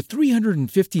with over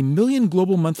 350 million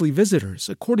global monthly visitors,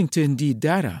 according to Indeed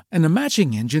data, and a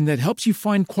matching engine that helps you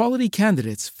find quality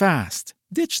candidates fast.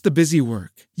 Ditch the busy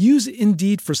work. Use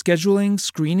Indeed for scheduling,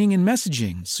 screening, and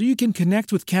messaging so you can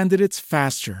connect with candidates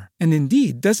faster. And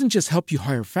Indeed doesn't just help you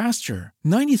hire faster.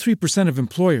 93% of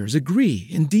employers agree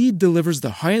Indeed delivers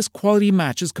the highest quality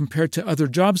matches compared to other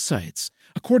job sites,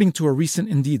 according to a recent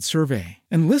Indeed survey.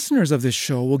 And listeners of this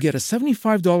show will get a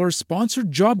 $75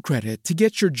 sponsored job credit to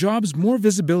get your jobs more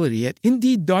visibility at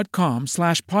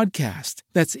Indeed.com/podcast.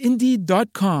 That's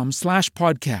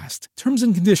Indeed.com/podcast. Terms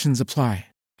and conditions apply.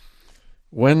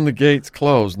 When the gates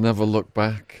close, never look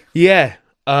back. Yeah,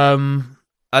 and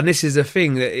this is a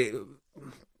thing that,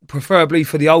 preferably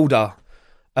for the older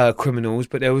criminals,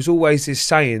 but there was always this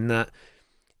saying that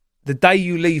the day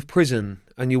you leave prison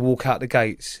and you walk out the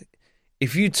gates,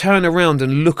 if you turn around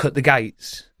and look at the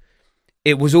gates,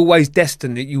 it was always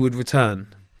destined that you would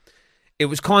return. It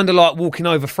was kind of like walking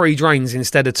over 3 drains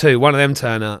instead of 2, one of them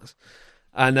turnouts.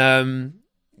 And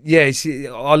yeah, see,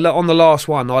 on the last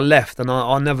one, I left and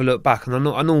I never looked back. And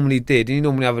I normally did. You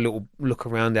normally have a little look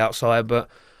around outside, but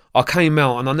I came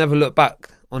out and I never looked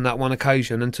back on that one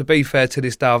occasion. And to be fair, to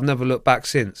this day, I've never looked back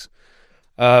since.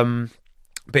 But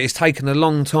it's taken a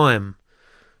long time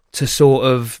to sort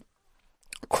of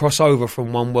cross over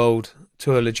from one world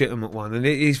to a legitimate one. And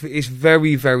it's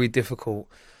very, very difficult.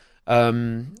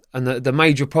 And the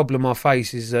major problem I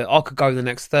face is that I could go the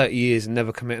next 30 years and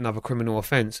never commit another criminal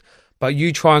offence. But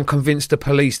you try and convince the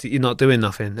police that you're not doing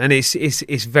nothing, and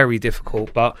it's very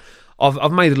difficult. But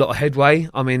I've made a lot of headway.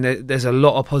 I mean, there's a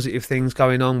lot of positive things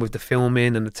going on with the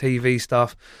filming and the TV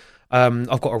stuff.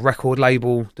 I've got a record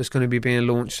label that's going to be being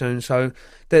launched soon, so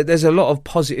there's a lot of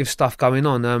positive stuff going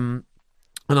on. And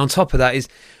on top of that is,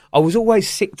 I was always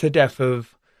sick to death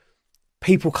of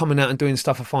people coming out and doing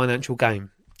stuff for financial gain.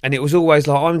 And it was always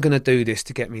like, I'm going to do this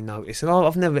to get me noticed.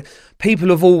 And people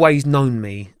have always known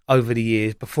me over the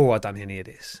years before I'd done any of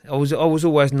this. I was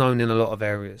always known in a lot of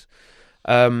areas.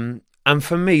 And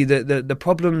for me, the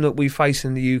problem that we face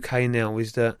in the UK now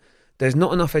is that there's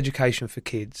not enough education for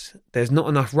kids. There's not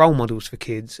enough role models for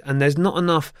kids. And there's not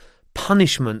enough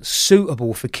punishment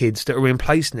suitable for kids that are in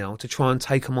place now to try and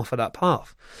take them off of that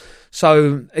path.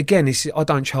 So again, I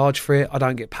don't charge for it. I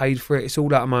don't get paid for it. It's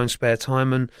all out of my own spare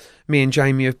time. And me and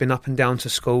Jamie have been up and down to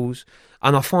schools,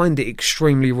 and I find it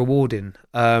extremely rewarding.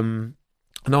 And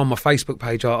on my Facebook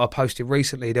page, I posted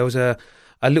recently, there was a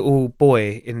little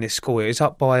boy in this school. It was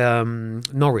up by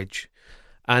Norwich,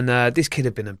 and this kid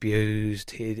had been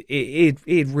abused. He'd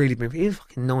really been. He was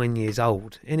fucking 9 years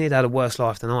old, and he'd had a worse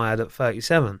life than I had at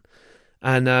 37.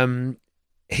 And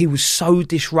he was so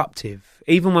disruptive.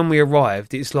 Even when we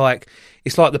arrived, it's like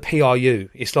the PRU.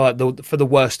 It's like for the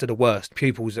worst of the worst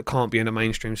pupils that can't be in a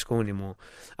mainstream school anymore.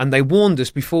 And they warned us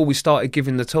before we started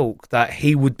giving the talk that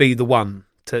he would be the one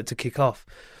to kick off.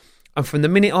 And from the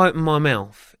minute I opened my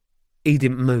mouth, he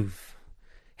didn't move.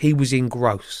 He was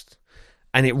engrossed.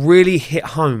 And it really hit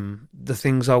home the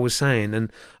things I was saying.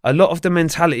 And a lot of the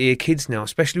mentality of kids now,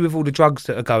 especially with all the drugs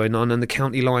that are going on and the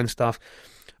county line stuff,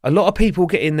 a lot of people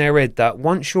get in their head that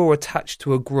once you're attached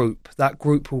to a group, that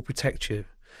group will protect you.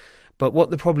 But what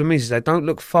the problem is they don't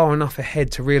look far enough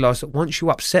ahead to realise that once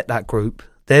you upset that group,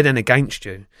 they're then against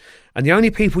you. And the only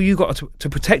people you got to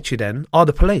protect you then are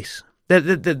the police.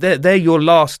 They're your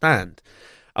last stand.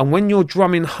 And when you're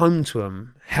drumming home to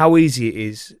them how easy it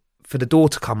is for the door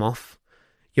to come off,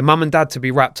 your mum and dad to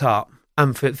be wrapped up,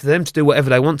 and for them to do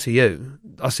whatever they want to you,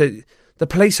 I said, the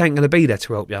police ain't going to be there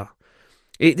to help you.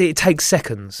 It takes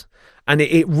seconds. And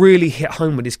it really hit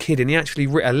home with this kid, and he actually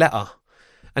writ a letter.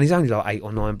 And he's only like 8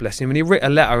 or 9, bless him. And he writ a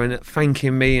letter and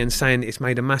thanking me and saying it's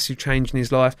made a massive change in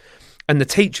his life. And the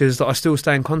teachers that I still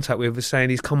stay in contact with are saying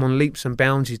he's come on leaps and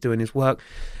bounds, he's doing his work.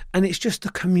 And it's just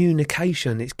the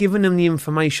communication. It's giving them the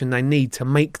information they need to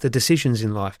make the decisions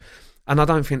in life. And I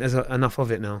don't think there's enough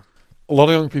of it now. A lot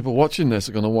of young people watching this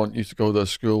are going to want you to go to their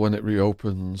school when it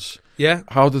reopens. Yeah.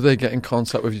 How do they get in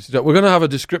contact with you today? We're going to have a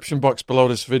description box below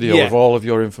this video with all of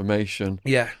your information.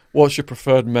 Yeah. What's your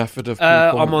preferred method of people?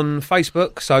 I'm on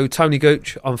Facebook, so Tony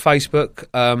Gooch on Facebook.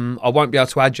 I won't be able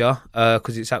to add you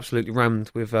because it's absolutely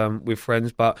rammed with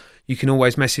friends, but you can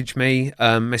always message me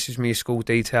your school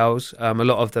details. A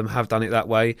lot of them have done it that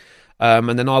way.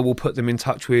 And then I will put them in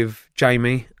touch with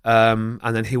Jamie, and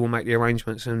then he will make the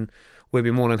arrangements, and we'd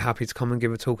be more than happy to come and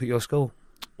give a talk at your school.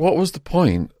 What was the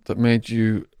point that made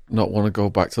you not want to go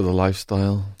back to the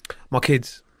lifestyle? My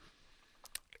kids.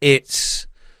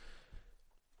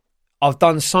 I've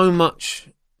done so much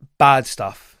bad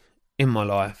stuff in my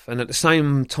life, and at the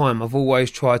same time I've always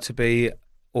tried to be,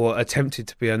 or attempted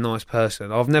to be, a nice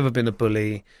person. I've never been a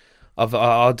bully.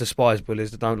 I despise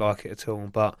bullies. I don't like it at all.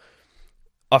 But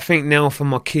I think now for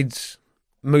my kids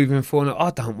moving forward,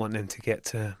 I don't want them to get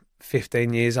to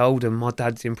 15 years old and my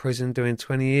dad's in prison doing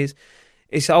 20 years.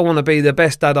 I want to be the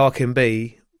best dad I can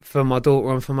be for my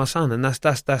daughter and for my son, and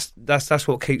that's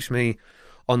what keeps me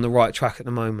on the right track at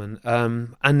the moment.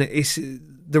 And it's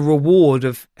the reward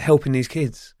of helping these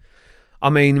kids. I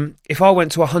mean, if I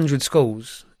went to 100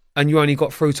 schools and you only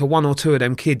got through to one or two of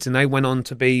them kids and they went on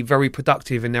to be very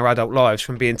productive in their adult lives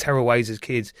from being terror-ways as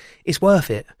kids, it's worth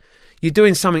it. You're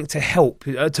doing something to help,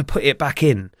 to put it back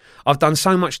in. I've done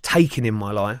so much taking in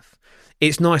my life.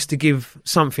 It's nice to give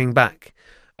something back.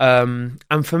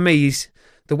 And for me,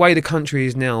 the way the country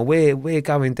is now, we're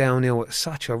going downhill at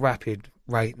such a rapid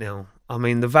rate now. I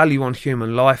mean, the value on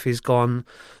human life is gone.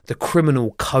 The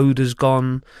criminal code has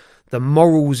gone. The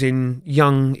morals in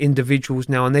young individuals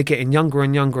now, and they're getting younger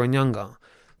and younger and younger,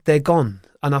 they're gone.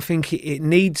 And I think it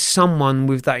needs someone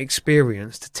with that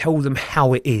experience to tell them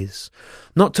how it is.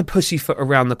 Not to pussyfoot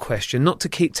around the question, not to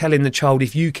keep telling the child,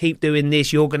 if you keep doing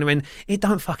this, you're going to end. It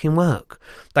don't fucking work.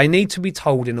 They need to be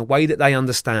told in a way that they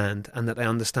understand, and that they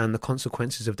understand the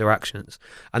consequences of their actions.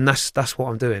 And that's what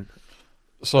I'm doing.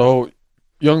 So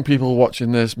young people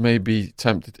watching this may be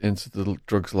tempted into the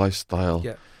drugs lifestyle.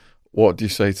 Yeah. What do you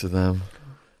say to them?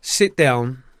 Sit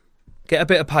down, get a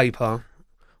bit of paper,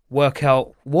 work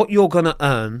out what you're going to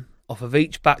earn off of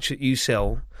each batch that you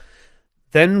sell,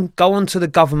 then go onto the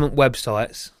government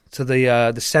websites, to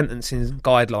the sentencing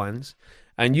guidelines,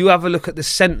 and you have a look at the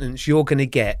sentence you're going to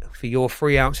get for your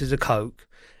 3 ounces of coke,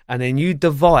 and then you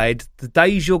divide the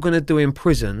days you're going to do in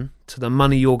prison to the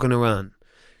money you're going to earn.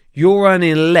 You're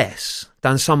earning less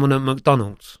than someone at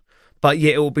McDonald's. But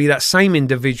yet it will be that same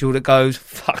individual that goes,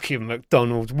 fucking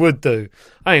McDonald's would do.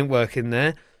 I ain't working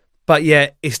there. But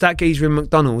yet it's that geezer in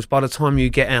McDonald's, by the time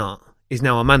you get out, is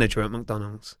now a manager at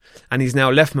McDonald's. And he's now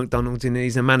left McDonald's and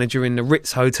he's a manager in the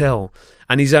Ritz Hotel.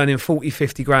 And he's earning 40,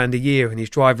 50 grand a year and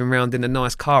he's driving around in a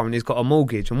nice car and he's got a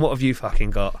mortgage. And what have you fucking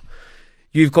got?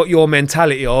 You've got your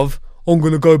mentality of, I'm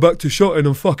going to go back to shotting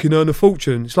and fucking earn a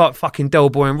fortune. It's like fucking Del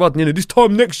Boy and Rodney. This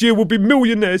time next year we'll be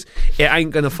millionaires. It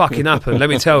ain't going to fucking happen, let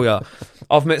me tell you.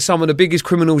 I've met some of the biggest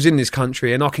criminals in this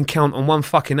country and I can count on one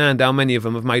fucking hand how many of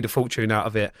them have made a fortune out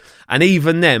of it. And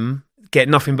even them get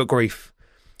nothing but grief.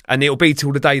 And it'll be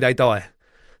till the day they die.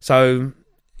 So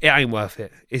it ain't worth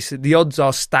it. The odds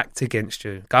are stacked against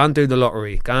you. Go and do the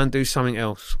lottery. Go and do something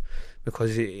else.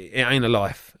 Because it ain't a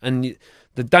life. And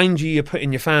the danger you're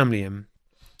putting your family in,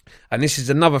 and this is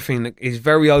another thing that is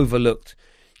very overlooked.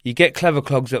 You get clever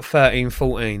clogs at 13,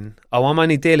 14. Oh, I'm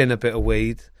only dealing a bit of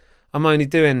weed. I'm only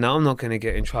doing that. I'm not going to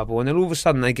get in trouble. And then all of a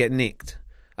sudden they get nicked.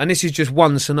 And this is just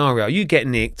one scenario. You get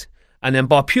nicked, and then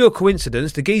by pure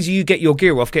coincidence, the geezer you get your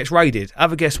gear off gets raided.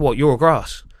 Have a guess what? You're a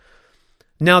grass.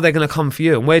 Now they're going to come for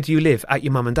you. And where do you live? At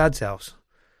your mum and dad's house.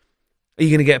 Are you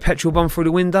going to get a petrol bomb through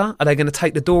the window? Are they going to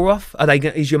take the door off?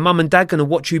 Is your mum and dad going to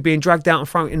watch you being dragged out and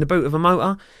thrown in the boot of a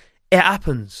motor? It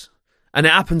happens. And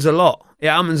it happens a lot. It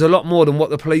happens a lot more than what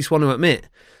the police want to admit.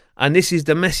 And this is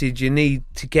the message you need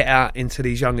to get out into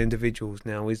these young individuals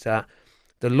now, is that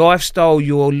the lifestyle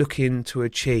you're looking to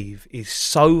achieve is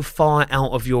so far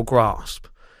out of your grasp.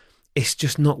 It's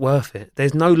just not worth it.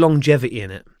 There's no longevity in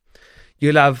it.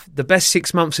 You'll have the best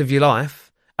 6 months of your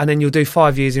life and then you'll do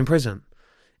 5 years in prison.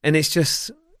 And it's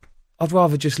just, I'd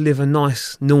rather just live a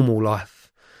nice, normal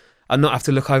life and not have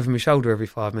to look over my shoulder every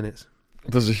 5 minutes.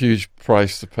 There's a huge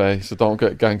price to pay, so don't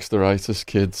get gangsteritis,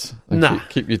 kids. And Nah.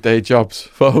 keep your day jobs,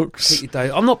 folks. Keep your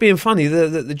day. I'm not being funny.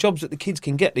 The jobs that the kids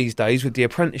can get these days with the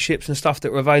apprenticeships and stuff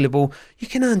that are available, you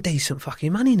can earn decent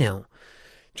fucking money now.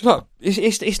 Do you know,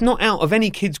 it's not out of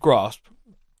any kid's grasp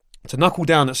to knuckle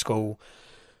down at school,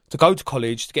 to go to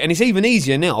college, and it's even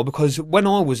easier now because when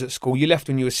I was at school, you left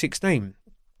when you were 16.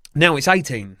 Now it's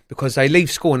 18 because they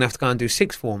leave school and have to go and do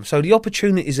sixth form. So the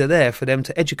opportunities are there for them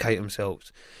to educate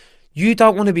themselves. You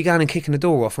don't want to be going and kicking the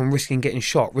door off and risking getting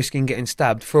shot, risking getting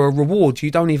stabbed for a reward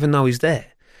you don't even know is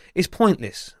there. It's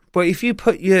pointless. But if you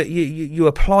put you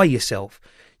apply yourself,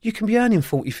 you can be earning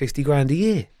 40, 50 grand a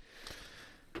year.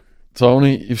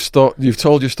 Tony, you've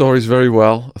told your stories very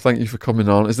well. Thank you for coming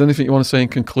on. Is there anything you want to say in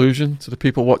conclusion to the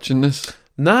people watching this?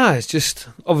 Nah, it's just,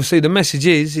 obviously the message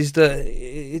is that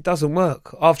it doesn't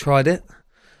work. I've tried it.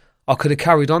 I could have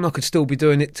carried on. I could still be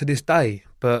doing it to this day.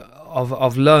 But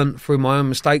I've learned through my own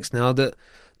mistakes now that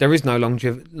there is no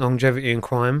longevity in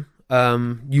crime.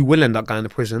 You will end up going to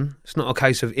prison. It's not a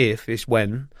case of if, it's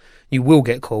when. You will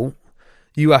get caught.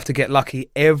 You have to get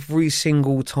lucky every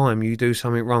single time you do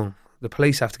something wrong. The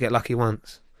police have to get lucky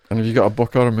once. And have you got a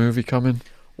book or a movie coming?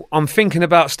 I'm thinking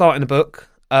about starting a book.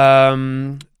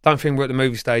 Don't think we're at the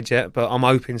movie stage yet, but I'm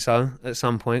hoping so at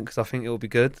some point because I think it will be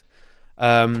good.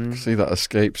 See that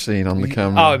escape scene on the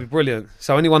camera. Oh, it'd be brilliant.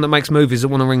 So anyone that makes movies that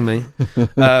want to ring me.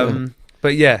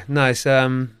 But yeah, no, it's,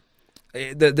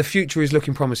 the future is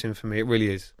looking promising for me. It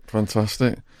really is.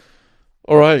 Fantastic.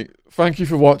 All right. Thank you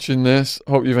for watching this.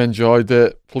 Hope you've enjoyed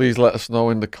it. Please let us know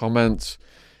in the comments.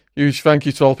 Huge thank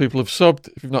you to all people who've subbed.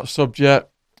 If you've not subbed yet,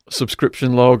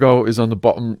 subscription logo is on the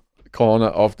bottom corner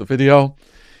of the video.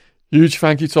 Huge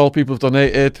thank you to all people who've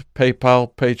donated.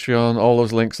 PayPal, Patreon, all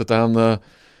those links are down there.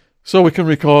 So we can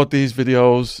record these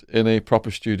videos in a proper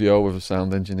studio with a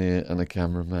sound engineer and a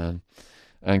cameraman.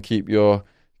 And keep your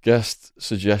guest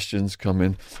suggestions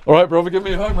coming. All right, brother, give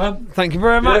me a hug, man. Thank you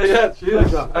very much. Yeah,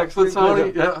 cheers. Pleasure. Excellent,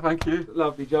 Tony. Yeah, thank you.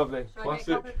 Lovely, lovely.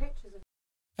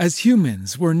 As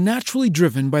humans, we're naturally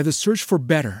driven by the search for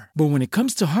better. But when it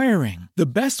comes to hiring, the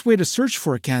best way to search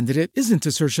for a candidate isn't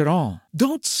to search at all.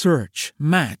 Don't search,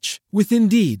 match with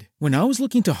Indeed. When I was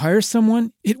looking to hire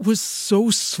someone, it was so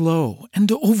slow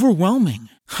and overwhelming.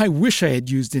 I wish I had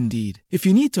used Indeed. If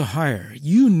you need to hire,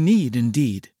 you need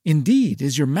Indeed. Indeed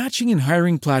is your matching and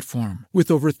hiring platform with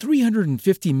over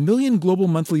 350 million global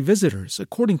monthly visitors,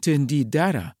 according to Indeed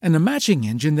data, and a matching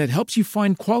engine that helps you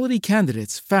find quality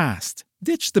candidates fast.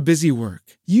 Ditch the busy work.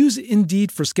 Use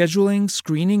Indeed for scheduling,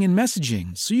 screening, and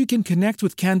messaging so you can connect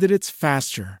with candidates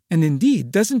faster. And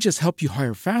Indeed doesn't just help you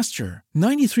hire faster.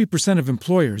 93% of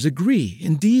employers agree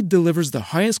Indeed delivers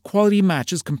the highest quality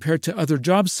matches compared to other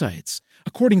job sites,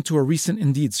 according to a recent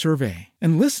Indeed survey.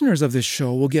 And listeners of this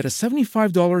show will get a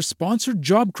 $75 sponsored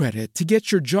job credit to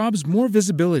get your jobs more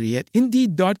visibility at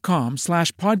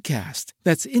Indeed.com/podcast.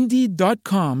 That's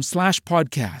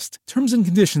Indeed.com/podcast. Terms and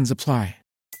conditions apply.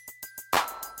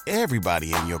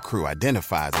 Everybody in your crew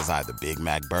identifies as either Big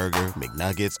Mac Burger,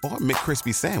 McNuggets, or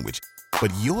McCrispy Sandwich.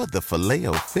 But you're the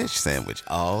Filet-O-Fish Sandwich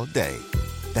all day.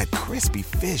 That crispy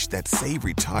fish, that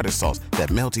savory tartar sauce, that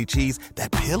melty cheese,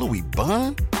 that pillowy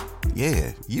bun.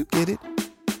 Yeah, you get it.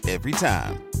 Every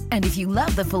time. And if you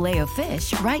love the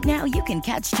Filet-O-Fish, right now you can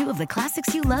catch two of the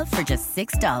classics you love for just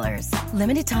 $6.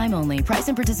 Limited time only. Price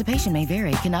and participation may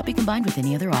vary. Cannot be combined with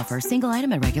any other offer. Single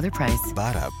item at regular price.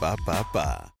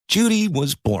 Ba-da-ba-ba-ba. Judy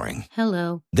was boring.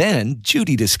 Hello. Then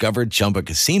Judy discovered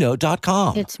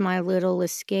ChumbaCasino.com. It's my little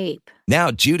escape. Now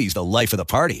Judy's the life of the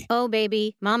party. Oh,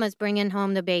 baby, mama's bringing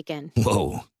home the bacon.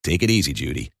 Whoa, take it easy,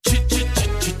 Judy.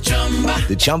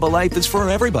 The Chumba life is for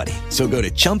everybody. So go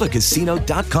to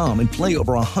ChumbaCasino.com and play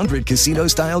over 100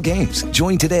 casino-style games.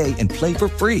 Join today and play for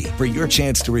free for your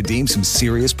chance to redeem some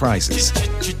serious prizes.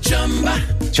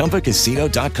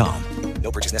 ChumbaCasino.com.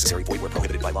 No purchase necessary. Void where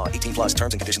prohibited by law. 18 plus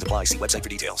terms and conditions apply. See website for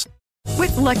details.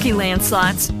 With Lucky Land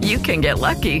Slots, you can get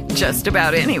lucky just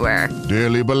about anywhere.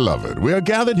 Dearly beloved, we are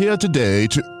gathered here today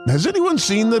to... Has anyone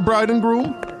seen the bride and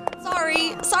groom?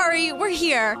 Sorry, we're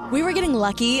here. We were getting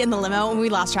lucky in the limo and we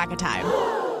lost track of time.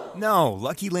 No,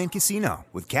 Lucky Land Casino,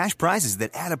 with cash prizes that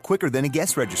add up quicker than a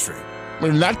guest registry.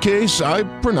 In that case, I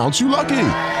pronounce you lucky.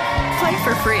 Play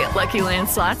for free at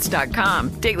LuckyLandSlots.com.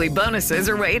 Daily bonuses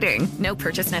are waiting. No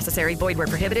purchase necessary. Void where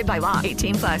prohibited by law.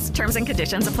 18 plus. Terms and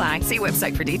conditions apply. See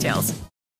website for details.